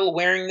model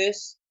wearing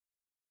this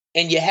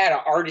and you had an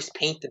artist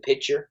paint the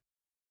picture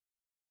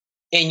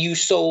and you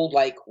sold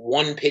like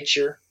one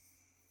picture,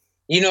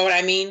 you know what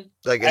I mean?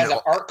 Like as an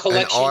art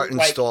collection, an art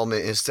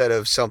installment instead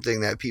of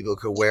something that people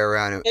could wear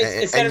around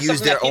and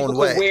use their own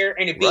way. Wear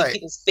and it be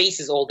people's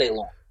faces all day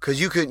long. Because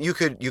you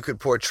could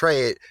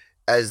portray it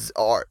as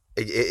art.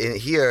 In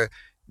here,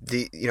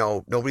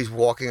 nobody's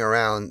walking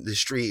around the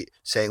street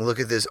saying, "Look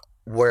at this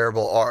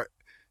wearable art."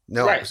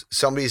 No,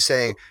 somebody's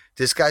saying,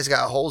 "This guy's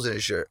got holes in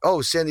his shirt."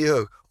 Oh, Sandy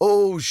Hook.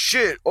 Oh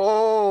shit.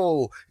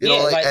 Oh,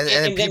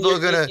 and people are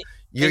gonna.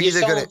 You're either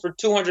gonna for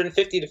 $250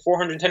 to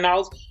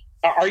 $410.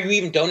 Are you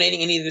even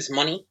donating any of this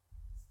money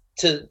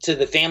to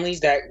the families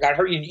that got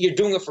hurt? You're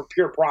doing it for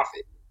pure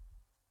profit.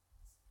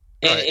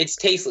 And it's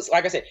tasteless.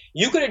 Like I said,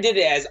 you could have did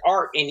it as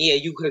art, and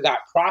you could have got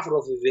profit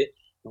off of it,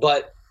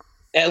 but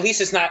at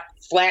least it's not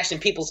flashed in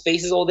people's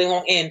faces all day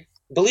long. And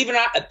believe it or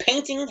not, a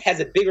painting has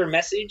a bigger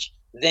message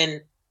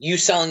than you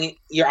selling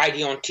your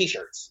ID on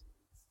T-shirts.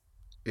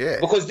 Yeah.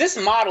 Because this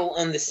model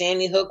on the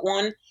Sandy Hook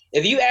one,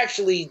 if you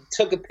actually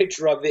took a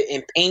picture of it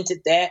and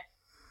painted that,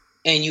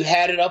 and you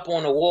had it up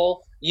on a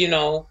wall,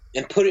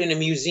 and put it in a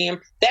museum,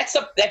 that's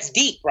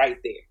deep right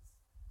there.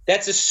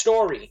 That's a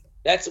story.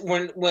 That's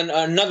when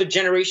another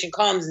generation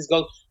comes and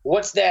goes,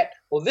 "What's that?"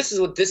 Well, this is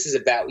what this is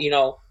about.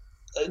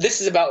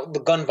 This is about the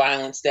gun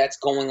violence that's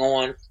going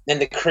on and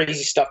the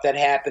crazy stuff that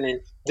happened,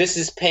 and this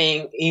is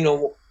paying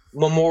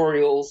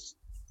memorials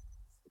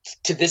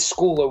to this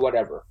school or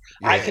whatever.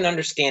 Yeah. I can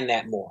understand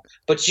that more.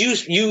 But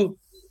you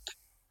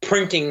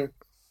printing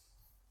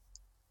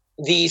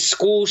these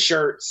school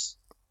shirts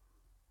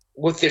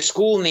with their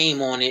school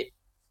name on it,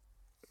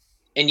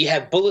 and you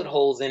have bullet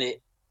holes in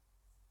it,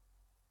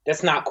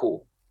 that's not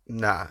cool.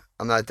 Nah,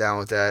 I'm not down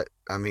with that.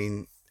 I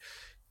mean,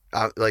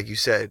 like you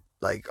said,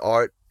 like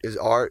art is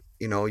art.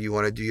 You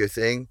want to do your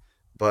thing,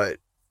 but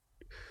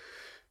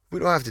we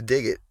don't have to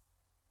dig it.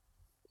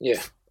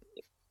 Yeah.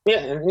 Yeah,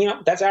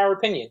 and that's our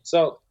opinion.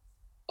 So,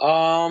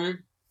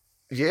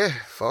 yeah,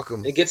 fuck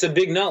them. It gets a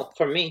big no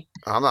from me.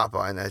 I'm not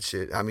buying that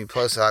shit. I mean,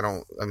 plus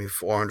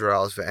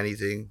 $400 for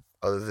anything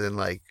other than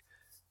like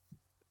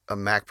a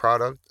Mac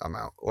product, I'm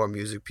out. Or a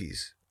music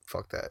piece.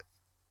 Fuck that.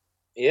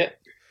 Yeah.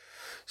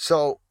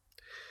 So,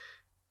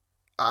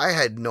 I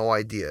had no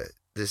idea.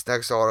 This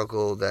next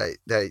article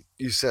that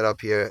you set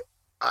up here,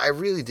 I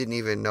really didn't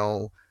even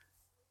know.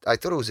 I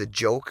thought it was a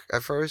joke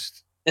at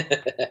first.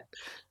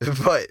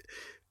 But,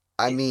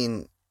 I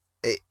mean...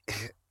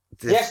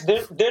 yes,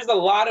 there's a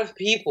lot of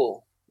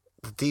people...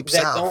 Deep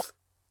South.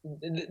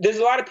 There's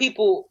a lot of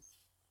people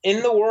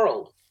in the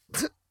world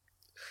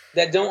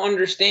that don't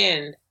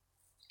understand...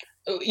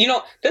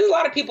 there's a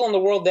lot of people in the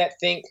world that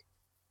think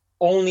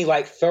only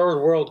like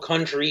third world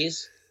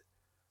countries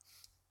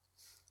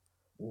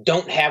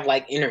don't have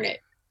like internet.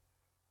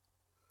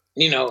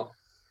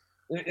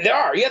 There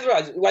are. You have to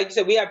realize, like you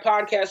said, we have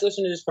podcast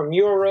listeners from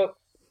Europe,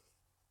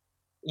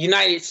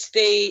 United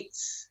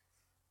States,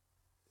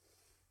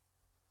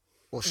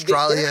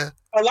 Australia.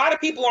 A lot of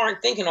people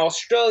aren't thinking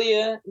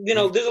Australia.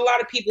 There's a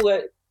lot of people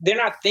that they're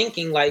not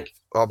thinking like.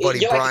 Our buddy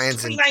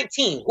Brian's in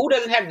 2019. Who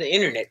doesn't have the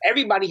internet?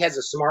 Everybody has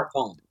a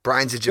smartphone.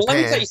 Brian's in Japan. Well,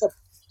 let me tell you something.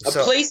 A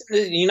So place in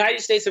the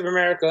United States of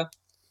America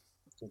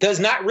does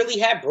not really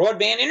have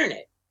broadband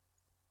internet.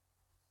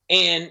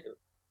 And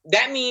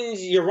that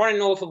means you're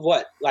running off of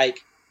what? Like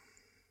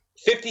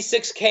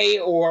 56K,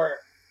 or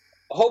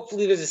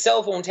hopefully there's a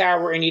cell phone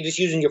tower and you're just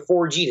using your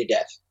 4G to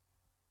death.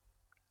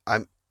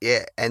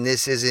 yeah, and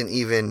this isn't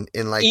even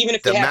in like Even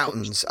if the you have-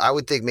 mountains. I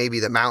would think maybe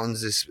the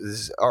mountains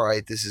is all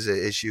right. This is an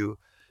issue,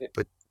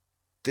 but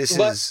this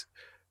But- is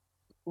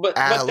But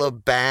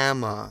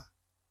Alabama.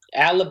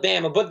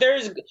 Alabama. But there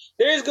is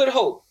good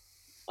hope.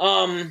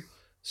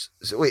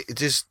 So wait,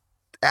 just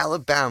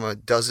Alabama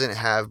doesn't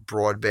have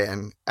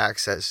broadband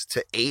access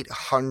to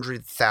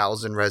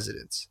 800,000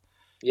 residents.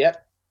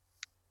 Yep.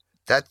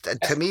 That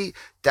to me,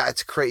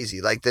 that's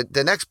crazy. Like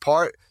the next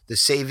part, the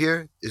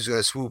savior is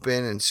gonna swoop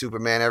in and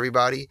Superman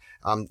everybody.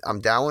 I'm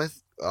down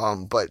with.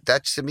 But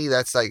that's, to me,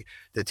 that's like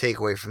the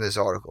takeaway from this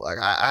article. Like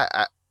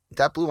I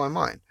that blew my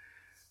mind.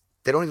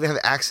 They don't even have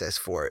access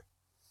for it.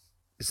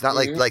 It's not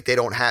Mhm. like they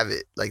don't have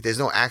it. Like there's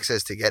no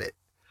access to get it.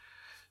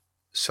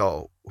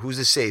 So who's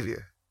the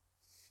savior?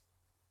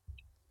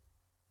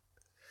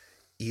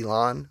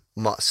 Elon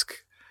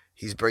Musk.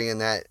 He's bringing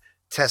that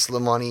Tesla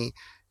money,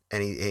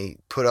 and he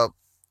put up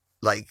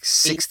like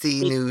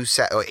 60 new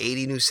or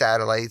 80 new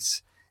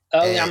satellites.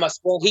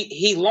 Well,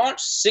 he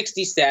launched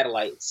 60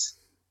 satellites.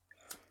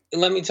 And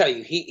let me tell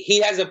you,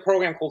 he has a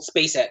program called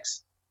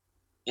SpaceX,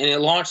 and it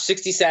launched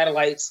 60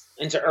 satellites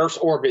into Earth's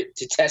orbit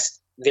to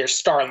test their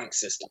Starlink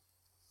system.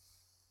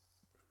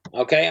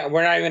 Okay,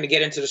 we're not even going to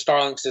get into the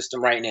Starlink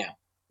system right now,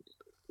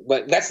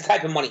 but that's the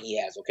type of money he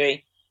has.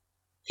 Okay,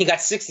 he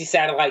got 60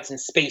 satellites in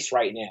space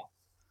right now.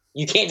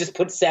 You can't just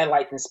put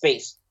satellites in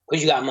space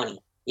because you got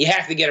money. You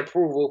have to get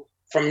approval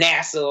from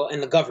NASA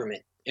and the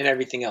government and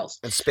everything else.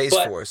 And Space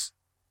Force.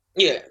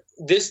 Yeah,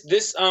 this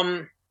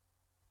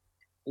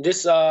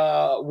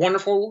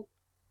wonderful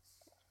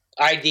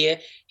idea.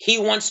 He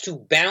wants to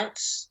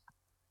bounce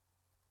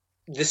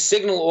the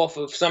signal off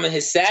of some of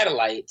his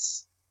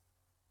satellites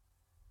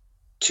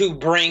to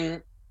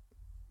bring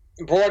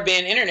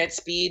broadband internet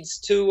speeds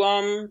to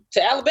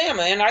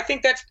Alabama, and I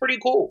think that's pretty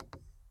cool.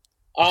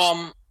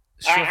 I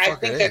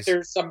think that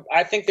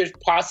there's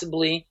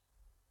possibly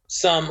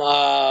some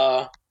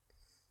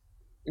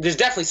there's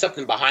definitely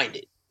something behind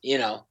it. You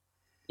know,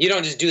 you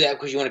don't just do that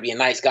because you want to be a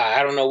nice guy.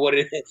 I don't know what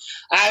it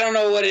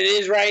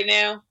is right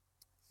now,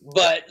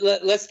 but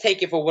let's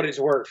take it for what it's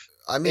worth.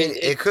 I mean,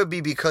 it could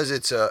be because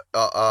it's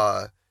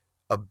a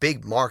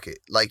big market.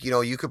 Like, you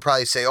know, you could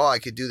probably say, oh, I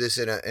could do this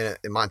in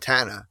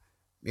Montana,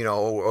 you know,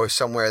 or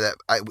somewhere that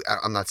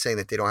I'm not saying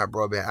that they don't have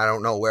broadband. I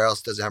don't know where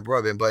else doesn't have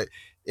broadband, but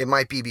it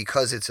might be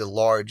because it's a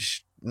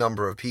large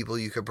number of people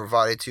you could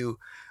provide it to.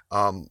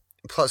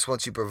 Plus,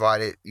 once you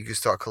provide it, you can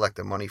start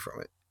collecting money from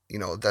it. You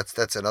know,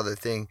 that's another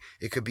thing.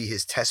 It could be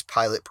his test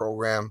pilot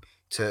program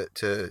to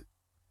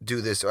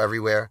do this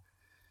everywhere.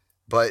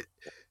 But,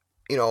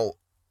 you know,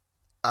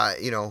 I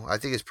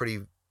think it's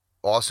pretty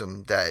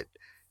awesome that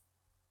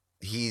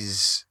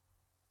he's,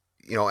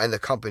 you know, and the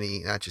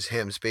company, not just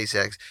him,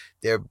 SpaceX,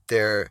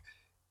 they're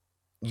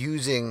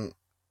using,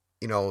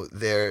 you know,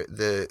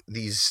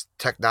 these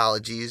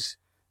technologies,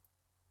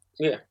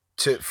 Yeah,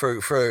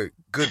 for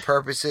good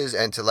purposes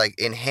and to like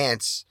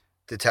enhance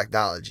the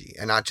technology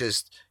and not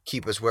just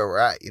keep us where we're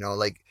at. You know,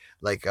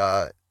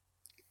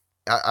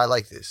 I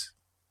like this.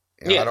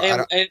 You know,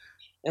 yeah,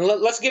 and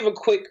let's give a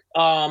quick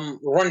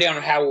rundown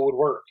of how it would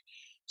work.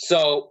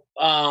 So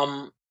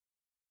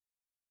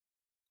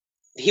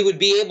he would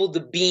be able to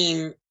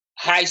beam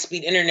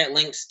high-speed internet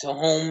links to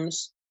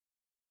homes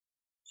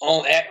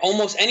at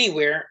almost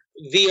anywhere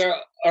via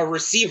a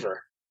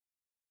receiver.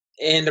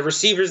 And the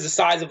receiver is the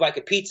size of like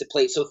a pizza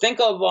plate. So think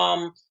of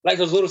like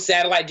those little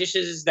satellite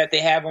dishes that they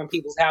have on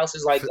people's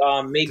houses, like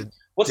maybe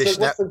what's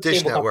the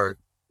Dish Network,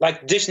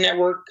 like Dish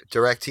Network,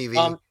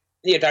 DirecTV.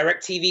 Yeah,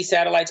 DirecTV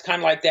satellites,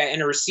 kind of like that.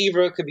 And a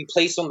receiver could be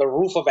placed on the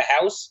roof of a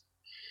house,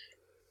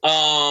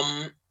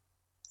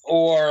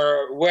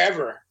 or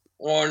wherever,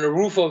 or on the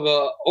roof of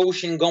a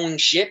ocean-going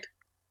ship,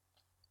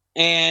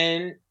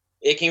 and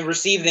it can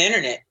receive the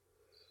internet.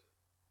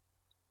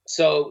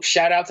 So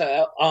shout out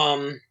to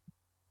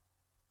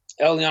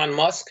Elon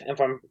Musk.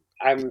 If I'm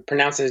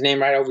pronouncing his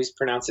name right, I always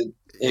pronounce it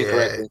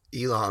incorrectly.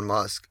 Yeah, Elon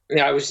Musk.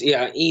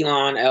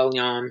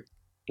 Elon,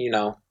 you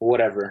know,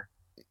 whatever.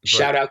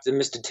 Shout out to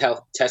Mr.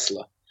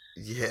 Tesla.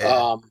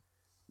 Yeah.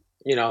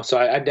 You know, so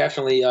I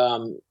definitely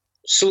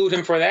salute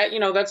him for that. You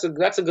know, that's a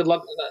good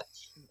luck.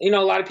 You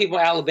know, a lot of people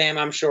in Alabama,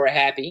 I'm sure, are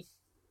happy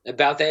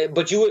about that.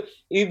 But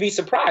you'd be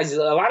surprised.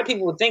 A lot of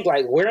people would think,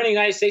 like, where in the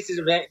United States is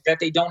it that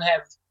they don't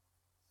have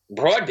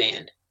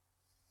broadband?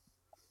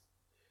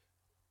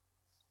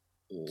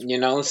 You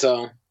know,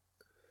 so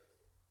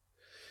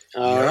I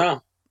don't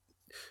know.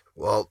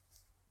 Well,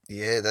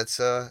 yeah,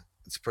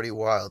 it's pretty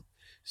wild.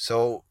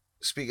 So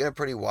speaking of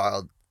pretty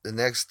wild, the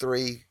next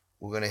three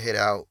we're gonna hit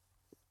out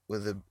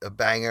with a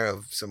banger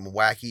of some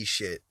wacky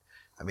shit.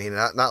 I mean,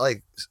 not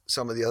like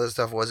some of the other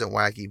stuff wasn't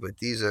wacky, but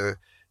these are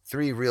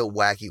three real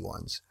wacky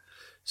ones.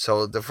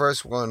 So the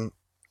first one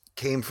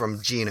came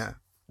from Gina.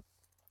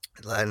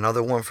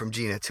 Another one from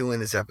Gina, 2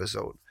 in this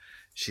episode.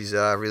 She's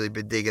really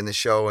been digging the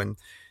show, and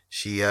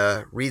she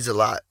reads a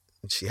lot.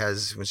 She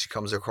has, when she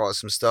comes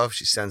across some stuff,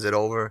 she sends it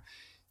over.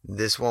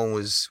 This one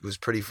was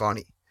pretty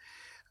funny.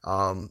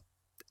 Um,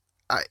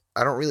 I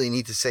don't really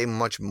need to say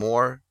much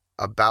more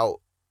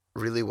about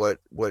really what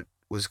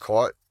was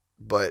caught,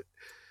 but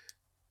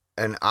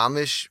an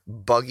Amish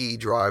buggy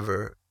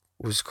driver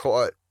was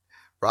caught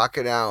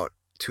rocking out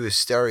to a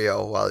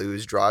stereo while he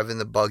was driving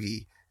the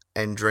buggy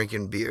and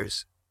drinking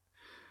beers.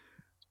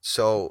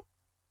 So,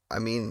 I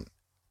mean,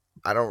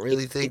 I don't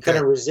really He think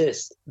couldn't that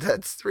resist.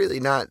 that's really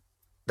not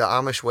the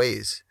Amish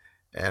ways.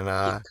 And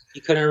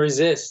He couldn't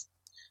resist.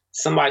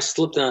 Somebody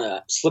slipped him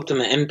an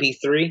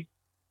MP3.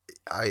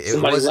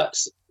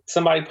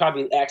 Somebody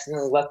probably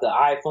accidentally left the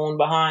iPhone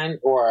behind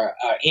or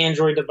an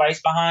Android device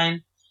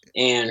behind,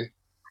 and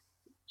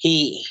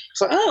he's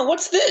like, "Oh,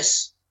 what's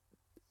this?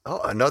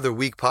 another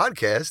week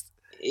podcast.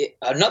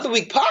 Another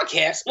week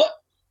podcast? What?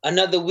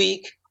 Another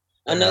week?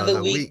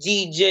 Another week?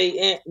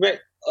 DJ and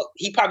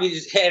he probably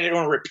just had it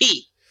on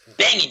repeat,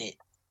 banging it,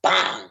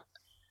 bang."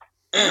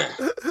 And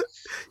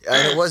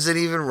it wasn't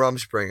even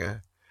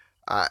Rumspringer.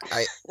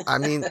 I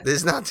mean,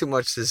 there's not too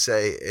much to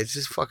say. It's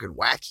just fucking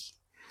wacky.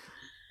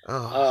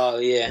 Oh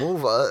yeah.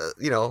 Move.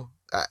 You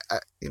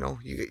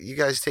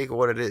guys take it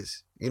what it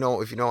is.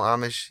 If you know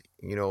Amish,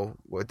 you know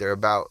what they're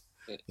about.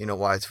 You know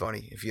why it's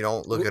funny. If you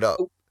don't, look it up.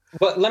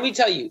 But let me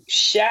tell you,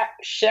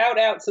 shout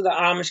out to the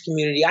Amish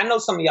community. I know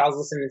some of y'all's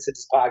listening to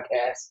this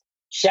podcast.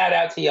 Shout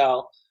out to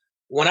y'all.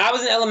 When I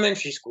was in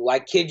elementary school, I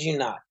kid you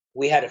not,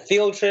 we had a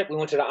field trip. We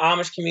went to the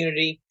Amish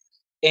community,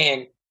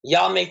 and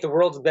y'all make the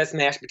world's best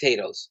mashed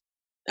potatoes.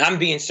 I'm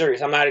being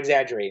serious. I'm not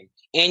exaggerating.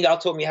 And y'all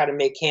taught me how to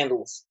make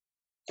candles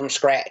from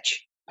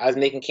scratch. I was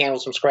making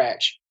candles from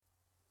scratch.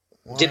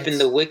 What? Dipping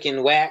the wick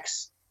in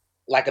wax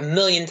like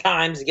 1,000,000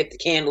 times to get the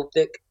candle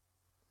thick.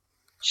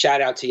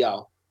 Shout out to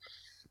y'all.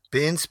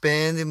 Been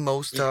spending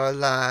most of our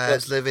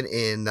lives living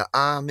in the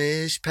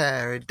Amish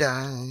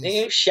paradise.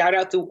 Hey, shout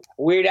out to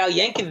Weird Al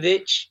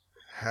Yankovic.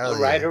 Hell All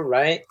yeah.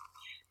 right.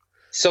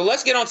 So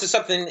let's get on to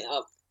something.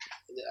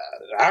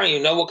 I don't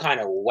even know what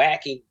kind of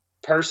wacky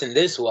person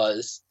this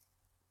was.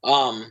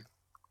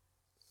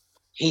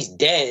 He's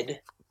dead.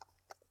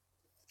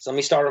 So let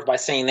me start off by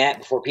saying that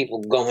before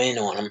people go in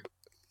on him.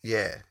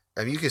 Yeah.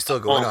 I mean, you can still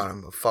go in on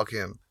him, but fuck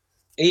him.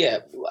 Yeah.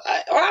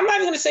 I'm not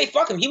even going to say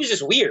fuck him. He was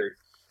just weird.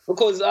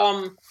 Because,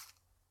 I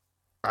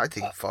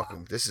think fuck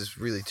him. This is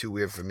really too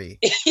weird for me.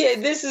 yeah,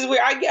 this is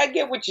weird. I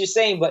get what you're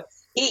saying, but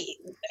he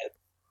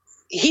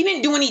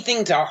didn't do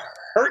anything to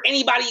hurt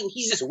anybody.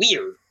 He's just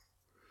weird.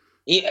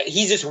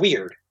 He's just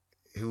weird.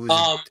 He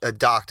was a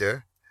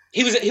doctor.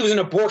 He was an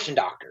abortion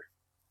doctor.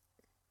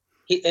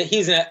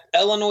 He's an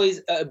Illinois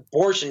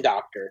abortion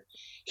doctor.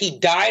 He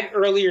died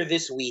earlier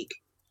this week,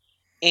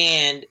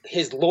 and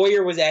his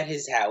lawyer was at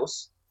his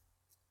house,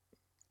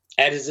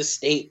 at his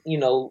estate,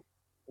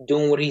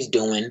 doing what he's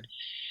doing.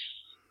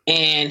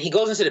 And he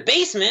goes into the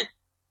basement,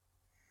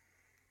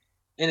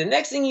 and the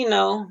next thing you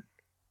know...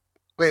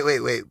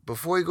 Wait.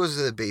 Before he goes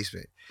to the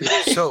basement.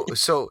 So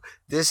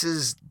this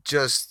is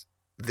just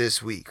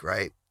this week,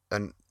 right?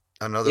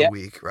 Another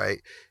week,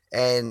 right?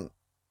 And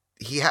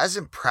he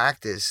hasn't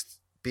practiced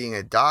being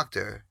a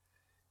doctor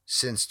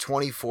since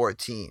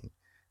 2014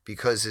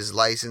 because his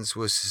license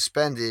was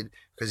suspended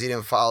because he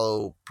didn't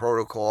follow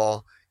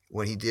protocol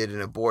when he did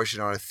an abortion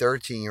on a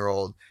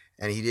 13-year-old,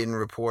 and he didn't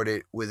report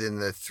it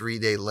within the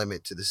 3-day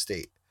limit to the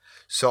state.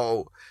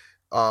 So,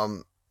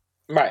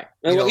 right.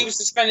 Well, he was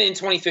suspended in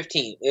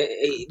 2015.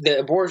 The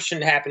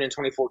abortion happened in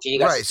 2014. He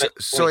got right.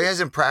 So he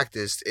hasn't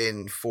practiced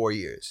in 4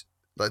 years.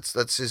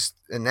 Let's just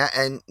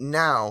and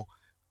now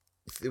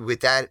with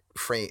that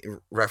frame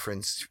of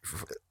reference,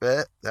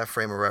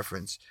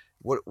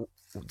 what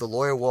the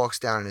lawyer walks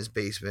down in his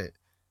basement,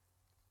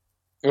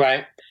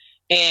 right,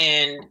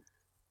 and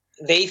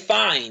they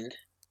find.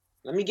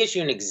 Let me get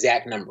you an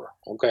exact number,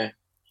 okay?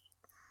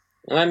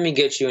 Let me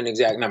get you an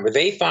exact number.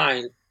 They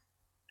find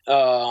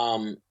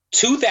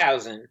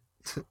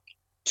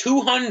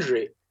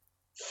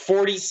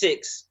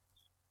 2,246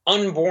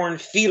 unborn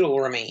fetal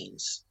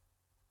remains.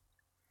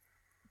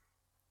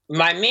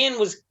 My man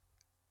was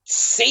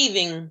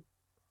saving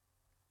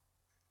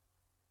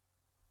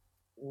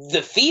the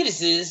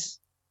fetuses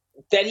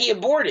that he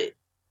aborted.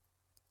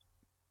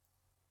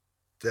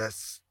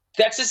 That's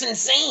just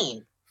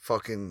insane.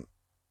 Fucking.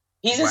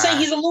 He's insane.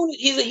 He's a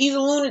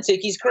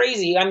lunatic. He's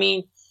crazy. I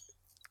mean,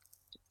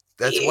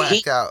 that's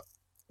whacked out.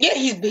 Yeah,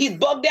 he's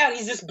bugged out.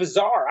 He's just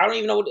bizarre. I don't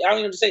even know what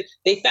to say.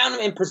 They found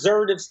him in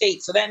preservative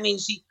state, so that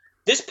means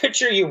this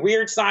picture, your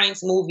weird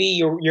science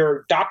movie,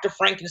 your Dr.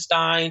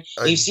 Frankenstein.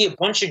 You see a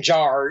bunch of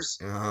jars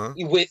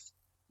with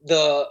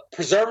the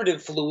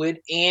preservative fluid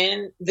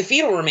and the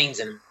fetal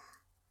remains in them.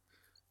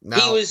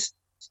 Now,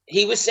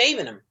 he was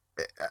saving them.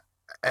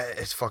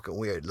 It's fucking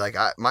weird. Like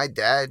my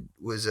dad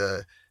was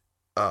a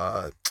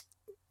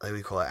like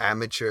we call it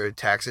amateur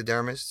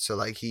taxidermist. So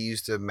like he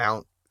used to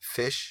mount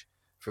fish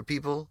for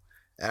people,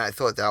 and I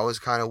thought that was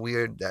kind of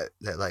weird. That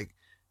like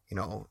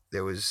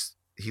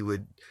he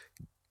would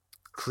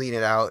clean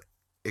it out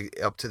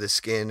up to the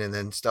skin and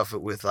then stuff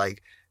it with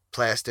like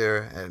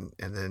plaster and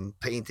then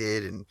paint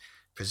it and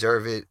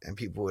preserve it, and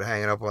people would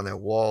hang it up on their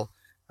wall.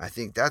 I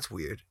think that's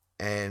weird.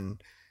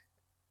 And,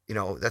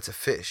 that's a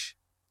fish.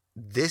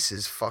 This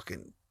is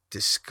fucking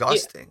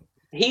disgusting.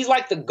 Yeah. He's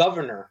like the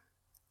governor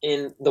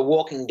in The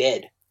Walking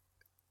Dead.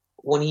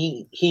 When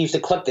he used to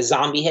collect the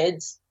zombie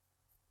heads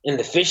in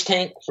the fish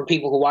tank for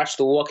people who watch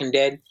The Walking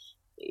Dead,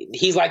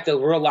 he's like the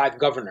real life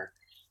governor.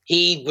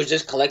 He was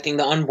just collecting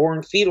the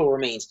unborn fetal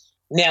remains.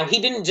 Now, he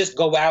didn't just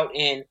go out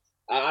and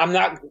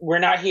we're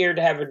not here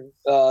to have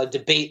a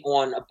debate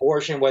on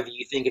abortion, whether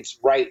you think it's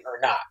right or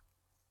not.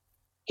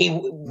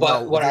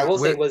 I will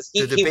say was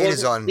the debate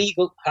is on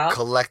legal,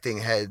 collecting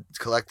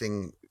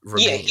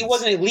remains. Yeah, he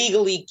wasn't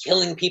illegally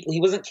killing people. He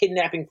wasn't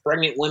kidnapping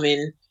pregnant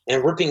women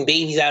and ripping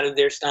babies out of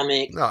their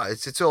stomach. No,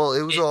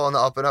 it was all on the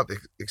up and up,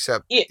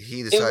 except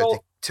he decided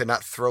to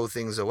not throw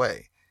things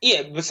away.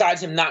 Yeah,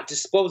 besides him not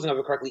disposing of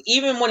it correctly.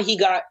 Even when he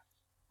got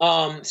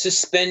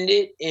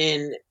suspended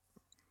in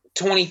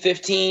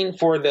 2015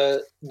 for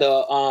the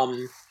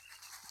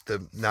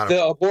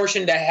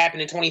abortion that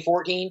happened in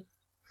 2014,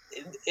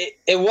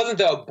 it wasn't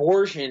the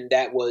abortion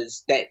that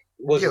was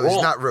wrong. It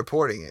was not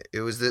reporting it.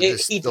 It was the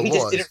laws. He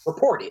just didn't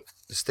report it.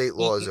 The state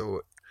laws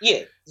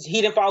he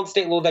didn't follow the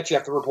state law that you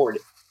have to report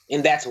it,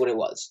 and that's what it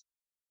was.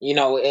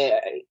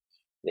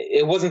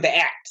 It wasn't the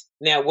act.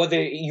 Now,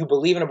 whether you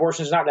believe in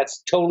abortion or not,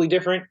 that's totally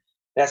different.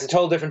 That's a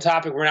totally different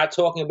topic. We're not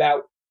talking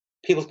about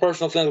people's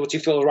personal feelings, what you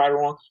feel is right or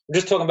wrong. We're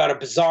just talking about a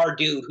bizarre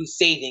dude who's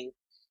saving.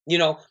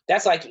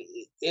 That's like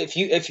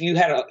if you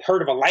had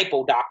heard of a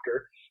lipo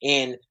doctor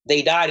and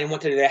they died and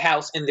went to their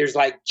house and there's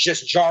like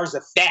just jars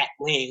of fat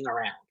laying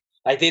around.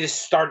 Like they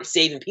just started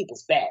saving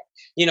people's fat.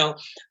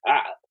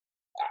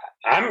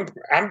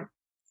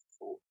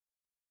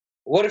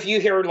 What if you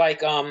hear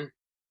like the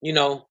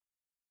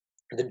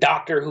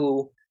doctor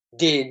who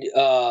did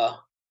her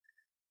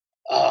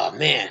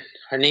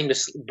name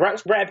is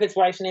Brad Pitt's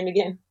wife's name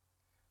again?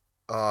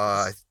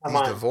 He's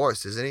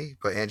divorced, isn't he?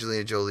 But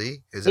Angelina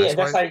Jolie is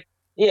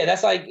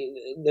that's like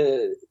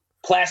the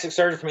plastic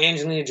surgeon from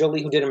Angelina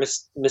Jolie who did a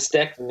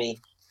mastectomy.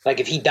 Like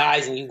if he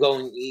dies and you go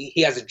and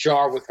he has a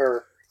jar with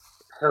her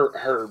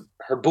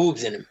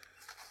boobs in him,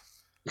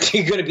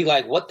 you're gonna be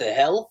like, what the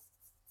hell?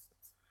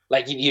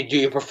 Like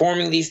you're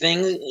performing these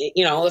things,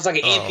 it's like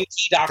an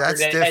amputee doctor. That's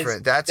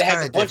different. That's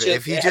kind of different.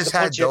 If he just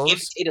had those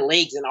amputated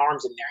legs and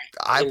arms in there,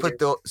 I put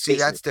those. See,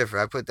 that's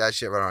different. I put that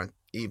shit right on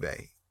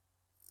eBay.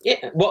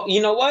 Yeah. Well,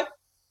 you know what?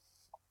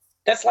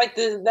 That's like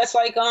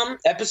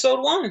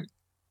episode 1.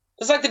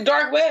 That's like the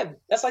dark web.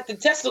 That's like the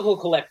testicle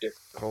collector.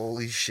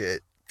 Holy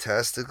shit,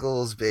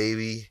 testicles,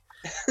 baby!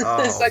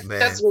 It's like man.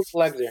 The testicle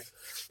collector.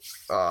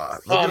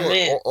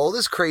 Man, all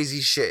this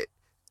crazy shit,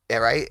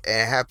 right?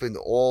 And it happened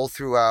all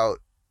throughout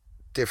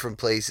different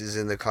places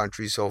in the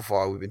country so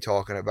far. We've been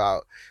talking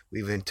about.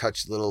 We've been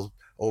touched a little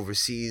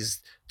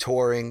overseas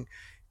touring,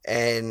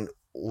 and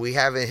we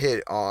haven't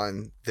hit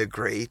on the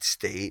great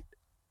state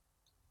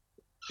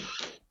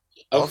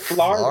of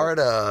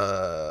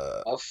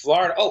Florida. Of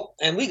Florida. Oh,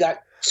 and we got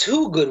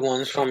 2 good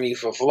ones from you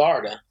for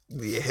Florida.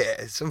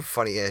 Yeah, some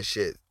funny ass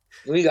shit.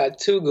 We got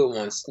 2 good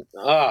ones.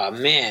 Oh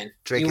man,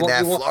 drinking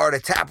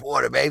Florida tap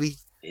water, baby.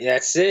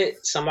 That's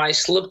it. Somebody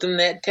slipped in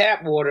that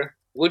tap water.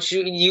 Which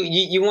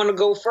you want to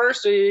go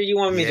first, or you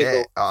want me to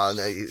go? No,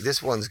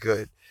 this one's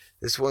good.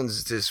 This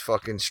one's just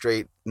fucking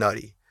straight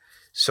nutty.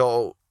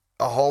 So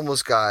a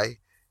homeless guy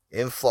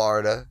in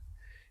Florida.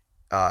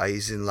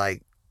 He's in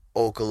like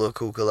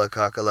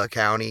Ocala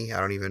County. I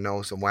don't even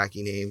know, some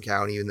wacky name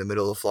county in the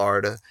middle of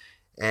Florida.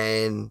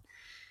 And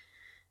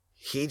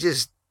he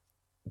just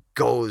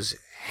goes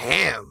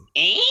ham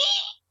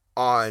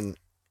on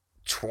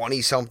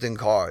 20-something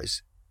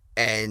cars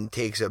and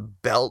takes a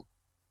belt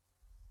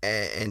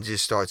and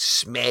just starts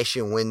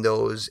smashing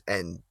windows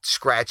and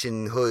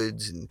scratching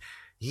hoods. And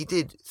he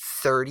did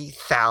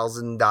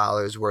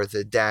 $30,000 worth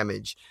of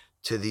damage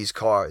to these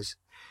cars.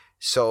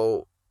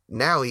 So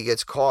now he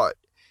gets caught.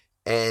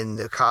 And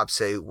the cops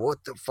say,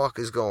 what the fuck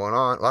is going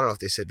on? Well, I don't know if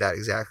they said that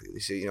exactly. They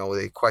say,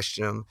 they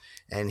question him.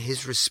 And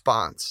his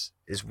response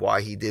is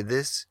why he did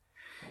this.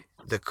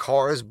 The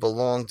cars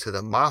belong to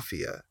the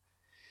mafia.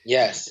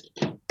 Yes.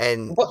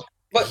 And but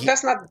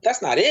that's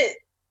not it.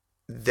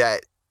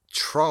 That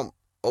Trump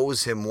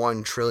owes him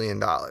 $1 trillion.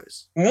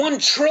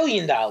 $1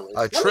 trillion.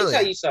 Let me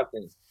tell you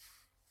something.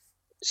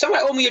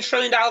 Somebody owe me $1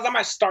 trillion. I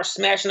might start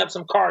smashing up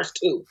some cars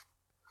too.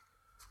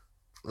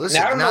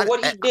 Listen, now, I don't know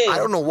what he did. I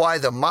don't know why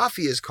the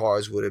mafia's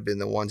cars would have been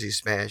the ones he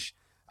smashed.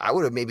 I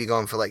would have maybe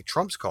gone for like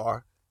Trump's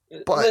car.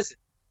 But listen,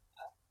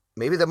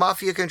 maybe the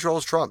mafia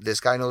controls Trump. This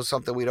guy knows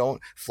something we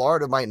don't.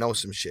 Florida might know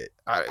some shit.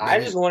 I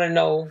just want to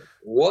know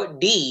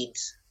what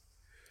deeds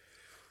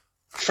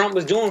Trump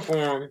was doing for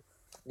him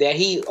that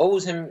he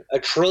owes him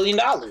 $1 trillion.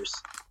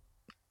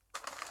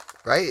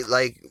 Right?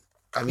 Like,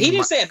 I mean, he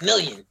didn't say $1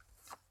 million.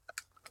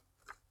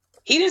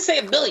 He didn't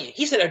say $1 billion.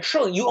 He said $1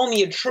 trillion. You owe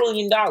me $1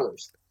 trillion.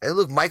 Hey,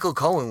 look, Michael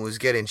Cohen was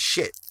getting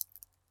shit.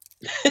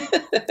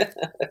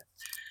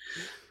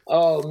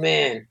 Oh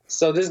man!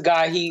 So this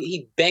guy,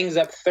 he bangs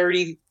up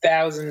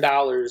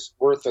 $30,000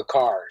 worth of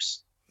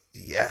cars.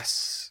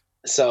 Yes.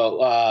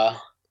 So,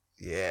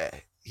 Yeah,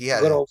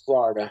 good old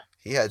Florida.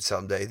 he had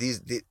some day.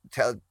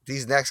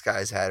 These next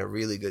guys had a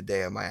really good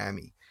day in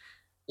Miami.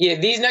 Yeah,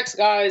 these next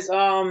guys,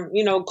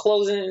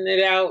 closing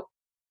it out,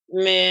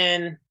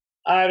 man,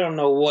 I don't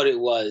know what it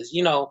was.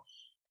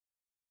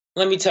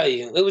 Let me tell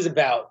you, it was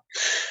about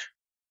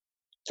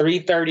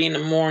 3:30 in the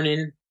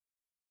morning,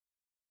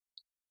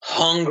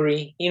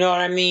 hungry, you know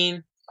what I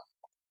mean?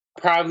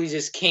 Probably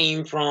just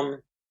came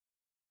from,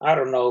 I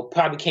don't know,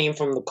 probably came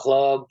from the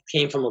club,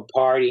 came from a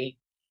party.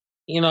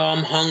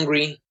 I'm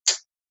hungry.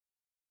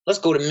 Let's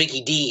go to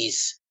Mickey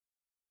D's.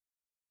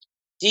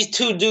 These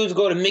two dudes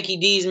go to Mickey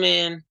D's,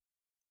 man.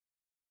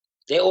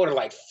 They order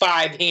like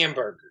 5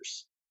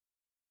 hamburgers.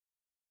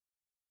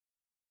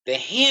 The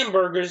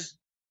hamburgers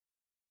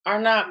are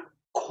not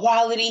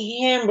quality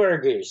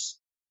hamburgers.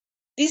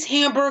 These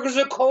hamburgers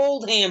are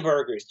cold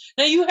hamburgers.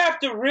 Now you have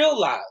to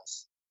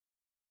realize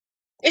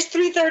it's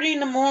 3:30 in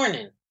the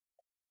morning.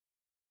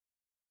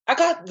 I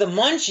got the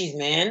munchies,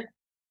 man.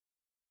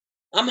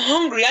 I'm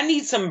hungry. I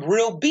need some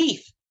real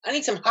beef. I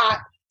need some hot,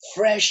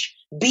 fresh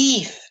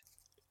beef.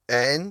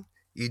 And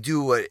you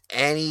do what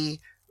any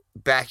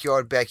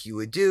backyard Becky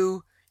would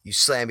do. You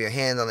slam your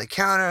hand on the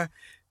counter.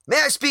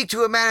 May I speak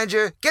to a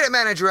manager? Get a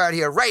manager out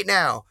here right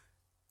now.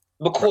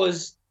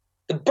 Because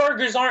the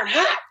burgers aren't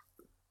hot.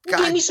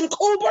 Give me some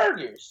cold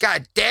burgers.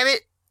 God damn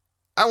it.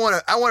 I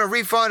want a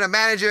refund, a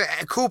manager,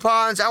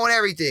 coupons. I want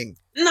everything.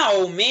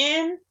 No,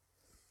 man.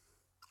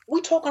 We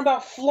talking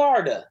about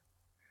Florida.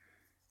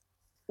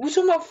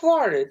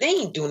 They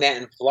ain't doing that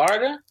in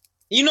Florida.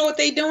 You know what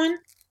they doing?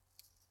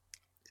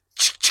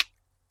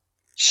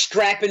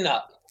 Strapping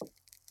up.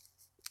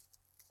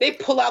 They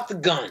pull out the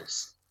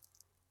guns.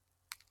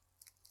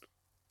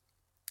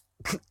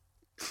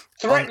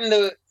 Threaten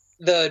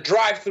the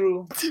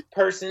drive-through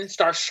person,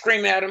 start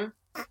screaming at him.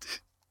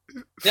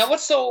 Now,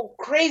 what's so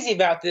crazy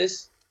about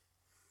this?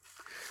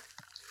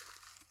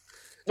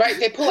 Right,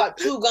 they pull out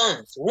 2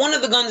 guns. One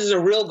of the guns is a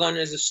real gun,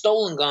 is a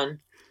stolen gun,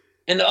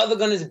 and the other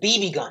gun is a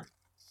BB gun.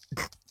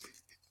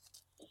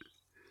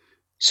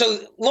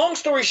 So, long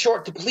story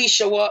short, the police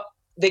show up.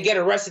 They get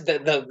arrested.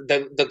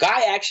 The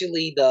guy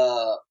actually,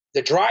 the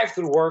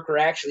drive-through worker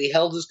actually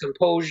held his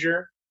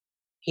composure.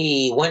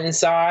 He went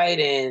inside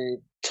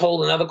and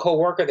told another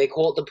co-worker. They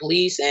called the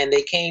police, and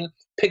they came,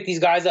 picked these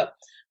guys up.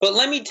 But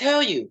let me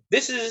tell you,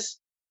 this is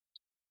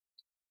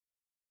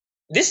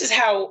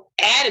how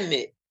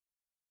adamant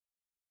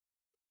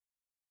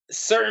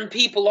certain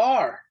people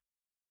are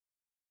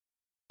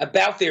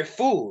about their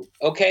food,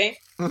 okay?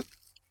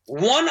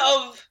 One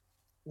of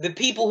the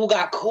people who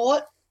got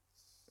caught,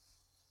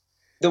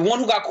 the one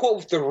who got caught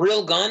with the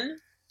real gun,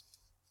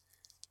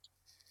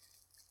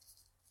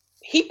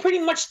 he pretty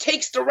much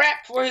takes the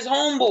rap for his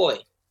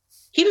homeboy.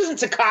 He doesn't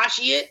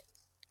Tekashi it.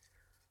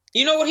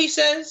 You know what he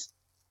says?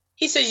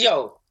 He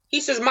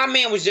says, my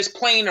man was just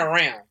playing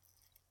around.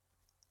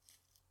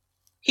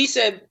 He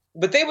said,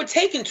 but they were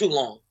taking too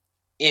long.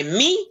 And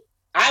me,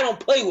 I don't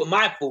play with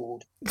my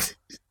food.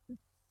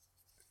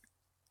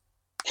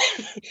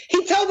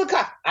 He told the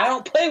cop, I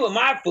don't play with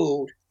my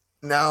food.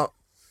 Now,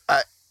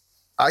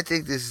 I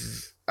think this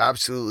is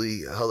absolutely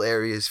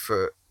hilarious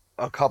for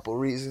a couple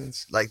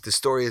reasons. Like, the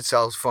story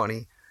itself's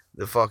funny.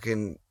 The fact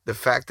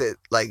that,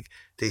 like,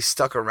 they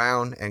stuck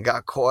around and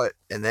got caught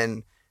and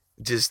then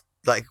just,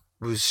 like,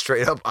 was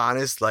straight up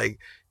honest. Like,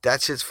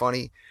 that shit's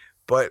funny.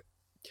 But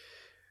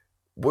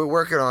we're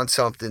working on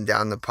something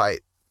down the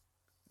pipe,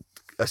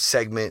 a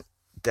segment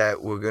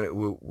that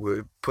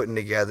we're putting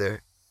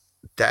together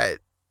that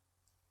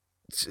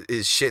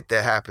is shit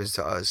that happens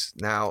to us.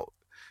 Now,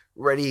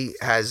 Reddy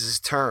has his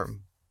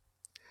term,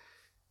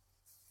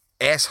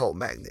 asshole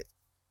magnet,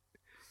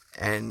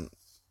 and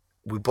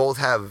we both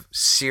have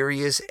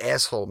serious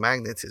asshole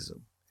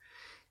magnetism,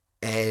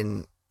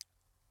 and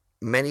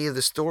many of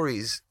the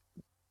stories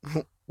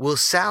will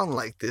sound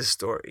like this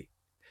story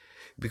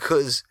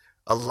because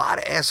a lot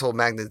of asshole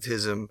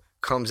magnetism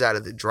comes out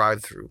of the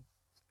drive-thru.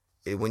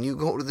 When you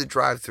go to the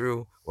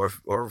drive-thru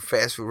or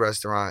fast food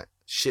restaurant,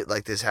 shit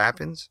like this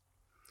happens.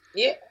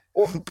 Yeah,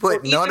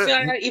 but even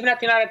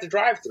if you're not at the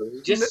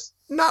drive-thru, just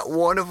not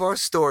one of our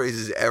stories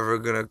is ever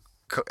gonna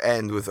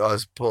end with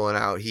us pulling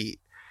out heat.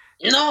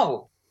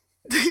 No,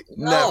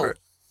 Never.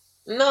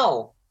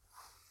 No.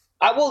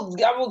 I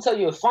will tell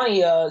you a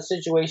funny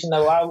situation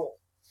though.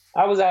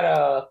 I was at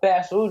a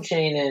fast food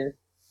chain and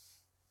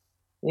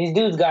these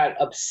dudes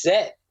got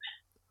upset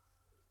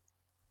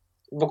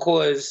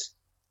because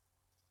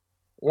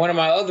one of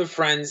my other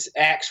friends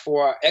asked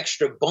for an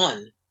extra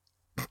bun.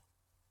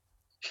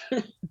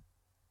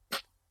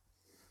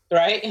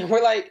 Right? And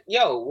we're like,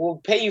 yo, we'll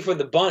pay you for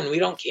the bun. We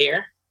don't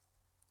care.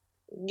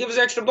 Give us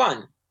extra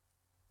bun.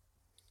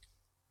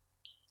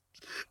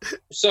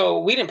 So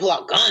we didn't pull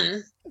out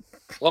guns.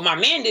 What my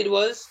man did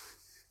was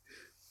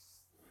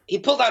he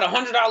pulled out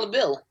 $100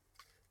 bill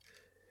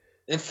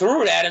and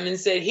threw it at him and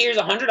said, here's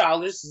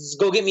 $100. Just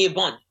go get me a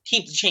bun.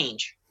 Keep the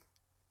change.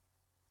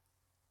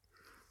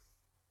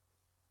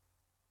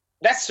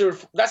 That's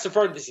the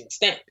furthest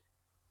extent.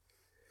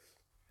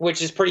 which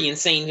is pretty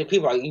insane.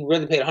 People are like, you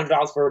really paid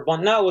 $100 for a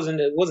bun? No, it wasn't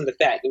the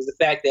fact. It was the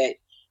fact that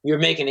you're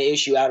making an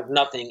issue out of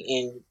nothing,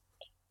 and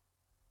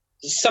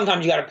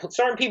sometimes you got to put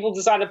certain people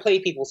decide to play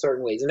people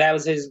certain ways, and that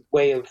was his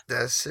way of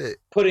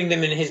putting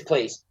them in his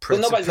place. But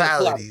nobody's gonna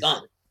pull out a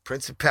gun.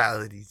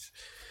 Principalities.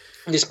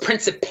 There's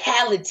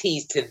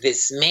principalities to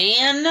this,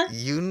 man.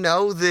 You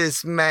know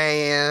this,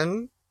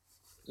 man.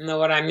 You know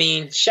what I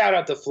mean? Shout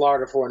out to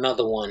Florida for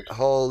another one.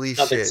 Holy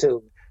another shit.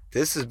 Two.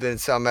 This has been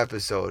some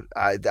episode.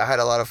 I had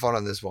a lot of fun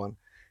on this one.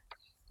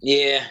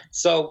 Yeah.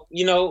 So,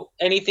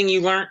 anything you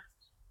learned?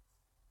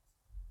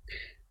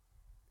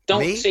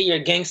 Don't say you're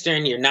a gangster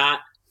and you're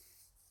not.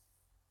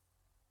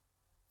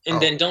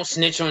 And then don't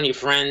snitch on your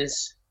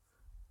friends.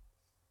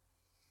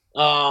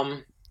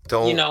 If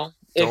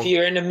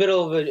you're in the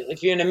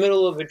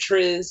middle of a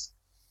triz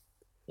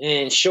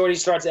and Shorty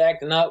starts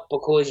acting up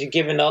because you're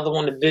giving the other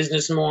one the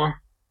business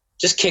more,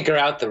 just kick her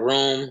out the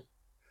room.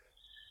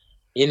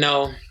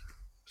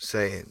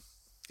 Saying,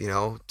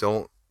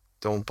 don't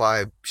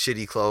buy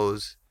shitty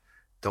clothes.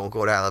 Don't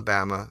go to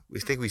Alabama. We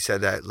think we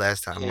said that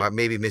last time. Yeah.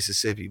 Maybe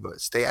Mississippi, but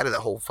stay out of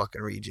the whole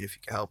fucking region if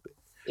you can help it.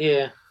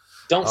 Yeah.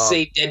 Don't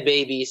save dead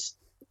babies.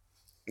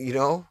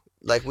 We're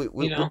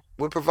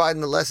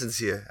providing the lessons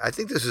here. I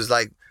think this was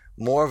like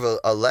more of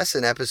a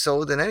lesson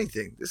episode than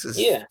anything. This is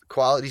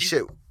quality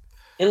shit.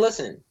 And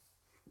listen,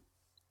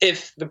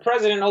 if the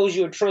president owes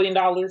you $1 trillion,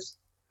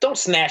 don't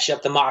smash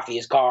up the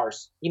mafia's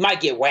cars. You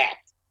might get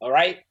whacked, all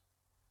right?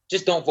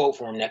 Just don't vote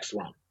for him next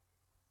run.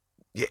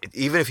 Yeah,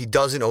 even if he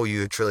doesn't owe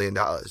you $1 trillion,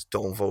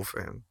 don't vote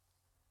for him.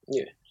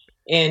 Yeah.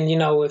 And,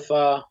 if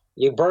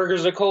your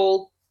burgers are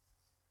cold,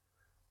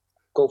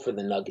 go for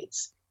the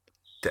nuggets.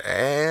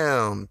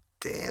 Damn,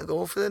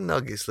 go for the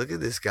nuggets. Look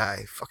at this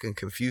guy, fucking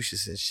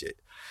Confucius and shit.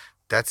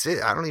 That's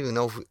it. I don't even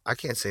know I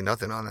can't say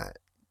nothing on that.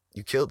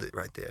 You killed it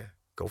right there.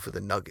 Go for the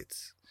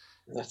nuggets.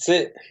 That's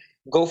it.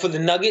 Go for the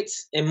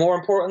nuggets. And more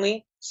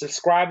importantly,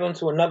 subscribe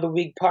onto Another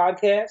Week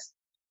podcast.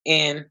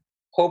 And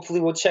hopefully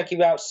we'll check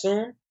you out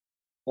soon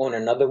on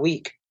Another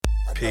Week.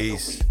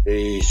 Peace.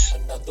 Peace.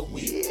 Another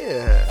week.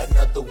 Yeah.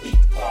 Another week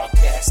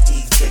podcast.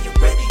 DJ, you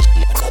ready?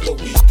 Another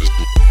week.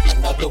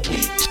 Another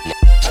week.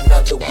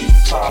 Another week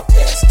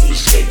podcast.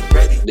 DJ, you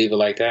ready? Leave it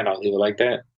like that. I'll leave it like that.